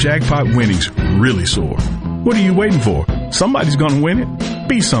non-jackpot winnings really soar. What are you waiting for? Somebody's going to win it.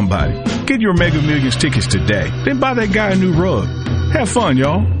 Be somebody. Get your Mega Millions tickets today. Then buy that guy a new rug. Have fun,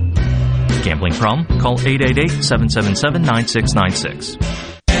 y'all. Gambling problem? Call 888-777-9696.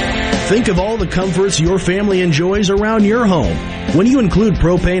 Think of all the comforts your family enjoys around your home. When you include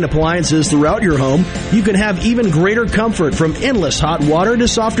propane appliances throughout your home, you can have even greater comfort, from endless hot water to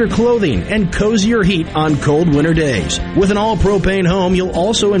softer clothing and cozier heat on cold winter days. With an all-propane home, you'll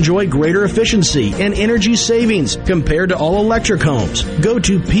also enjoy greater efficiency and energy savings compared to all-electric homes. Go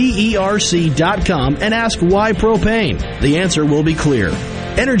to PERC.com and ask why propane. The answer will be clear.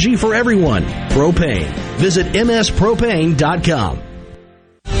 Energy for everyone. Propane. Visit MSPropane.com.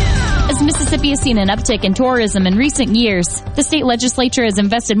 As Mississippi has seen an uptick in tourism in recent years, the state legislature has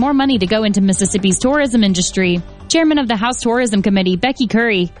invested more money to go into Mississippi's tourism industry. Chairman of the House Tourism Committee, Becky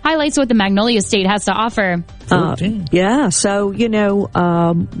Curry, highlights what the Magnolia State has to offer.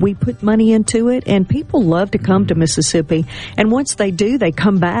 We put money into it, and people love to come to Mississippi. And once they do, they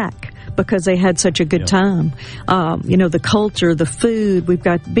come back because they had such a good time. The culture, the food, we've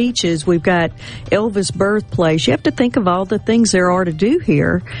got beaches, we've got Elvis' birthplace. You have to think of all the things there are to do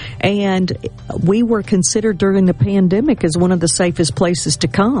here. And we were considered during the pandemic as one of the safest places to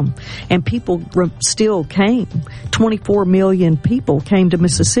come. And people still came. 24 million people came to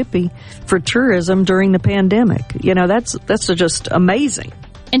Mississippi for tourism during the pandemic. That's just amazing.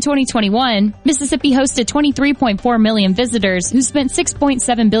 In 2021, Mississippi hosted 23.4 million visitors who spent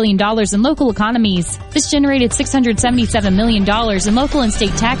 $6.7 billion in local economies. This generated $677 million in local and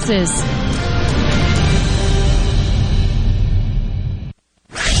state taxes.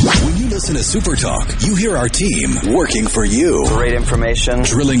 When you listen to Super Talk, you hear our team working for you. Great information.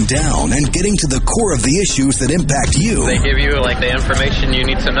 Drilling down and getting to the core of the issues that impact you. They give you the information you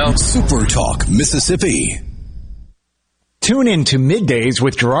need to know. Super Talk Mississippi. Tune in to Middays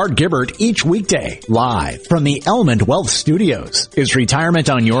with Gerard Gibbert each weekday, live from the Element Wealth Studios. Is retirement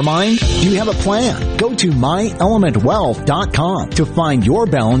on your mind? Do you have a plan? Go to myelementwealth.com to find your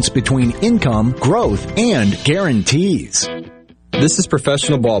balance between income, growth, and guarantees. This is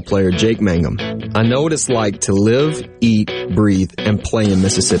professional ball player Jake Mangum. I know what it's like to live, eat, breathe, and play in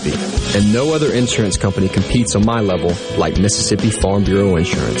Mississippi. And no other insurance company competes on my level like Mississippi Farm Bureau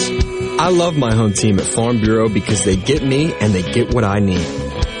Insurance. I love my home team at Farm Bureau because they get me and they get what I need.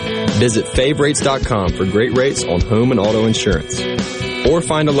 Visit favrates.com for great rates on home and auto insurance. Or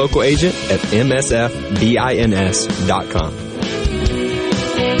find a local agent at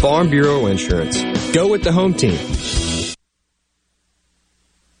msfbins.com. Farm Bureau Insurance. Go with the home team.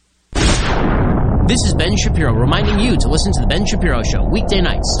 This is Ben Shapiro reminding you to listen to The Ben Shapiro Show weekday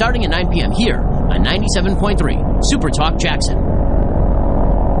nights starting at 9 p.m. here on 97.3 Super Talk Jackson.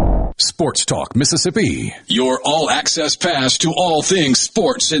 Sports Talk Mississippi. Your all-access pass to all things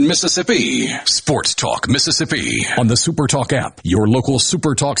sports in Mississippi. Sports Talk Mississippi. On the Super Talk app, your local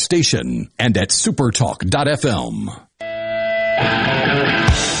Super Talk station, and at supertalk.fm.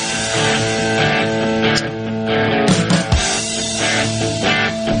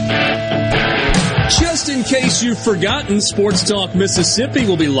 Just in case you've forgotten, Sports Talk Mississippi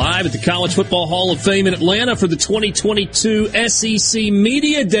will be live at the College Football Hall of Fame in Atlanta for the 2022 SEC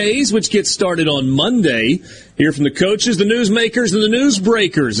Media Days, which gets started on Monday. Hear from the coaches, the newsmakers, and the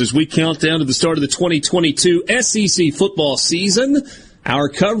newsbreakers as we count down to the start of the 2022 SEC football season. Our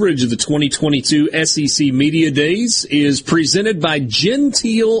coverage of the 2022 SEC Media Days is presented by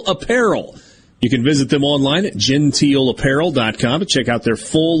Genteel Apparel. You can visit them online at genteelapparel.com to check out their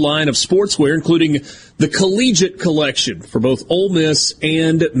full line of sportswear, including the collegiate collection for both Ole Miss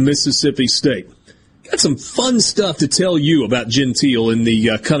and Mississippi State. Got some fun stuff to tell you about Genteel in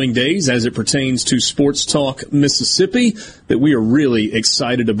the coming days as it pertains to Sports Talk Mississippi that we are really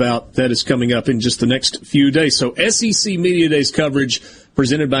excited about. That is coming up in just the next few days. So SEC Media Days coverage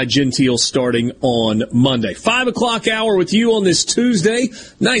presented by Genteel starting on Monday. 5 o'clock hour with you on this Tuesday.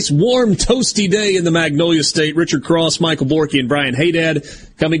 Nice, warm, toasty day in the Magnolia State. Richard Cross, Michael Borky, and Brian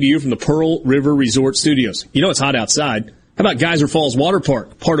Haydad coming to you from the Pearl River Resort Studios. You know it's hot outside. How about Geyser Falls Water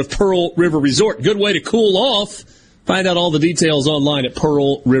Park, part of Pearl River Resort? Good way to cool off. Find out all the details online at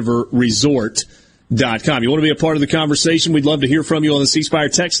pearlriverresort.com. You want to be a part of the conversation? We'd love to hear from you on the C Spire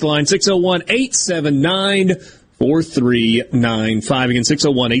text line, 601-879-4395. Again,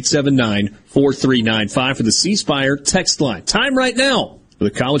 601-879-4395 for the C Spire text line. Time right now for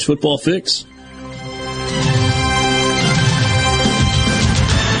the College Football Fix.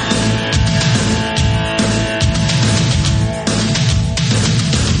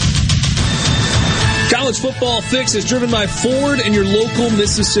 College Football Fix is driven by Ford and your local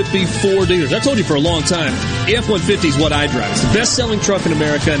Mississippi Ford dealers. I told you for a long time, the F-150 is what I drive. It's the best-selling truck in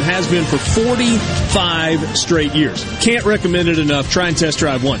America and has been for 45 straight years. Can't recommend it enough. Try and test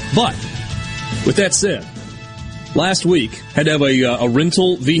drive one. But with that said, last week had to have a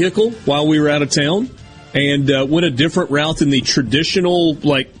rental vehicle while we were out of town. and went a different route than the traditional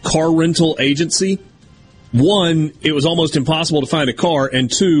car rental agency. One, it was almost impossible to find a car, and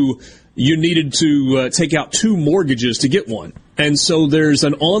two, you needed to take out 2 mortgages to get one. And so there's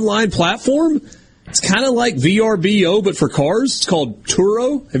an online platform. It's kind of like VRBO, but for cars. It's called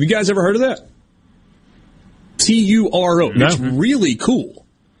Turo. Have you guys ever heard of that? Turo. No. It's really cool.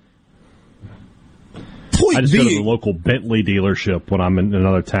 I just go to the local Bentley dealership when I'm in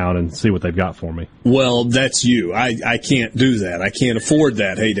another town and see what they've got for me. Well, that's you. I can't do that. I can't afford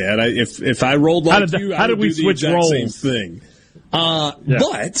that. Hey, Dad, if I rolled like you, I would do the exact same thing.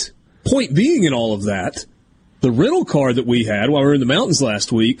 But point being in all of that, the rental car that we had while we were in the mountains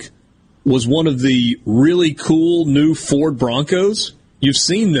last week was one of the really cool new Ford Broncos. You've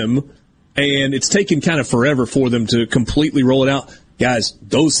seen them, and it's taken kind of forever for them to completely roll it out. Guys,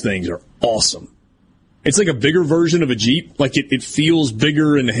 those things are awesome. It's like a bigger version of a Jeep. Like it feels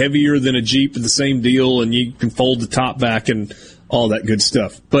bigger and heavier than a Jeep, the same deal, and you can fold the top back and all that good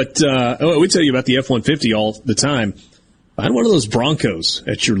stuff. But we tell you about the F-150 all the time. Find one of those Broncos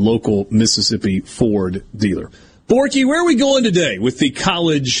at your local Mississippi Ford dealer. Borky, where are we going today with the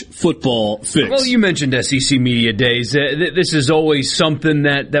college football fix? Well, you mentioned SEC Media Days. This is always something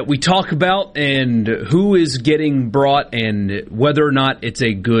that we talk about, and who is getting brought and whether or not it's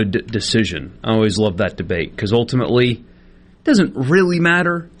a good decision. I always love that debate because ultimately it doesn't really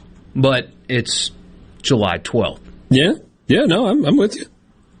matter, but it's July 12th. Yeah, no, I'm with you.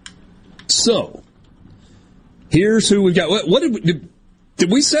 So, here's who we've got. What did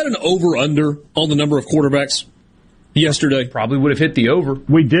we set an over-under on the number of quarterbacks yesterday? Probably would have hit the over.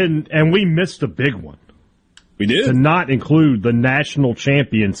 We didn't, and we missed a big one. We did. To not include the national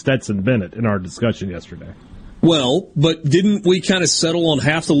champion Stetson Bennett in our discussion yesterday. Well, but didn't we kind of settle on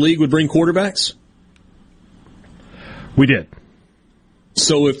half the league would bring quarterbacks? We did.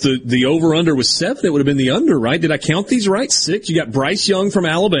 So if the over-under was 7, it would have been the under, right? Did I count these right? 6? You got Bryce Young from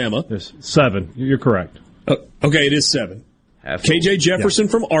Alabama. There's 7. You're correct. Okay, it is 7. KJ Jefferson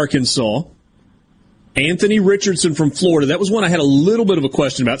from Arkansas. Anthony Richardson from Florida. That was one I had a little bit of a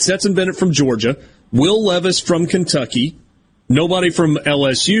question about. Stetson Bennett from Georgia. Will Levis from Kentucky. Nobody from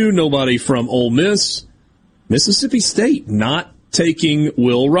LSU. Nobody from Ole Miss. Mississippi State not taking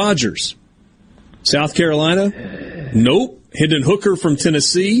Will Rogers. South Carolina. Nope. Hendon Hooker from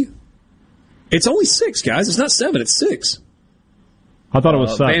Tennessee. It's only 6, guys. It's not 7. It's 6. I thought it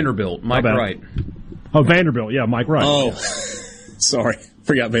was 7. Vanderbilt. Mike Wright. Oh, Vanderbilt. Yeah, Mike Wright. Oh, sorry.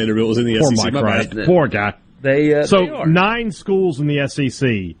 Forgot Vanderbilt was in the Poor SEC. Mike Wright. Poor guy. They are. 9 schools in the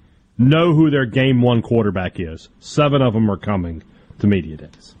SEC know who their game 1 quarterback is. 7 of them are coming to Media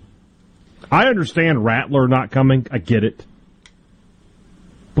Days. I understand Rattler not coming. I get it.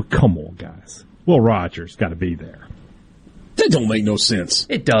 But come on, guys. Will Rogers got to be there. That don't make no sense.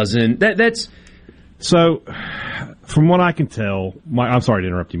 It doesn't. That's so. From what I can tell, I'm sorry to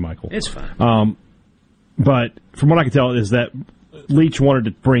interrupt you, Michael. It's fine. But from what I can tell is that Leach wanted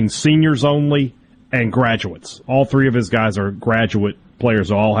to bring seniors only and graduates. All 3 of his guys are graduate players.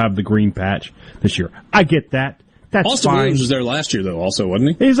 They'll all have the green patch this year. I get that. That's Austin fine. Williams was there last year, though, also,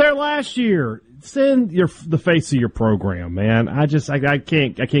 wasn't he? He's there last year. Send the face of your program, man. I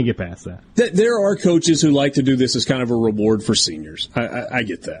can't get past that. There are coaches who like to do this as kind of a reward for seniors. I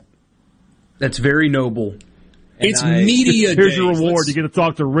get that. That's very noble. It's media Here's days. your reward. You get to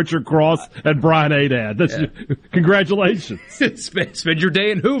talk to Richard Cross and Brian Adad. Congratulations. Spend your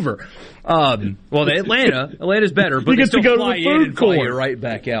day in Hoover. Atlanta's better, but you they get still to go fly to the in food and fly court. you right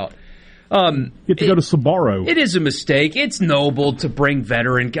back out. You get to go to Sbarro. It is a mistake. It's noble to bring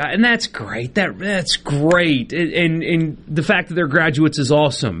veteran guys, and that's great. That's great. And the fact that they're graduates is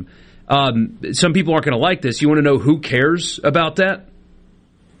awesome. Some people aren't going to like this. You want to know who cares about that?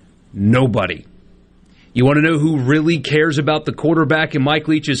 Nobody. You want to know who really cares about the quarterback in Mike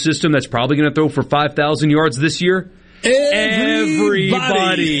Leach's system that's probably going to throw for 5,000 yards this year? Everybody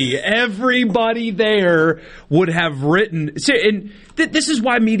there would have written. And this is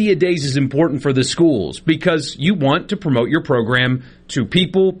why Media Days is important for the schools, because you want to promote your program to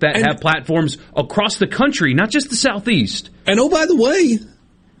people that have platforms across the country, not just the Southeast. And oh, by the way,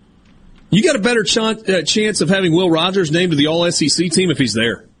 you got a better chance of having Will Rogers named to the All-SEC team if he's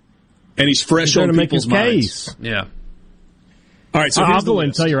there. And he's fresh on people's minds. Yeah. All right, so I'll go ahead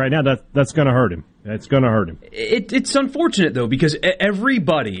and tell you right now that's going to hurt him. It's going to hurt him. It's unfortunate, though, because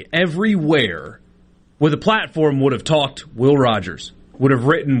everybody, everywhere, with a platform would have talked Will Rogers, would have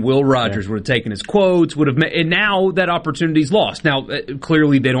written Will Rogers, would have taken his quotes, and now that opportunity's lost. Now,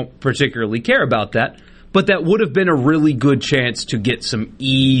 clearly they don't particularly care about that, but that would have been a really good chance to get some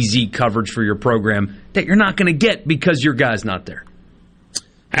easy coverage for your program that you're not going to get because your guy's not there.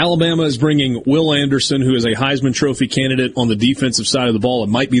 Alabama is bringing Will Anderson, who is a Heisman Trophy candidate on the defensive side of the ball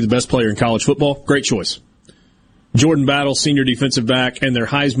and might be the best player in college football. Great choice. Jordan Battle, senior defensive back, and their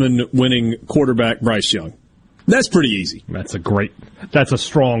Heisman-winning quarterback, Bryce Young. That's pretty easy. That's a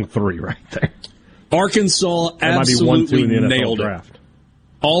strong 3 right there. Arkansas absolutely nailed it.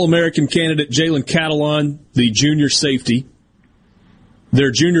 All-American candidate Jalen Catalon, the junior safety.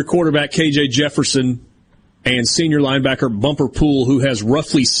 Their junior quarterback, KJ Jefferson, and senior linebacker Bumper Poole, who has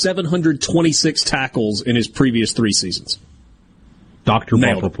roughly 726 tackles in his previous 3 seasons. Dr.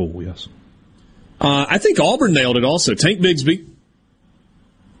 Bumper Poole, yes. I think Auburn nailed it also. Tank Bigsby,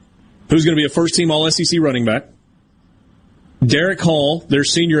 who's going to be a first-team All-SEC running back. Derek Hall, their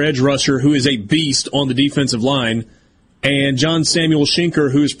senior edge rusher, who is a beast on the defensive line. And John Samuel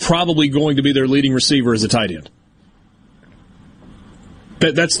Schenker, who is probably going to be their leading receiver as a tight end.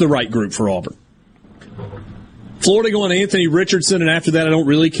 That's the right group for Auburn. Florida going Anthony Richardson, and after that I don't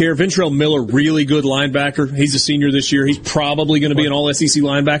really care. Ventrell Miller, really good linebacker. He's a senior this year. He's probably going to be an All-SEC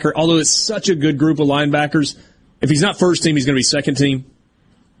linebacker, although it's such a good group of linebackers. If he's not first team, he's going to be second team.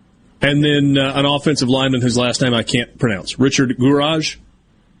 And then an offensive lineman whose last name I can't pronounce, Richard Gourage.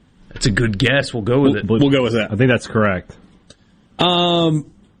 That's a good guess. We'll go with it. We'll go with that. I think that's correct.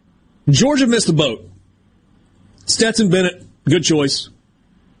 Georgia missed the boat. Stetson Bennett, good choice.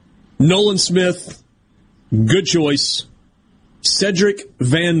 Nolan Smith, good choice. Cedric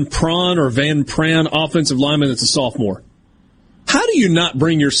Van Pran, offensive lineman that's a sophomore. How do you not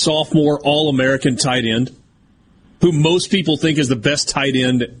bring your sophomore All-American tight end, who most people think is the best tight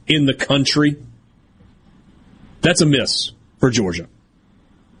end in the country? That's a miss for Georgia.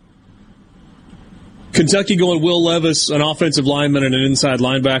 Kentucky going Will Levis, an offensive lineman and an inside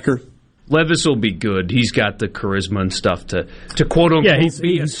linebacker. Levis will be good. He's got the charisma and stuff to quote unquote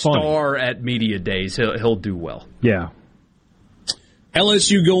be a star at media days. He'll do well. Yeah.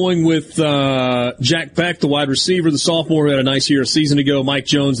 LSU going with Jack Beck, the wide receiver, the sophomore who had a nice year a season ago. Mike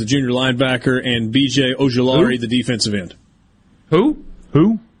Jones, the junior linebacker, and B.J. Ojulari, the defensive end. Who?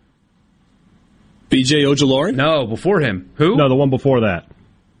 B.J. Ojulari? No, before him. Who? No, the one before that.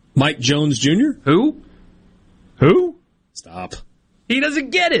 Mike Jones Jr.? Who? Stop. He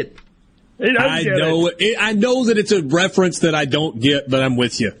doesn't get it. I know that it's a reference that I don't get, but I'm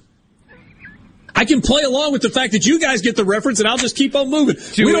with you. I can play along with the fact that you guys get the reference, and I'll just keep on moving.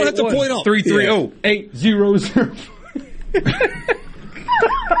 We don't have to point off. 330-800.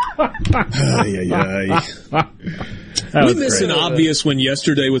 We missed an obvious one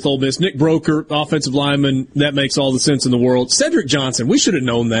yesterday with Ole Miss. Nick Broker, offensive lineman. That makes all the sense in the world. Cedric Johnson, we should have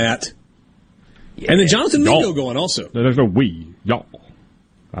known that. Yeah. And then Jonathan Mingo going also. There's no we. Y'all.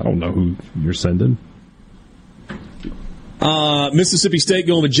 I don't know who you're sending. Mississippi State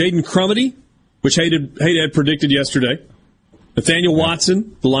going with Jaden Crumedy, which Hayden had predicted yesterday. Nathaniel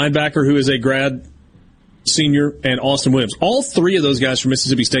Watson, the linebacker who is a grad senior, and Austin Williams. All 3 of those guys from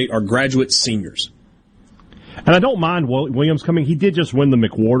Mississippi State are graduate seniors. And I don't mind Williams coming. He did just win the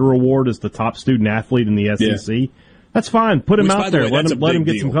McWhorter Award as the top student athlete in the SEC. Yeah. That's fine. Put him out there. Let him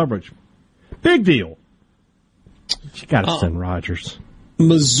get some coverage. Big deal. You got to send Rodgers.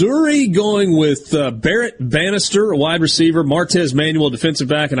 Missouri going with Barrett Bannister, a wide receiver, Martez Manuel, defensive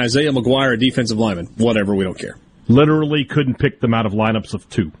back, and Isaiah McGuire, a defensive lineman. Whatever, we don't care. Literally couldn't pick them out of lineups of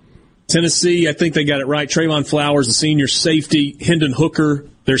 2. Tennessee, I think they got it right. Trayvon Flowers, the senior safety. Hendon Hooker,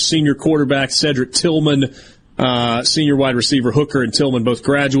 their senior quarterback. Cedric Tillman, senior wide receiver. Hooker and Tillman, both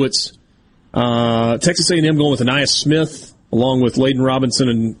graduates. Texas A&M going with Anais Smith, along with Layden Robinson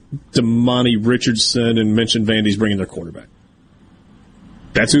and Damani Richardson, and mentioned Vandy's bringing their quarterback.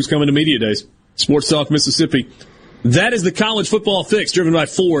 That's who's coming to Media Days. Sports Talk Mississippi. That is the college football fix, driven by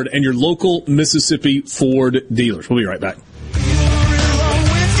Ford and your local Mississippi Ford dealers. We'll be right back.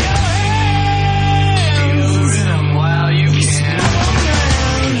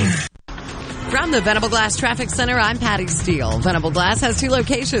 From the Venable Glass Traffic Center, I'm Patty Steele. Venable Glass has 2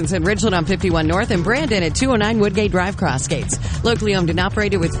 locations in Ridgeland on 51 North and Brandon at 209 Woodgate Drive, Crossgates. Locally owned and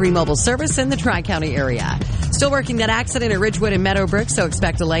operated with free mobile service in the Tri-County area. Still working that accident at Ridgewood and Meadowbrook, so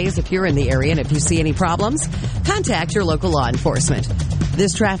expect delays if you're in the area. And if you see any problems, contact your local law enforcement.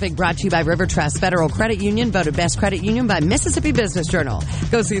 This traffic brought to you by River Trust Federal Credit Union, voted Best Credit Union by Mississippi Business Journal.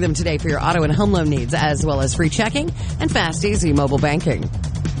 Go see them today for your auto and home loan needs, as well as free checking and fast, easy mobile banking.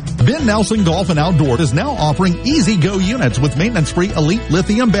 Ben Nelson Golf and Outdoor is now offering Easy Go units with maintenance-free elite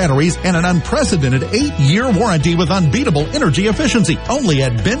lithium batteries and an unprecedented 8-year warranty with unbeatable energy efficiency. Only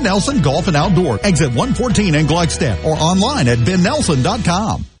at Ben Nelson Golf and Outdoor, exit 114 in Gluckstadt, or online at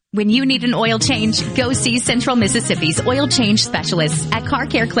bennelson.com. When you need an oil change, go see Central Mississippi's oil change specialists at Car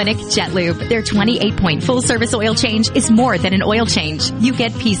Care Clinic Jet Lube. Their 28-point full-service oil change is more than an oil change. You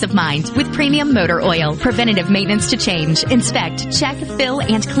get peace of mind with premium motor oil, preventative maintenance to change, inspect, check, fill,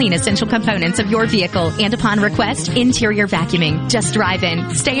 and clean essential components of your vehicle, and upon request, interior vacuuming. Just drive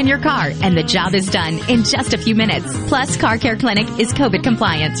in, stay in your car, and the job is done in just a few minutes. Plus, Car Care Clinic is COVID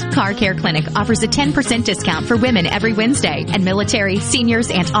compliant. Car Care Clinic offers a 10% discount for women every Wednesday, and military,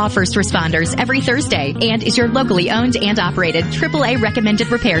 seniors, and all first responders every Thursday, and is your locally owned and operated AAA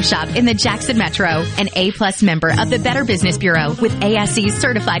recommended repair shop in the Jackson Metro, an A+ member of the Better Business Bureau with ASE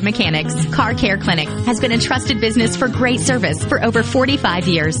certified mechanics. Car Care Clinic has been a trusted business for great service for over 45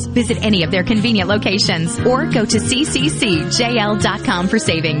 years. Visit any of their convenient locations or go to cccjl.com for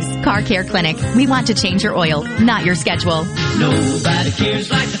savings. Car Care Clinic. We want to change your oil, not your schedule. Nobody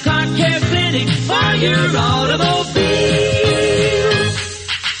cares like the Car Care Clinic for your automobile.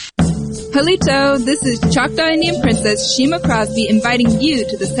 Halito, this is Choctaw Indian Princess Shima Crosby inviting you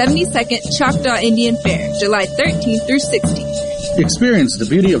to the 72nd Choctaw Indian Fair, July 13th through 16th. Experience the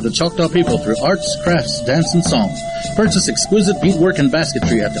beauty of the Choctaw people through arts, crafts, dance, and song. Purchase exquisite beadwork and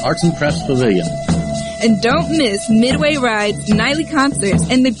basketry at the Arts and Crafts Pavilion. And don't miss Midway Rides, nightly concerts,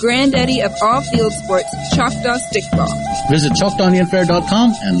 and the granddaddy of all field sports, Choctaw Stickball. Visit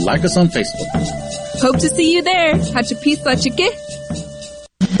ChoctawIndianFair.com and like us on Facebook. Hope to see you there. Hachapisa Chique.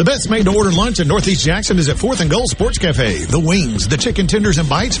 The best made-to-order lunch in Northeast Jackson is at 4th and Gold Sports Cafe. The wings, the chicken tenders and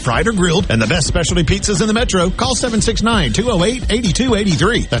bites, fried or grilled, and the best specialty pizzas in the metro. Call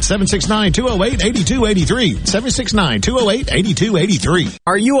 769-208-8283. That's 769-208-8283. 769-208-8283.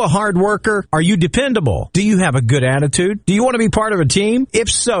 Are you a hard worker? Are you dependable? Do you have a good attitude? Do you want to be part of a team? If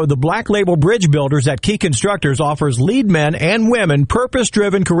so, the Black Label Bridge Builders at Key Constructors offers lead men and women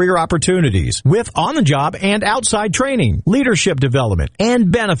purpose-driven career opportunities with on-the-job and outside training, leadership development,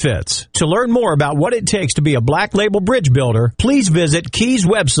 and benefits. To learn more about what it takes to be a Black Label Bridge Builder, please visit Key's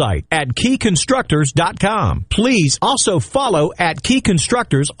website at keyconstructors.com. Please also follow at Key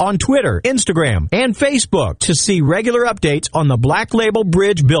Constructors on Twitter, Instagram, and Facebook to see regular updates on the Black Label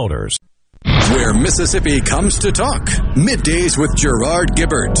Bridge Builders. Where Mississippi comes to talk. Middays with Gerard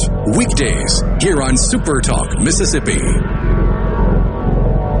Gibbert. Weekdays here on Super Talk Mississippi.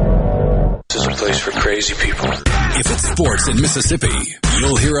 This is a place for crazy people. If it's sports in Mississippi,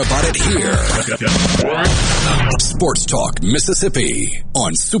 you'll hear about it here. Sports Talk Mississippi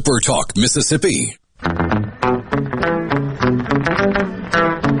on Super Talk Mississippi.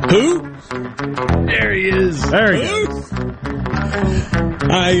 Who? There he is. There he is.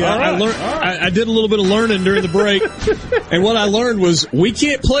 I did a little bit of learning during the break, and what I learned was we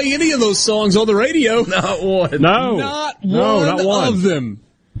can't play any of those songs on the radio. Not one. Not one of them.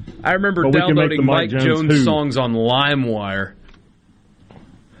 I remember downloading Mike Jones songs on LimeWire.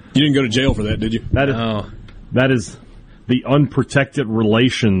 You didn't go to jail for that, did you? That is the unprotected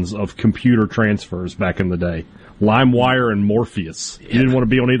relations of computer transfers back in the day. LimeWire and Morpheus. You didn't want to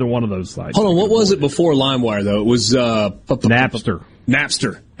be on either one of those sites. Hold on, what was it before LimeWire, though? It was Napster.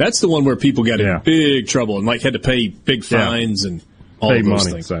 Napster. That's the one where people got in big trouble and had to pay big fines and all of those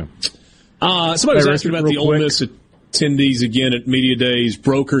things. Somebody was asking about the Ole Miss attendees again at Media Days,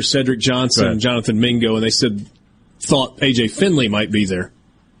 Broker, Cedric Johnson, Jonathan Mingo, and they thought A.J. Finley might be there.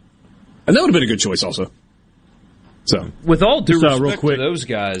 And that would have been a good choice also. So, with all due respect to those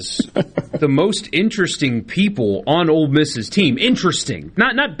guys, the most interesting people on Ole Miss's team,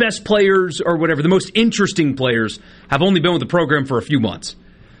 not best players or whatever, the most interesting players have only been with the program for a few months.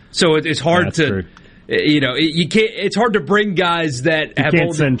 So it's hard to, you can't. It's hard to bring guys that you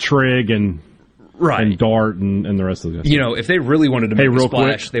can't send Trigg and Dart and the rest of the guys. If they really wanted to make a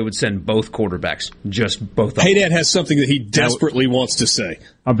splash, they would send both quarterbacks, just both of them. Hey, Dad has something that he desperately wants to say.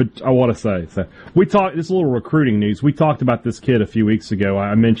 I want to say. So we talked. This is a little recruiting news. We talked about this kid a few weeks ago.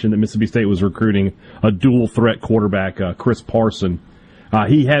 I mentioned that Mississippi State was recruiting a dual threat quarterback, Chris Parson.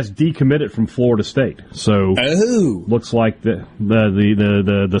 He has decommitted from Florida State. So looks like the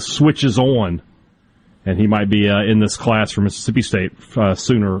switch is on, and he might be in this class for Mississippi State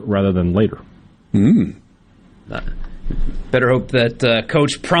sooner rather than later. Better hope that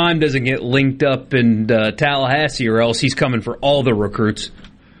Coach Prime doesn't get linked up in Tallahassee, or else he's coming for all the recruits.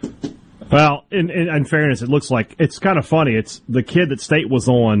 Well, in fairness, it looks like it's kind of funny. It's the kid that State was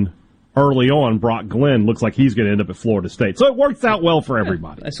on early on, Brock Glenn, looks like he's going to end up at Florida State. So it works out well for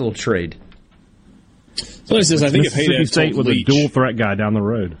everybody. Nice little trade. Somebody says, I think if Mississippi State with a dual threat guy down the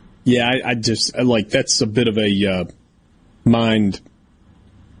road. Yeah, I that's a bit of a mind.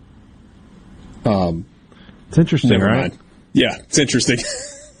 It's interesting, right? Mind. Yeah, it's interesting.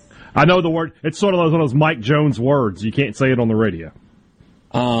 I know the word. It's sort of one of those Mike Jones words. You can't say it on the radio.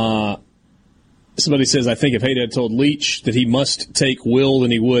 Somebody says, I think if Haydad told Leach that he must take Will,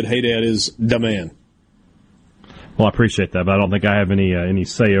 then he would. Haydad is the man. Well, I appreciate that, but I don't think I have any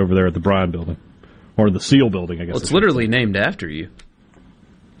say over there at the Bryan building. Or the Seal building, I guess. Well, it's literally named after you.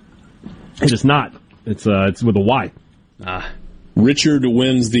 It is not. It's with a Y. Richard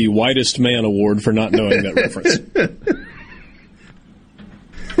wins the Whitest Man Award for not knowing that reference.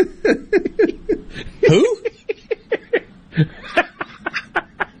 Who?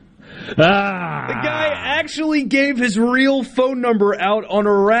 The guy actually gave his real phone number out on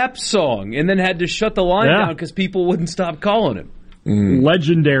a rap song and then had to shut the line down because people wouldn't stop calling him.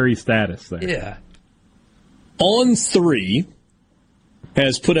 Legendary status there. Yeah. On3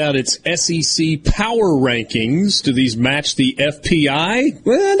 has put out its SEC power rankings. Do these match the FPI?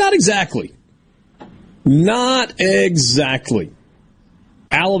 Well, not exactly. Not exactly.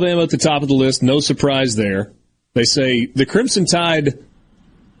 Alabama at the top of the list, no surprise there. They say the Crimson Tide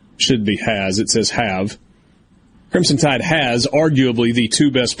should be has. It says have. Crimson Tide has arguably the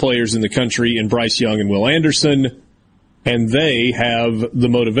two best players in the country in Bryce Young and Will Anderson, and they have the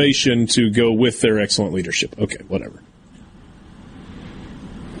motivation to go with their excellent leadership. Okay, whatever.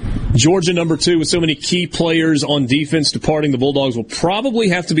 Georgia, number 2, with so many key players on defense departing, the Bulldogs will probably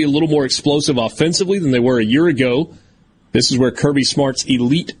have to be a little more explosive offensively than they were a year ago. This is where Kirby Smart's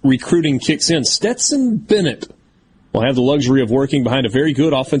elite recruiting kicks in. Stetson Bennett will have the luxury of working behind a very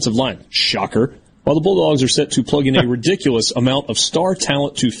good offensive line. Shocker. While the Bulldogs are set to plug in a ridiculous amount of star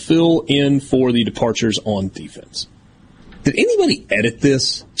talent to fill in for the departures on defense. Did anybody edit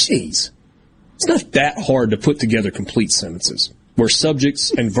this? Jeez. It's not that hard to put together complete sentences where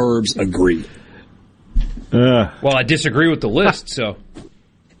subjects and verbs agree. Well, I disagree with the list, so.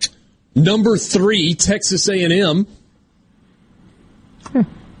 Number 3, Texas A&M.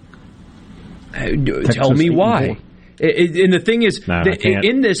 Tell me why. And the thing is,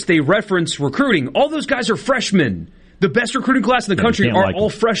 in this, they reference recruiting. All those guys are freshmen. The best recruiting class in the country are all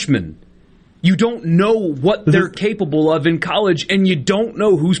freshmen. You don't know what they're capable of in college, and you don't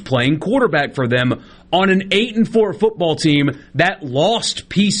know who's playing quarterback for them on an 8-4 football team that lost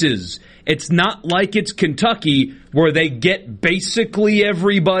pieces. It's not like it's Kentucky where they get basically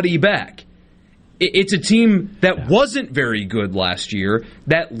everybody back. It's a team that wasn't very good last year,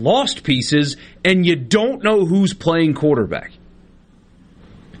 that lost pieces, and you don't know who's playing quarterback.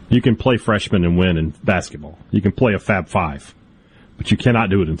 You can play freshman and win in basketball. You can play a Fab Five, but you cannot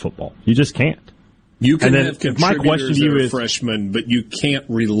do it in football. You just can't. You can have contributors that are freshmen, but you can't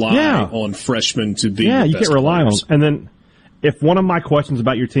rely on freshmen to be the you best can't rely players. on. And then if one of my questions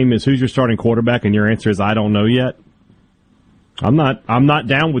about your team is who's your starting quarterback and your answer is I don't know yet, I'm not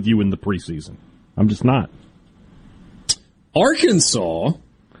down with you in the preseason. I'm just not. Arkansas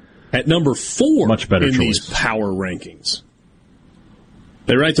at number 4 Much better in choice. these power rankings.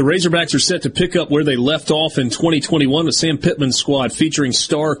 They write the Razorbacks are set to pick up where they left off in 2021 with Sam Pittman's squad featuring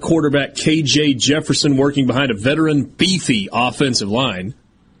star quarterback KJ Jefferson working behind a veteran, beefy offensive line.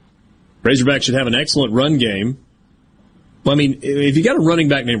 Razorbacks should have an excellent run game. Well, I mean, if you got a running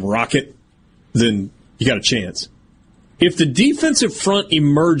back named Rocket, then you got a chance. If the defensive front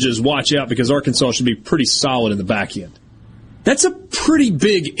emerges, watch out because Arkansas should be pretty solid in the back end. That's a pretty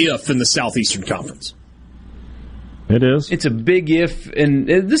big if in the Southeastern Conference. It is. It's a big if, and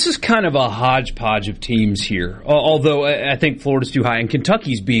this is kind of a hodgepodge of teams here. Although I think Florida's too high, and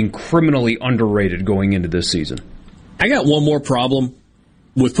Kentucky's being criminally underrated going into this season. I got one more problem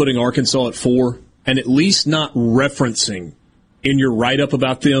with putting Arkansas at 4, and at least not referencing in your write-up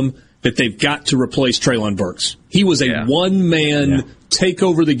about them that they've got to replace Treylon Burks. He was a one-man,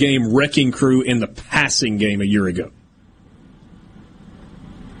 take-over-the-game wrecking crew in the passing game a year ago.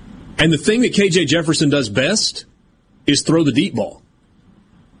 And the thing that KJ Jefferson does best is throw the deep ball.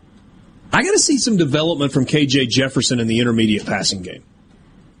 I got to see some development from KJ Jefferson in the intermediate passing game.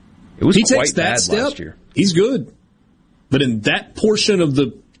 It was he quite takes that bad step, last year. He's good. But in that portion of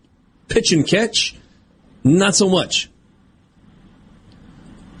the pitch and catch, not so much.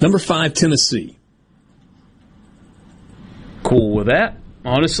 Number 5, Tennessee. Cool with that,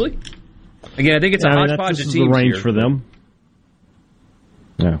 honestly. Again, I think it's a hodgepodge of teams the range here. for them.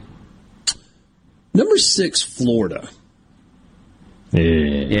 Yeah. Number 6, Florida.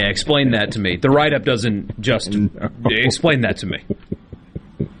 Yeah, explain that to me. The write-up doesn't just... Explain that to me.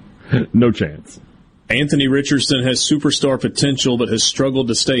 No chance. Anthony Richardson has superstar potential but has struggled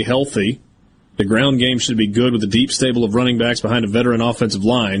to stay healthy. The ground game should be good with a deep stable of running backs behind a veteran offensive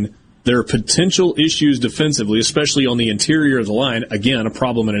line. There are potential issues defensively, especially on the interior of the line. Again, a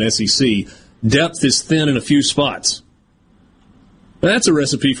problem in an SEC. Depth is thin in a few spots. That's a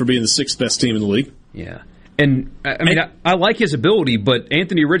recipe for being the 6th best team in the league. Yeah. And, I mean, I like his ability, but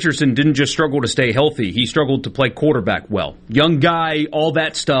Anthony Richardson didn't just struggle to stay healthy. He struggled to play quarterback well. Young guy, all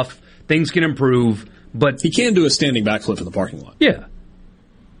that stuff, things can improve, but... He can do a standing backflip in the parking lot. Yeah.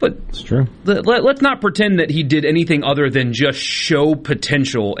 But it's true. Let's not pretend that he did anything other than just show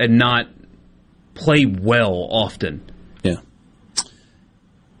potential and not play well often. Yeah.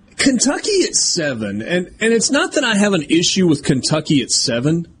 Kentucky at 7, and it's not that I have an issue with Kentucky at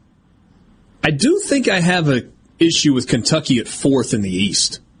 7. I do think I have an issue with Kentucky at 4th in the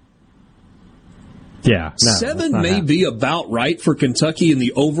East. Yeah. No, 7 may be about right for Kentucky in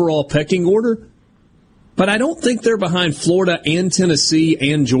the overall pecking order, but I don't think they're behind Florida and Tennessee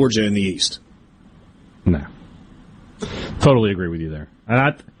and Georgia in the East. No. Totally agree with you there.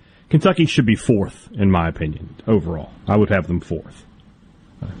 Kentucky should be 4th, in my opinion, overall. I would have them 4th.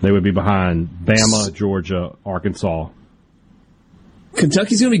 They would be behind Bama, Georgia, Arkansas.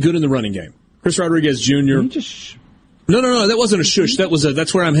 Kentucky's going to be good in the running game. Chris Rodriguez Jr. No, that wasn't a shush.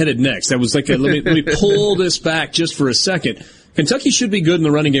 That's where I'm headed next. That was like let me pull this back just for a second. Kentucky should be good in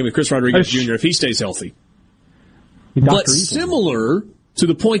the running game with Chris Rodriguez Jr. if he stays healthy. But similar to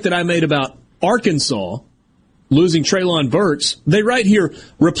the point that I made about Arkansas losing Treylon Burks, they write here,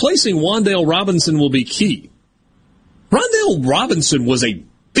 replacing Wan'Dale Robinson will be key. Wan'Dale Robinson was a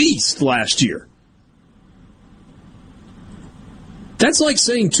beast last year. That's like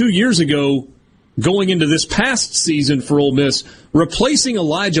saying 2 years ago, going into this past season for Ole Miss, replacing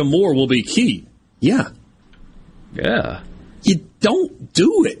Elijah Moore will be key. Yeah. Yeah. You don't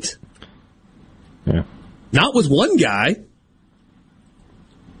do it. Yeah. Not with one guy.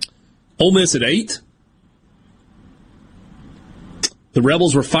 Ole Miss at 8. The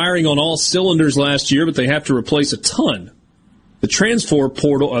Rebels were firing on all cylinders last year, but they have to replace a ton. The transfer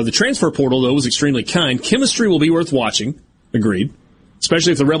portal, though, was extremely kind. Chemistry will be worth watching. Agreed.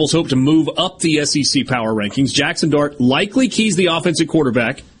 Especially if the Rebels hope to move up the SEC power rankings. Jackson Dart likely keys the offensive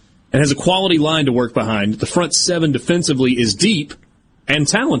quarterback and has a quality line to work behind. The front 7 defensively is deep and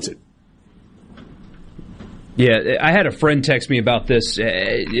talented. Yeah, I had a friend text me about this,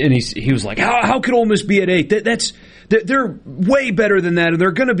 and he was like, how could Ole Miss be at 8? They're way better than that, and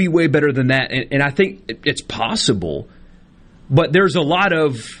they're going to be way better than that. And I think it's possible, but there's a lot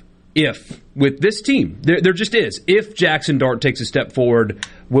of if with this team. There just is. If Jackson Dart takes a step forward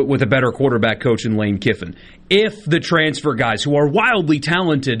with a better quarterback coach in Lane Kiffin. If the transfer guys who are wildly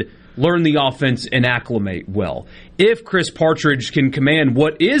talented learn the offense and acclimate well. If Chris Partridge can command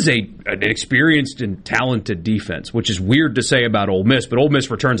what is an experienced and talented defense, which is weird to say about Ole Miss, but Ole Miss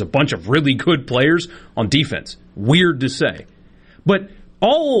returns a bunch of really good players on defense. Weird to say. But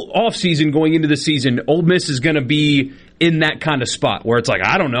all offseason going into the season, Ole Miss is going to be in that kind of spot where it's like,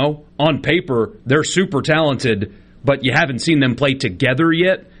 I don't know, on paper, they're super talented, but you haven't seen them play together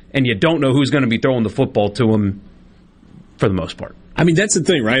yet, and you don't know who's going to be throwing the football to them for the most part. I mean, that's the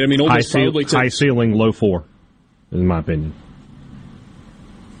thing, right? I mean, Ole Miss probably high ceiling, low 4, in my opinion.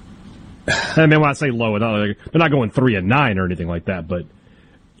 I mean, when I say low, they're not going 3-9 or anything like that, but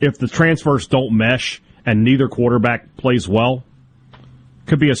if the transfers don't mesh and neither quarterback plays well,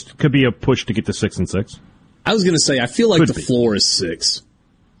 could be a push to get to 6-6. I was going to say, I feel like floor is 6.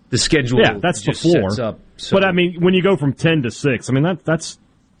 The schedule, yeah, that's the floor. Sets up, so. But I mean, when you go from 10 to 6, I mean that's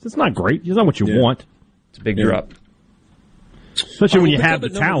not great. It's not what you want. It's a big drop, especially when you have the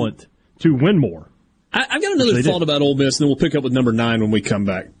talent to win more. I've got another thought about Ole Miss, and then we'll pick up with number 9 when we come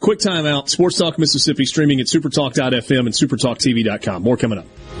back. Quick timeout. Sports Talk Mississippi streaming at supertalk.fm and supertalktv.com. More coming up.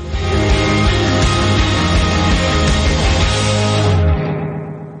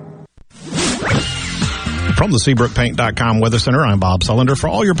 From the SeabrookPaint.com Weather Center, I'm Bob Sullender. For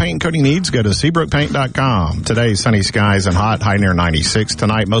all your paint and coating needs, go to SeabrookPaint.com. Today, sunny skies and hot, high near 96.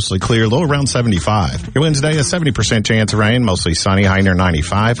 Tonight, mostly clear, low around 75. Your Wednesday, a 70% chance of rain, mostly sunny, high near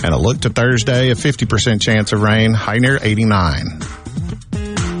 95. And a look to Thursday, a 50% chance of rain, high near 89.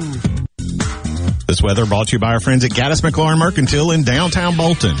 This weather brought to you by our friends at Gaddis McLaurin Mercantile in downtown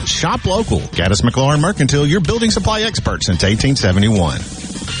Bolton. Shop local. Gaddis McLaurin Mercantile, your building supply expert since 1871.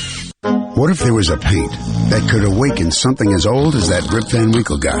 What if there was a paint that could awaken something as old as that Rip Van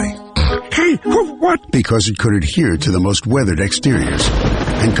Winkle guy? Hey, what? Because it could adhere to the most weathered exteriors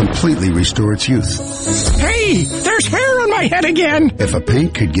and completely restore its youth. Hey, there's hair on my head again! If a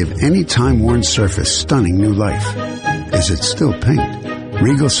paint could give any time-worn surface stunning new life, is it still paint?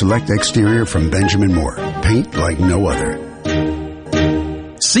 Regal Select Exterior from Benjamin Moore. Paint like no other.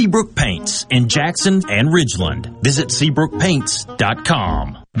 Seabrook Paints in Jackson and Ridgeland. Visit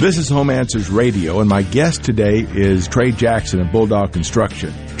SeabrookPaints.com. This is Home Answers Radio, and my guest today is Trey Jackson of Bulldog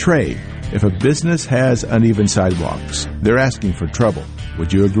Construction. Trey, if a business has uneven sidewalks, they're asking for trouble.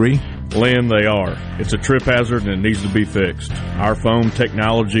 Would you agree? Lynn, they are. It's a trip hazard and it needs to be fixed. Our foam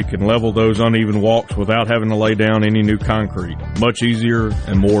technology can level those uneven walks without having to lay down any new concrete. Much easier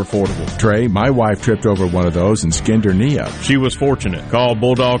and more affordable. Trey, my wife tripped over one of those and skinned her knee up. She was fortunate. Call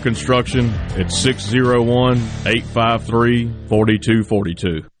Bulldog Construction at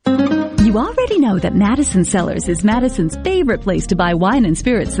 601-853-4242. You already know that Madison Cellars is Madison's favorite place to buy wine and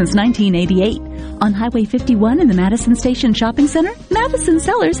spirits since 1988. On Highway 51 in the Madison Station Shopping Center, Madison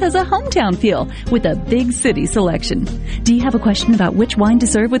Cellars has a hometown feel with a big city selection. Do you have a question about which wine to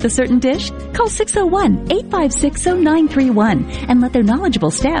serve with a certain dish? Call 601-856-0931 and let their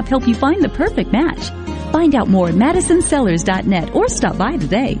knowledgeable staff help you find the perfect match. Find out more at MadisonCellars.net or stop by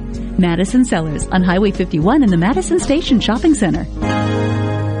today. Madison Cellars on Highway 51 in the Madison Station Shopping Center.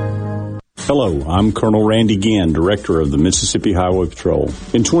 Hello, I'm Colonel Randy Gann, Director of the Mississippi Highway Patrol.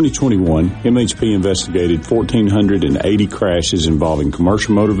 In 2021, MHP investigated 1,480 crashes involving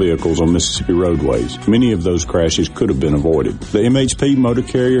commercial motor vehicles on Mississippi roadways. Many of those crashes could have been avoided. The MHP Motor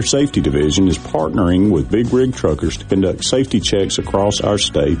Carrier Safety Division is partnering with Big Rig Truckers to conduct safety checks across our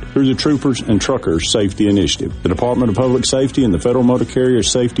state through the Troopers and Truckers Safety Initiative. The Department of Public Safety and the Federal Motor Carrier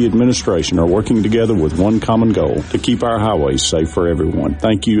Safety Administration are working together with one common goal: to keep our highways safe for everyone.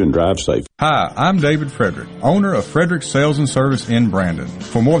 Thank you and drive safe. Hi, I'm David Frederick, owner of Frederick Sales and Service in Brandon.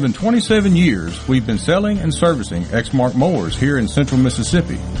 For more than 27 years, we've been selling and servicing Exmark mowers here in central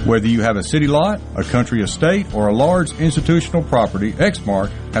Mississippi. Whether you have a city lot, a country estate, or a large institutional property,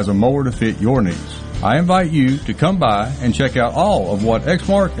 Exmark has a mower to fit your needs. I invite you to come by and check out all of what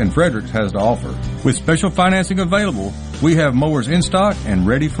Exmark and Fredericks has to offer. With special financing available, we have mowers in stock and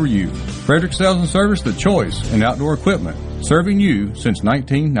ready for you. Frederick Sales and Service, the choice in outdoor equipment, serving you since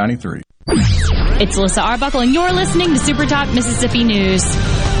 1993. It's Alyssa Arbuckle, and you're listening to Super Talk Mississippi News.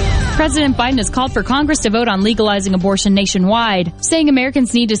 President Biden has called for Congress to vote on legalizing abortion nationwide, saying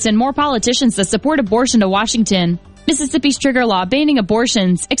Americans need to send more politicians that support abortion to Washington. Mississippi's trigger law banning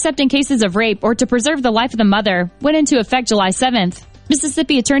abortions, except in cases of rape or to preserve the life of the mother, went into effect July 7th.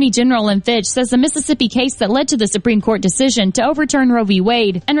 Mississippi Attorney General Lynn Fitch says the Mississippi case that led to the Supreme Court decision to overturn Roe v.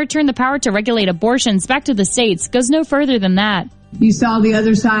 Wade and return the power to regulate abortions back to the states goes no further than that. You saw the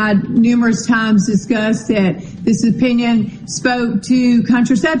other side numerous times discuss that this opinion spoke to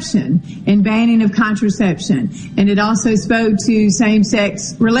contraception and banning of contraception. And it also spoke to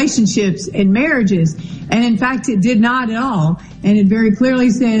same-sex relationships and marriages. And in fact, it did not at all. And it very clearly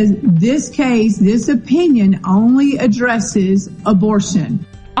says this case, this opinion only addresses abortion.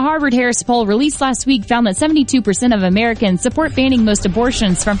 A Harvard-Harris poll released last week found that 72% of Americans support banning most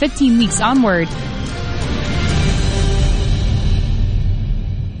abortions from 15 weeks onward.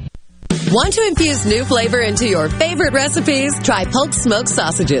 Want to infuse new flavor into your favorite recipes? Try Polk's smoked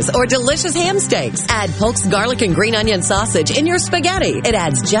sausages or delicious ham steaks. Add Polk's garlic and green onion sausage in your spaghetti. It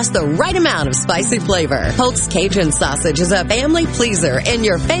adds just the right amount of spicy flavor. Polk's Cajun sausage is a family pleaser in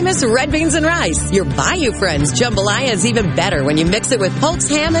your famous red beans and rice. Your Bayou Friends jambalaya is even better when you mix it with Polk's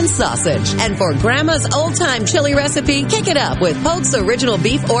ham and sausage. And for Grandma's old-time chili recipe, kick it up with Polk's original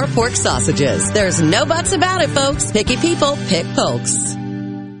beef or pork sausages. There's no buts about it, folks. Picky people pick Polk's.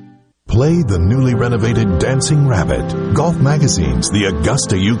 Play the newly renovated Dancing Rabbit. Golf Magazine's The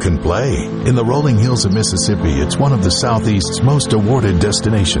Augusta You Can Play. In the rolling hills of Mississippi, it's one of the Southeast's most awarded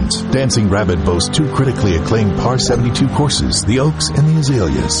destinations. Dancing Rabbit boasts 2 critically acclaimed par 72 courses, the Oaks and the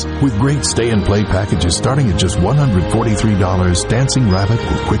Azaleas. With great stay-and-play packages starting at just $143, Dancing Rabbit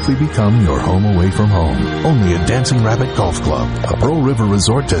will quickly become your home away from home. Only at Dancing Rabbit Golf Club, a Pearl River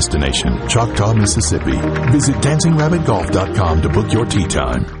resort destination, Choctaw, Mississippi. Visit DancingRabbitGolf.com to book your tee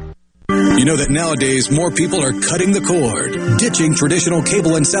time. You know that nowadays more people are cutting the cord, ditching traditional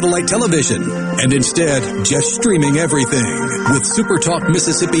cable and satellite television, and instead just streaming everything. With SuperTalk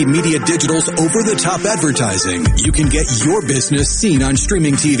Mississippi Media Digital's over-the-top advertising, you can get your business seen on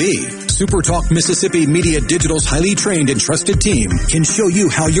streaming TV. SuperTalk Mississippi Media Digital's highly trained and trusted team can show you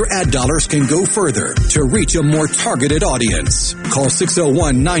how your ad dollars can go further to reach a more targeted audience. Call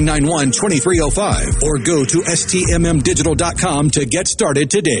 601-991-2305 or go to stmmdigital.com to get started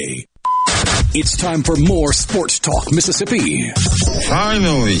today. It's time for more Sports Talk Mississippi.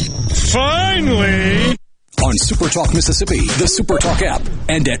 Finally. On Super Talk Mississippi, the Super Talk app,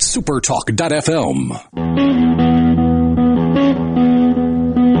 and at supertalk.fm.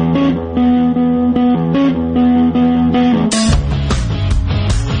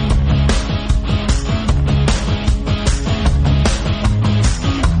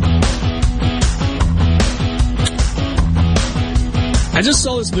 I just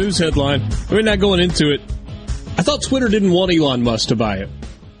saw this news headline. We're not going into it. I thought Twitter didn't want Elon Musk to buy it.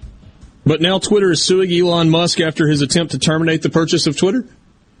 But now Twitter is suing Elon Musk after his attempt to terminate the purchase of Twitter?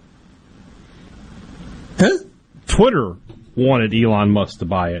 Huh? Twitter wanted Elon Musk to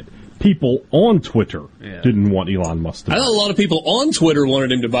buy it. People on Twitter didn't want Elon Musk to buy it. I thought a lot of people on Twitter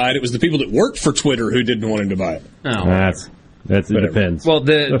wanted him to buy it. It was the people that worked for Twitter who didn't want him to buy it. Oh, it depends. Well,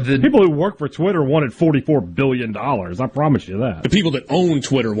 the people who work for Twitter wanted $44 billion. I promise you that. The people that own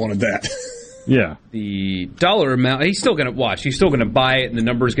Twitter wanted that. Yeah. The dollar amount, he's still going to watch. He's still going to buy it, and the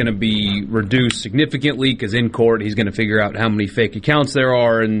number is going to be reduced significantly because in court he's going to figure out how many fake accounts there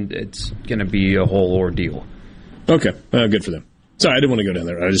are, and it's going to be a whole ordeal. Okay. Good for them. Sorry, I didn't want to go down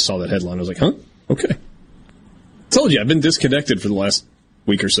there. I just saw that headline. I was like, huh? Okay. Told you, I've been disconnected for the last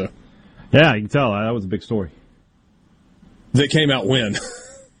week or so. Yeah, you can tell. That was a big story. That came out when?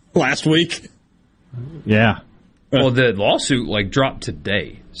 Last week? Yeah. Well, the lawsuit dropped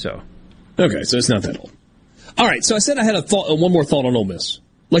today, so... Okay, so it's not that old. All right, so I said I had one more thought on Ole Miss.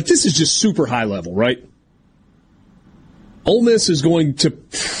 This is just super high level, right? Ole Miss is going to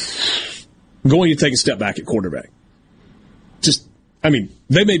take a step back at quarterback.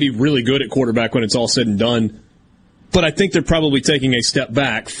 They may be really good at quarterback when it's all said and done, but I think they're probably taking a step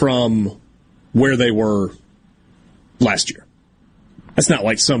back from where they were last year. That's not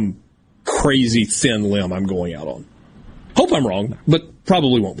like some crazy thin limb I'm going out on. Hope I'm wrong, but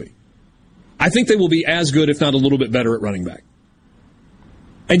probably won't be. I think they will be as good, if not a little bit better, at running back.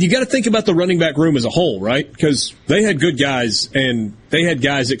 And you got to think about the running back room as a whole, right? Because they had good guys, and they had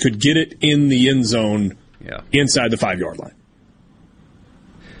guys that could get it in the end zone inside the 5-yard line.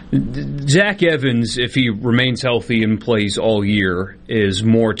 Zach Evans, if he remains healthy and plays all year, is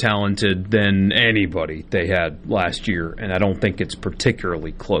more talented than anybody they had last year, and I don't think it's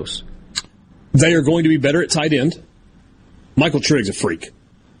particularly close. They are going to be better at tight end. Michael Trigg's a freak.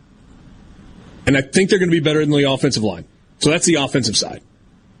 And I think they're going to be better than the offensive line. So that's the offensive side.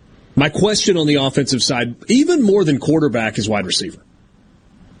 My question on the offensive side, even more than quarterback, is wide receiver.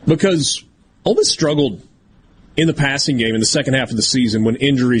 Because Ole Miss struggled in the passing game in the second half of the season when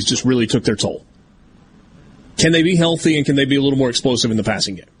injuries just really took their toll. Can they be healthy and can they be a little more explosive in the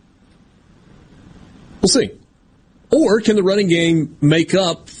passing game? We'll see. Or can the running game make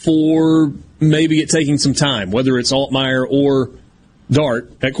up for maybe it taking some time, whether it's Altmaier or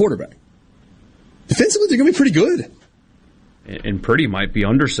Dart at quarterback? Defensively, they're going to be pretty good. And Purdy might be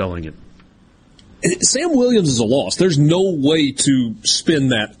underselling it. Sam Williams is a loss. There's no way to spin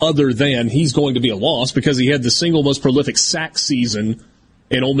that other than he's going to be a loss because he had the single most prolific sack season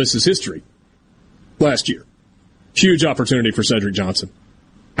in Ole Miss's history last year. Huge opportunity for Cedric Johnson.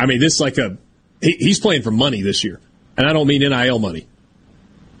 He's playing for money this year. And I don't mean NIL money.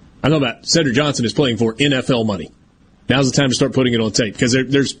 I know about Cedric Johnson is playing for NFL money. Now's the time to start putting it on tape because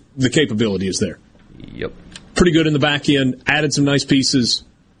there's the capability is there. Yep. Pretty good in the back end. Added some nice pieces.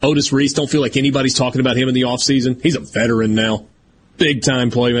 Otis Reese, don't feel like anybody's talking about him in the offseason. He's a veteran now. Big-time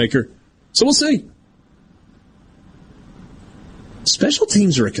playmaker. So we'll see. Special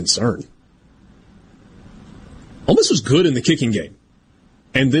teams are a concern. Ole Miss was good in the kicking game.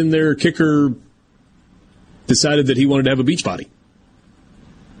 And then their kicker decided that he wanted to have a beach body.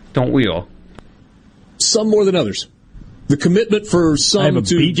 Don't we all? Some more than others. The commitment for some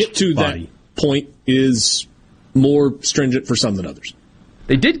to get to that point is more stringent for some than others.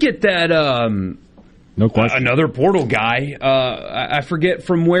 They did get that no question. Another portal guy. I forget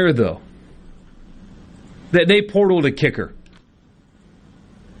from where, though. They portaled a kicker.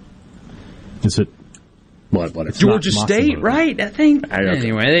 Is it? Whatever. Georgia State, right? I think.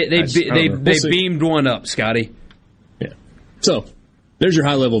 Anyway, they beamed one up, Scotty. Yeah. So, there's your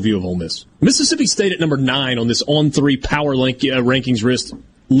high-level view of Ole Miss. Mississippi State at number 9 on this On3 Power Rankings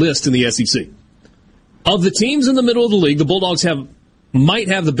list in the SEC. Of the teams in the middle of the league, the Bulldogs might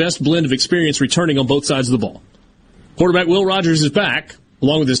have the best blend of experience returning on both sides of the ball. Quarterback Will Rogers is back,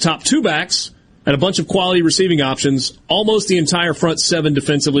 along with his top 2 backs, and a bunch of quality receiving options. Almost the entire front 7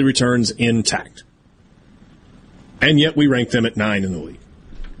 defensively returns intact. And yet we rank them at 9 in the league.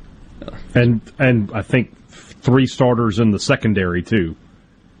 And I think 3 starters in the secondary, too,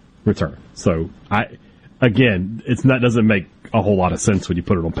 return. So, that doesn't make a whole lot of sense when you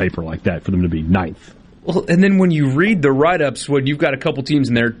put it on paper like that for them to be 9th. Well, and then when you read the write-ups, when you've got a couple teams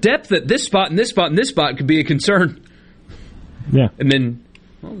in there, depth at this spot and this spot and this spot could be a concern. Yeah. And then,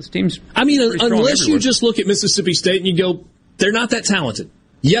 this team's unless you just look at Mississippi State and you go, they're not that talented.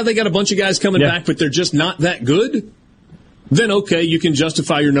 Yeah, they got a bunch of guys coming back, but they're just not that good. Then, okay, you can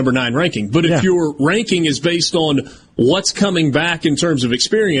justify your number 9 ranking. But if your ranking is based on what's coming back in terms of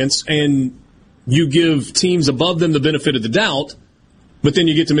experience and you give teams above them the benefit of the doubt, but then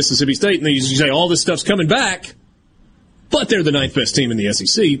you get to Mississippi State and then you say all this stuff's coming back, but they're the 9th best team in the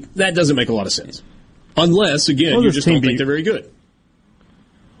SEC, that doesn't make a lot of sense. Unless, again, you just don't think they're very good.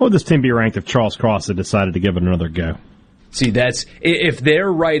 What would this team be ranked if Charles Cross had decided to give it another go? See, if their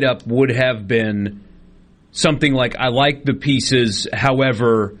write-up would have been something like, I like the pieces,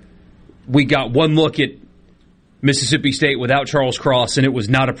 however, we got one look at Mississippi State without Charles Cross, and it was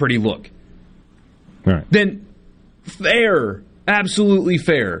not a pretty look. Right. Then fair, absolutely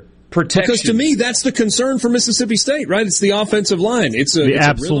fair. Protection. Because to me, that's the concern for Mississippi State, right? It's the offensive line. It's the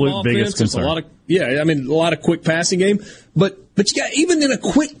absolute biggest concern. A lot of quick passing game. But you got, even in a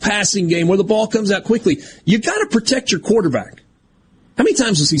quick passing game where the ball comes out quickly, you got to protect your quarterback. How many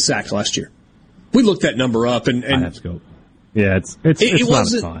times was he sacked last year? We looked that number up, and I have to go. Yeah, it's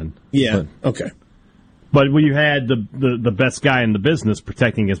not a ton. Yeah, okay. But when you had the best guy in the business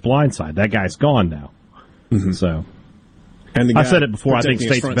protecting his blind side, that guy's gone now. Mm-hmm. So, and I said it before. I think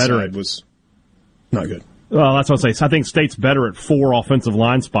State's better. Was not good. Well, that's what I say. I think State's better at 4 offensive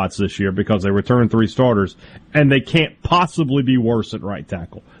line spots this year because they returned 3 starters, and they can't possibly be worse at right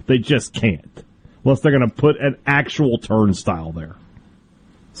tackle. They just can't, unless they're going to put an actual turnstile there.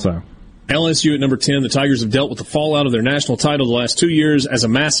 So. LSU at number 10. The Tigers have dealt with the fallout of their national title the last 2 years as a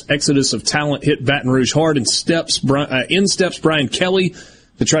mass exodus of talent hit Baton Rouge hard. In steps Brian Kelly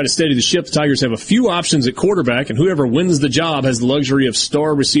to try to steady the ship. The Tigers have a few options at quarterback, and whoever wins the job has the luxury of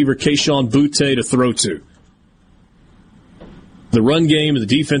star receiver Kayshon Boutte to throw to. The run game and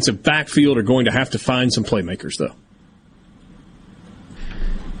the defensive backfield are going to have to find some playmakers, though.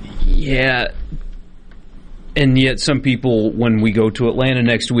 Yeah. And yet some people, when we go to Atlanta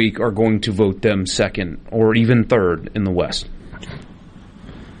next week, are going to vote them second or even third in the West.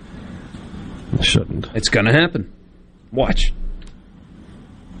 Shouldn't. It's going to happen. Watch.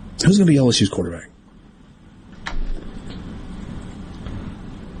 Who's going to be LSU's quarterback?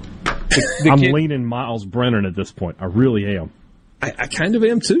 I'm leaning Miles Brennan at this point. I really am. I kind of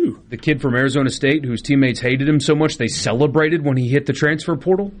am, too. The kid from Arizona State whose teammates hated him so much they celebrated when he hit the transfer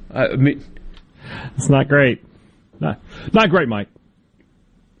portal? It's not great. Not great, Mike.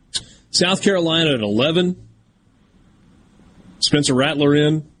 South Carolina at 11. Spencer Rattler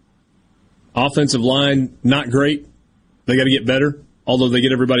in. Offensive line, not great. They got to get better, although they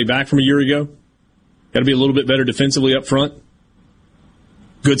get everybody back from a year ago. Got to be a little bit better defensively up front.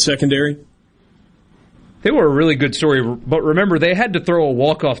 Good secondary. They were a really good story, but remember, they had to throw a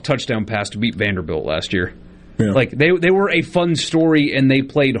walk-off touchdown pass to beat Vanderbilt last year. Yeah. Like, they were a fun story, and they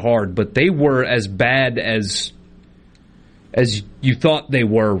played hard, but they were as bad as you thought they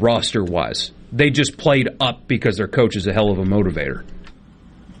were roster-wise. They just played up because their coach is a hell of a motivator.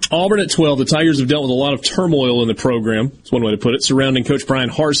 Auburn at 12. The Tigers have dealt with a lot of turmoil in the program, that's one way to put it, surrounding Coach Brian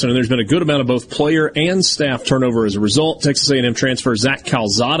Harsin, and there's been a good amount of both player and staff turnover as a result. Texas A&M transfer Zach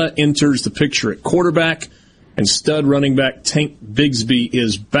Calzada enters the picture at quarterback, and stud running back Tank Bigsby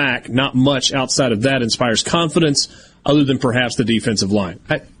is back. Not much outside of that inspires confidence, other than perhaps the defensive line.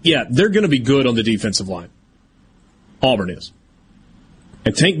 They're going to be good on the defensive line. Auburn is.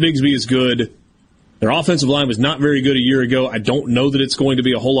 And Tank Bigsby is good. Their offensive line was not very good a year ago. I don't know that it's going to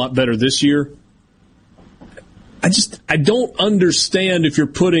be a whole lot better this year. I don't understand if you're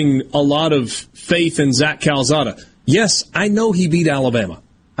putting a lot of faith in Zach Calzada. Yes, I know he beat Alabama.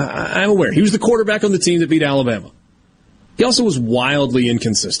 I'm aware. He was the quarterback on the team that beat Alabama. He also was wildly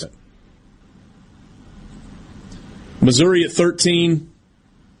inconsistent. Missouri at 13.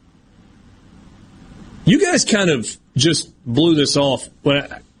 You guys kind of just blew this off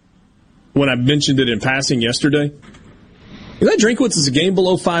when I mentioned it in passing yesterday. Eli Drinkwitz is a game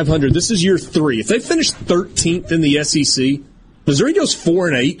below 500. This is year 3. If they finish 13th in the SEC, Missouri goes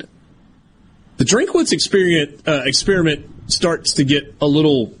 4-8. The Drinkwitz experiment starts to get a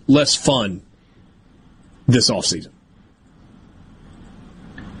little less fun this offseason.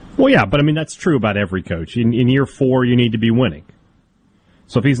 Well, yeah, but I mean, that's true about every coach. In year 4, you need to be winning.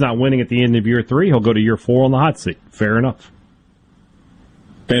 So if he's not winning at the end of year 3, he'll go to year 4 on the hot seat. Fair enough.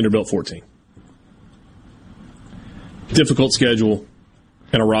 Vanderbilt 14. Difficult schedule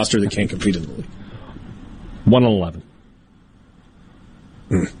and a roster that can't compete in the league. 1-11.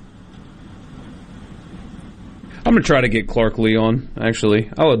 I'm going to try to get Clark Lee on,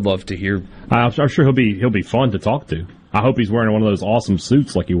 actually. I would love to hear. I'm sure he'll be fun to talk to. I hope he's wearing one of those awesome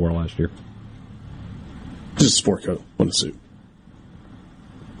suits like he wore last year. Just a sport coat, wasn't a suit.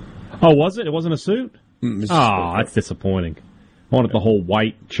 Oh, was it? It wasn't a suit? That's disappointing. I wanted the whole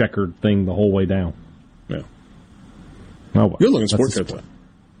white checkered thing the whole way down. Yeah. Oh, well. Good looking sport coat, though.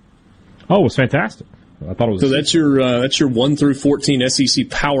 Oh, it was fantastic. I thought it was. So that's your 1 through 14 SEC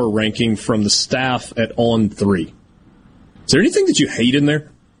power ranking from the staff at On3. Is there anything that you hate in there?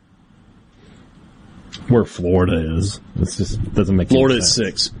 Where Florida is. It doesn't make Florida any sense.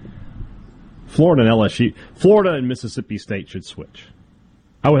 at 6. Florida and LSU. Florida and Mississippi State should switch.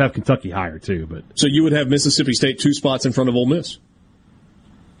 I would have Kentucky higher, too. But so you would have Mississippi State 2 spots in front of Ole Miss?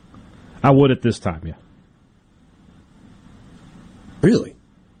 I would at this time, yeah. Really?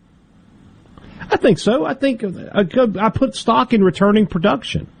 I think so. I think I put stock in returning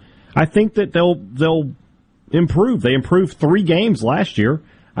production. I think that they'll improve. They improved 3 games last year.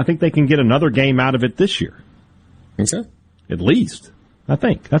 I think they can get another game out of it this year. Okay. At least, I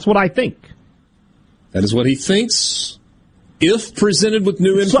think. That's what I think. That is what he thinks. If presented with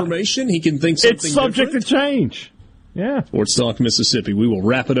new information, he can think something It's subject different. to change. Yeah. Sports Talk Mississippi. We will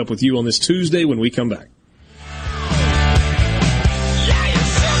wrap it up with you on this Tuesday when we come back.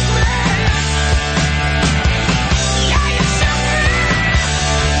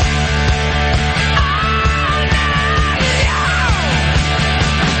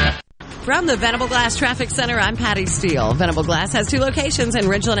 From the Venable Glass Traffic Center, I'm Patty Steele. Venable Glass has 2 locations in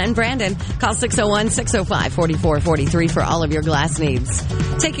Ridgeland and Brandon. Call 601-605-4443 for all of your glass needs.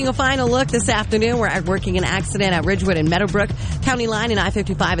 Taking a final look this afternoon, we're working an accident at Ridgewood and Meadowbrook, County Line and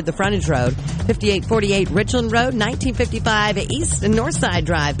I-55 at the frontage road, 5848 Richland Road, 1955 East and North Side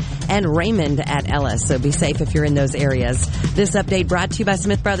Drive, and Raymond at Ellis. So be safe if you're in those areas. This update brought to you by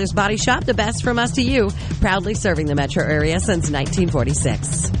Smith Brothers Body Shop, the best from us to you, proudly serving the metro area since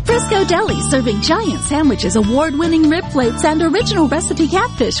 1946. Frisco Deli, serving giant sandwiches, award-winning rib plates, and original recipe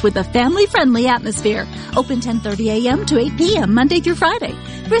catfish with a family-friendly atmosphere. Open 10:30 a.m. to 8 p.m. Monday through Friday.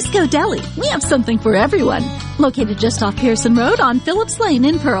 Frisco Deli, we have something for everyone. Located just off Pearson Road on Phillips Lane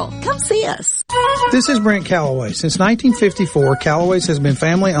in Pearl. Come see us. This is Brent Calloway. Since 1954, Calloway's has been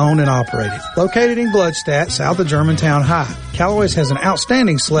family-owned and operated. Located in Gluckstadt, south of Germantown High, Calloway's has an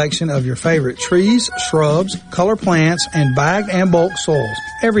outstanding selection of your favorite trees, shrubs, color plants, and bagged and bulk soils.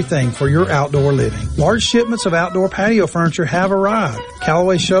 Everything for your outdoor living. Large shipments of outdoor patio furniture have arrived.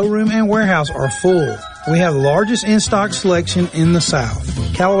 Callaway's showroom and warehouse are full. We have the largest in-stock selection in the South.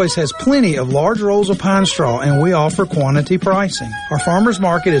 Callaway's has plenty of large rolls of pine straw, and we offer quantity pricing. Our farmers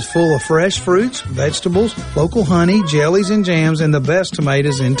market is full of fresh fruits, vegetables, local honey, jellies, and jams, and the best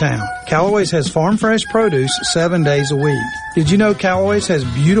tomatoes in town. Callaway's has farm fresh produce 7 days a week. Did you know Callaway's has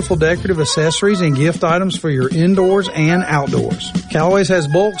beautiful decorative accessories and gift items for your indoors and outdoors? Callaway's has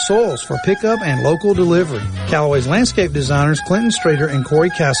bulk soils for pickup and local delivery. Callaway's landscape designers Clinton Streeter and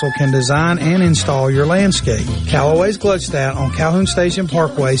Corey Castle can design and install your landscape. Callaway's Gluckstadt on Calhoun Station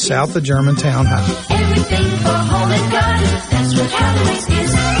Parkway, south of Germantown High. Everything for home and garden, that's what Callaway's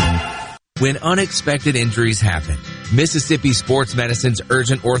is. When unexpected injuries happen, Mississippi Sports Medicine's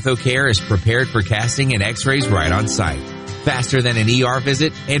Urgent Ortho Care is prepared for casting and x-rays right on site. Faster than an ER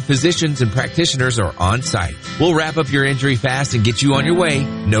visit, and physicians and practitioners are on site. We'll wrap up your injury fast and get you on your way.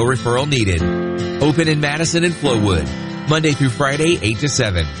 No referral needed. Open in Madison and Flowood. Monday through Friday, 8 to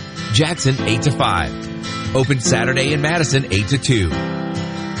 7. Jackson, 8 to 5. Open Saturday in Madison, 8 to 2.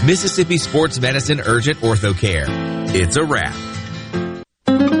 Mississippi Sports Medicine Urgent Ortho Care. It's a wrap.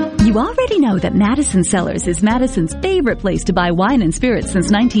 You already know that Madison Cellars is Madison's favorite place to buy wine and spirits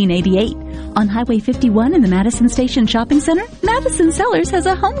since 1988. On Highway 51 in the Madison Station Shopping Center, Madison Cellars has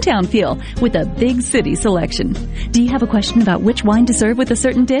a hometown feel with a big city selection. Do you have a question about which wine to serve with a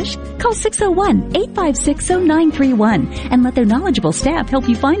certain dish? Call 601-856-0931 and let their knowledgeable staff help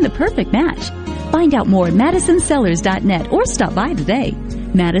you find the perfect match. Find out more at MadisonCellars.net or stop by today.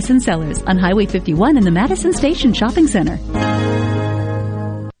 Madison Cellars on Highway 51 in the Madison Station Shopping Center.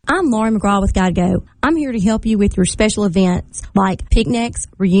 I'm Lauren McGraw with Gotta Go. I'm here to help you with your special events like picnics,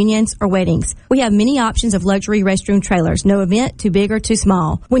 reunions, or weddings. We have many options of luxury restroom trailers. No event too big or too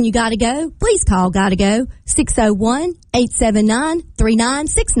small. When you gotta go, please call Gotta Go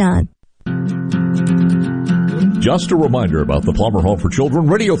 601-879-3969. Just a reminder about the Palmer Home for Children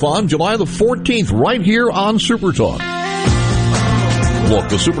Radiothon, July the 14th, right here on Super Talk. Look,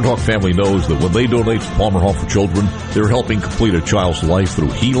 the Super Talk family knows that when they donate to Palmer Home for Children, they're helping complete a child's life through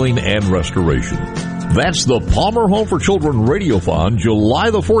healing and restoration. That's the Palmer Home for Children Radiothon, July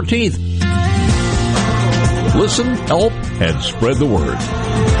the 14th. Listen, help, and spread the word.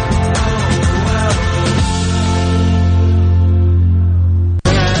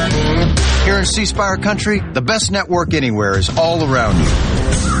 Here in C Spire country, the best network anywhere is all around you.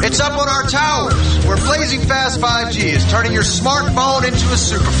 It's up on our towers, where blazing fast 5G is turning your smartphone into a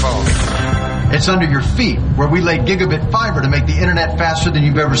superphone. It's under your feet, where we lay gigabit fiber to make the internet faster than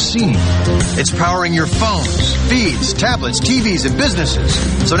you've ever seen. It's powering your phones, feeds, tablets, TVs, and businesses.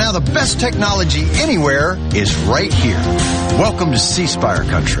 So now the best technology anywhere is right here. Welcome to C Spire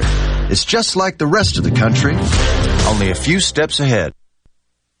country. It's just like the rest of the country, only a few steps ahead.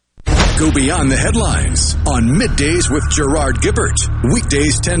 Go beyond the headlines on Middays with Gerard Gibbert.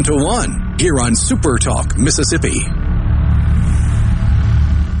 Weekdays 10 to 1 here on Super Talk Mississippi.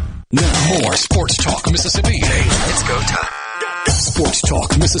 Now more Sports Talk Mississippi. Hey, it's go time. Sports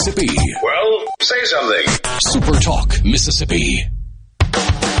Talk Mississippi. Well, say something. Super Talk Mississippi.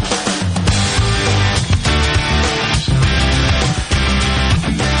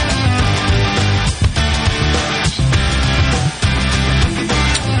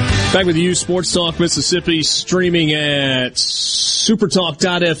 Back with you, Sports Talk Mississippi, streaming at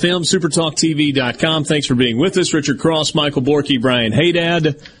supertalk.fm, supertalktv.com. Thanks for being with us. Richard Cross, Michael Borky, Brian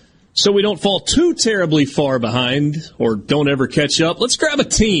Haydad. So we don't fall too terribly far behind or don't ever catch up, let's grab a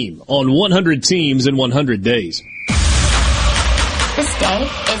team on 100 teams in 100 days. This day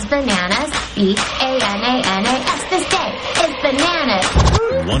is bananas. B-A-N-A-N-A-S. This day is bananas.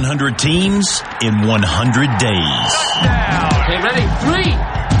 100 teams in 100 days. Okay, ready? 3,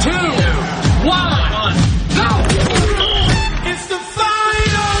 2, 1, go! It's the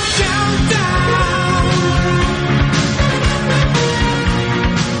final countdown.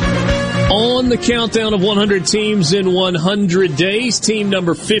 On the countdown of 100 teams in 100 days, team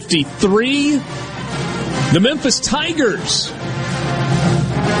number 53, the Memphis Tigers.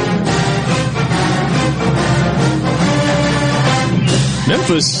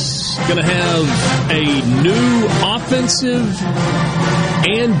 Memphis going to have a new offensive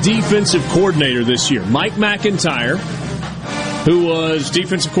and defensive coordinator this year. Mike McIntyre, who was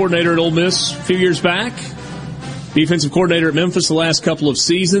defensive coordinator at Ole Miss a few years back, defensive coordinator at Memphis the last couple of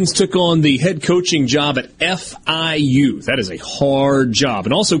seasons, took on the head coaching job at FIU. That is a hard job.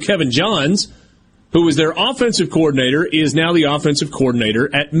 And also Kevin Johns, who was their offensive coordinator, is now the offensive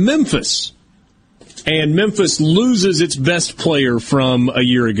coordinator at Memphis. And Memphis loses its best player from a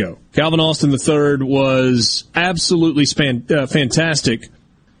year ago. Calvin Austin III was absolutely fantastic.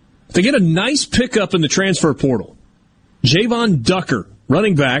 They get a nice pickup in the transfer portal. Javon Ducker,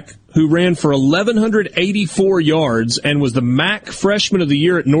 running back, who ran for 1,184 yards and was the MAC Freshman of the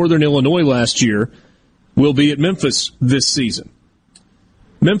Year at Northern Illinois last year, will be at Memphis this season.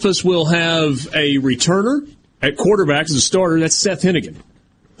 Memphis will have a returner at quarterback as a starter. That's Seth Hennigan,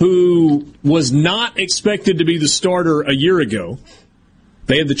 who was not expected to be the starter a year ago.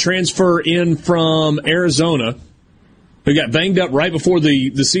 They had the transfer in from Arizona, who got banged up right before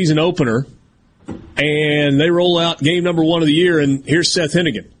the season opener, and they roll out game number 1 of the year, and here's Seth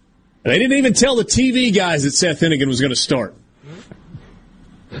Hennigan. And they didn't even tell the TV guys that Seth Hennigan was going to start,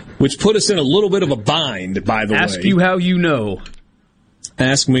 which put us in a little bit of a bind, by the way. Ask you how you know.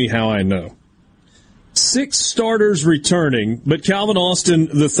 Ask me how I know. 6 starters returning, but Calvin Austin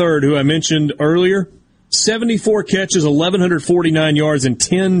III, who I mentioned earlier, 74 catches, 1,149 yards, and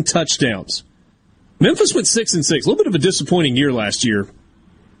 10 touchdowns. Memphis went 6-6, a little bit of a disappointing year last year,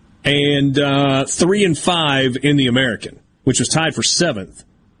 and 3-5 in the American, which was tied for 7th.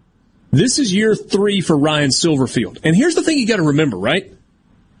 This is year 3 for Ryan Silverfield. And here's the thing you got to remember, right?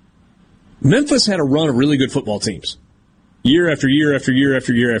 Memphis had a run of really good football teams, year after year after year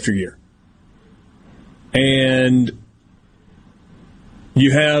after year after year. And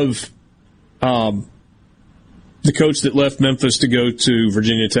you have the coach that left Memphis to go to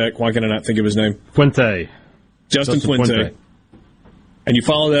Virginia Tech. Why can I not think of his name? Fuente. Justin Fuente. And you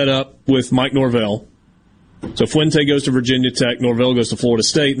follow that up with Mike Norvell. So Fuente goes to Virginia Tech, Norvell goes to Florida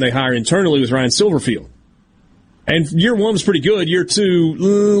State, and they hire internally with Ryan Silverfield. And year 1 was pretty good. Year 2,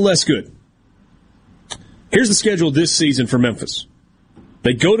 less good. Here's the schedule this season for Memphis.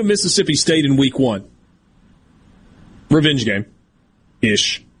 They go to Mississippi State in week 1. Revenge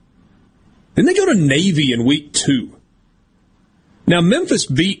game-ish. Then they go to Navy in week 2. Now, Memphis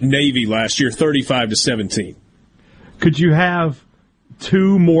beat Navy last year 35-17. Could you have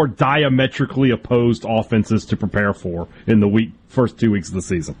 2 more diametrically opposed offenses to prepare for in the first 2 weeks of the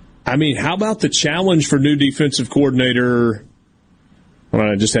season? I mean, how about the challenge for new defensive coordinator?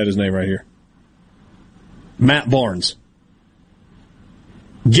 Well, I just had his name right here. Matt Barnes.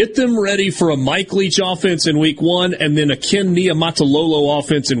 Get them ready for a Mike Leach offense in week 1 and then a Ken Niumatalolo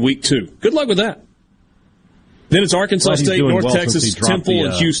offense in week 2. Good luck with that. Then it's Arkansas State, North Texas, Temple,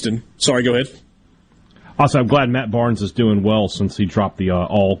 and Houston. Sorry, go ahead. Also, I'm glad Matt Barnes is doing well since he dropped the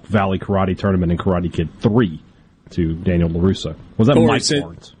All-Valley Karate Tournament in Karate Kid 3 to Daniel LaRusso. Was that Mike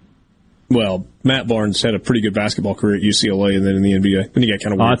Barnes? Well, Matt Barnes had a pretty good basketball career at UCLA and then in the NBA. Then he got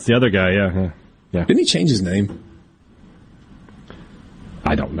kind of weird. Oh, that's the other guy, yeah. Didn't he change his name?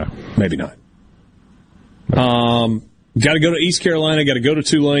 I don't know. Maybe not. Got to go to East Carolina, got to go to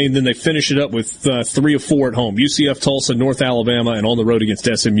Tulane, then they finish it up with 3 of 4 at home. UCF, Tulsa, North Alabama, and on the road against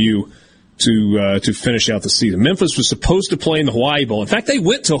SMU to finish out the season. Memphis was supposed to play in the Hawaii Bowl. In fact, they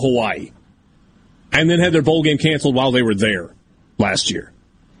went to Hawaii and then had their bowl game canceled while they were there last year.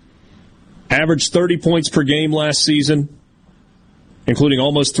 Averaged 30 points per game last season. including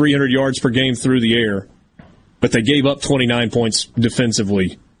almost 300 yards per game through the air, but they gave up 29 points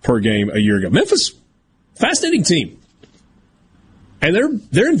defensively per game a year ago. Memphis, fascinating team. And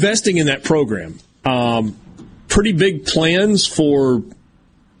they're investing in that program. Pretty big plans for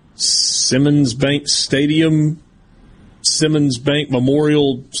Simmons Bank Stadium, Simmons Bank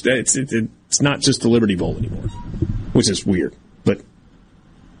Memorial. It's not just the Liberty Bowl anymore, which is weird, but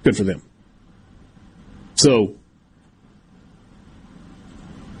good for them. So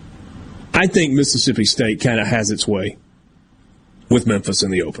I think Mississippi State kind of has its way with Memphis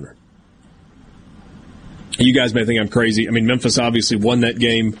in the opener. You guys may think I'm crazy. I mean, Memphis obviously won that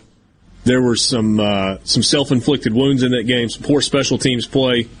game. There were some self-inflicted wounds in that game, some poor special teams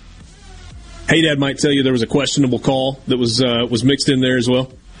play. Hey, Dad might tell you there was a questionable call that was mixed in there as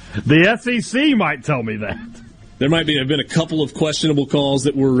well. The SEC might tell me that. There might have been a couple of questionable calls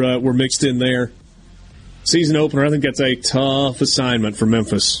that were mixed in there. Season opener, I think that's a tough assignment for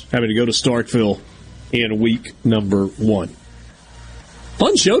Memphis, having to go to Starkville in week number 1.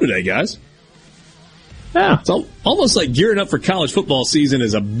 Fun show today, guys. Yeah. It's almost like gearing up for college football season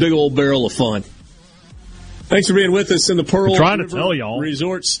is a big old barrel of fun. Thanks for being with us in the Pearl River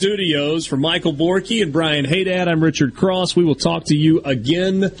Resort Studios. For Michael Borky and Brian Haydad, I'm Richard Cross. We will talk to you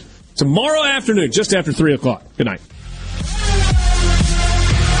again tomorrow afternoon, just after 3 o'clock. Good night.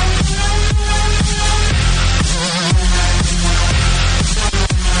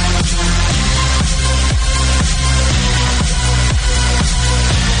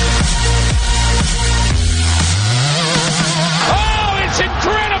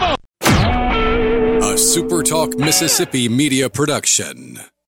 SuperTalk Mississippi Media Production.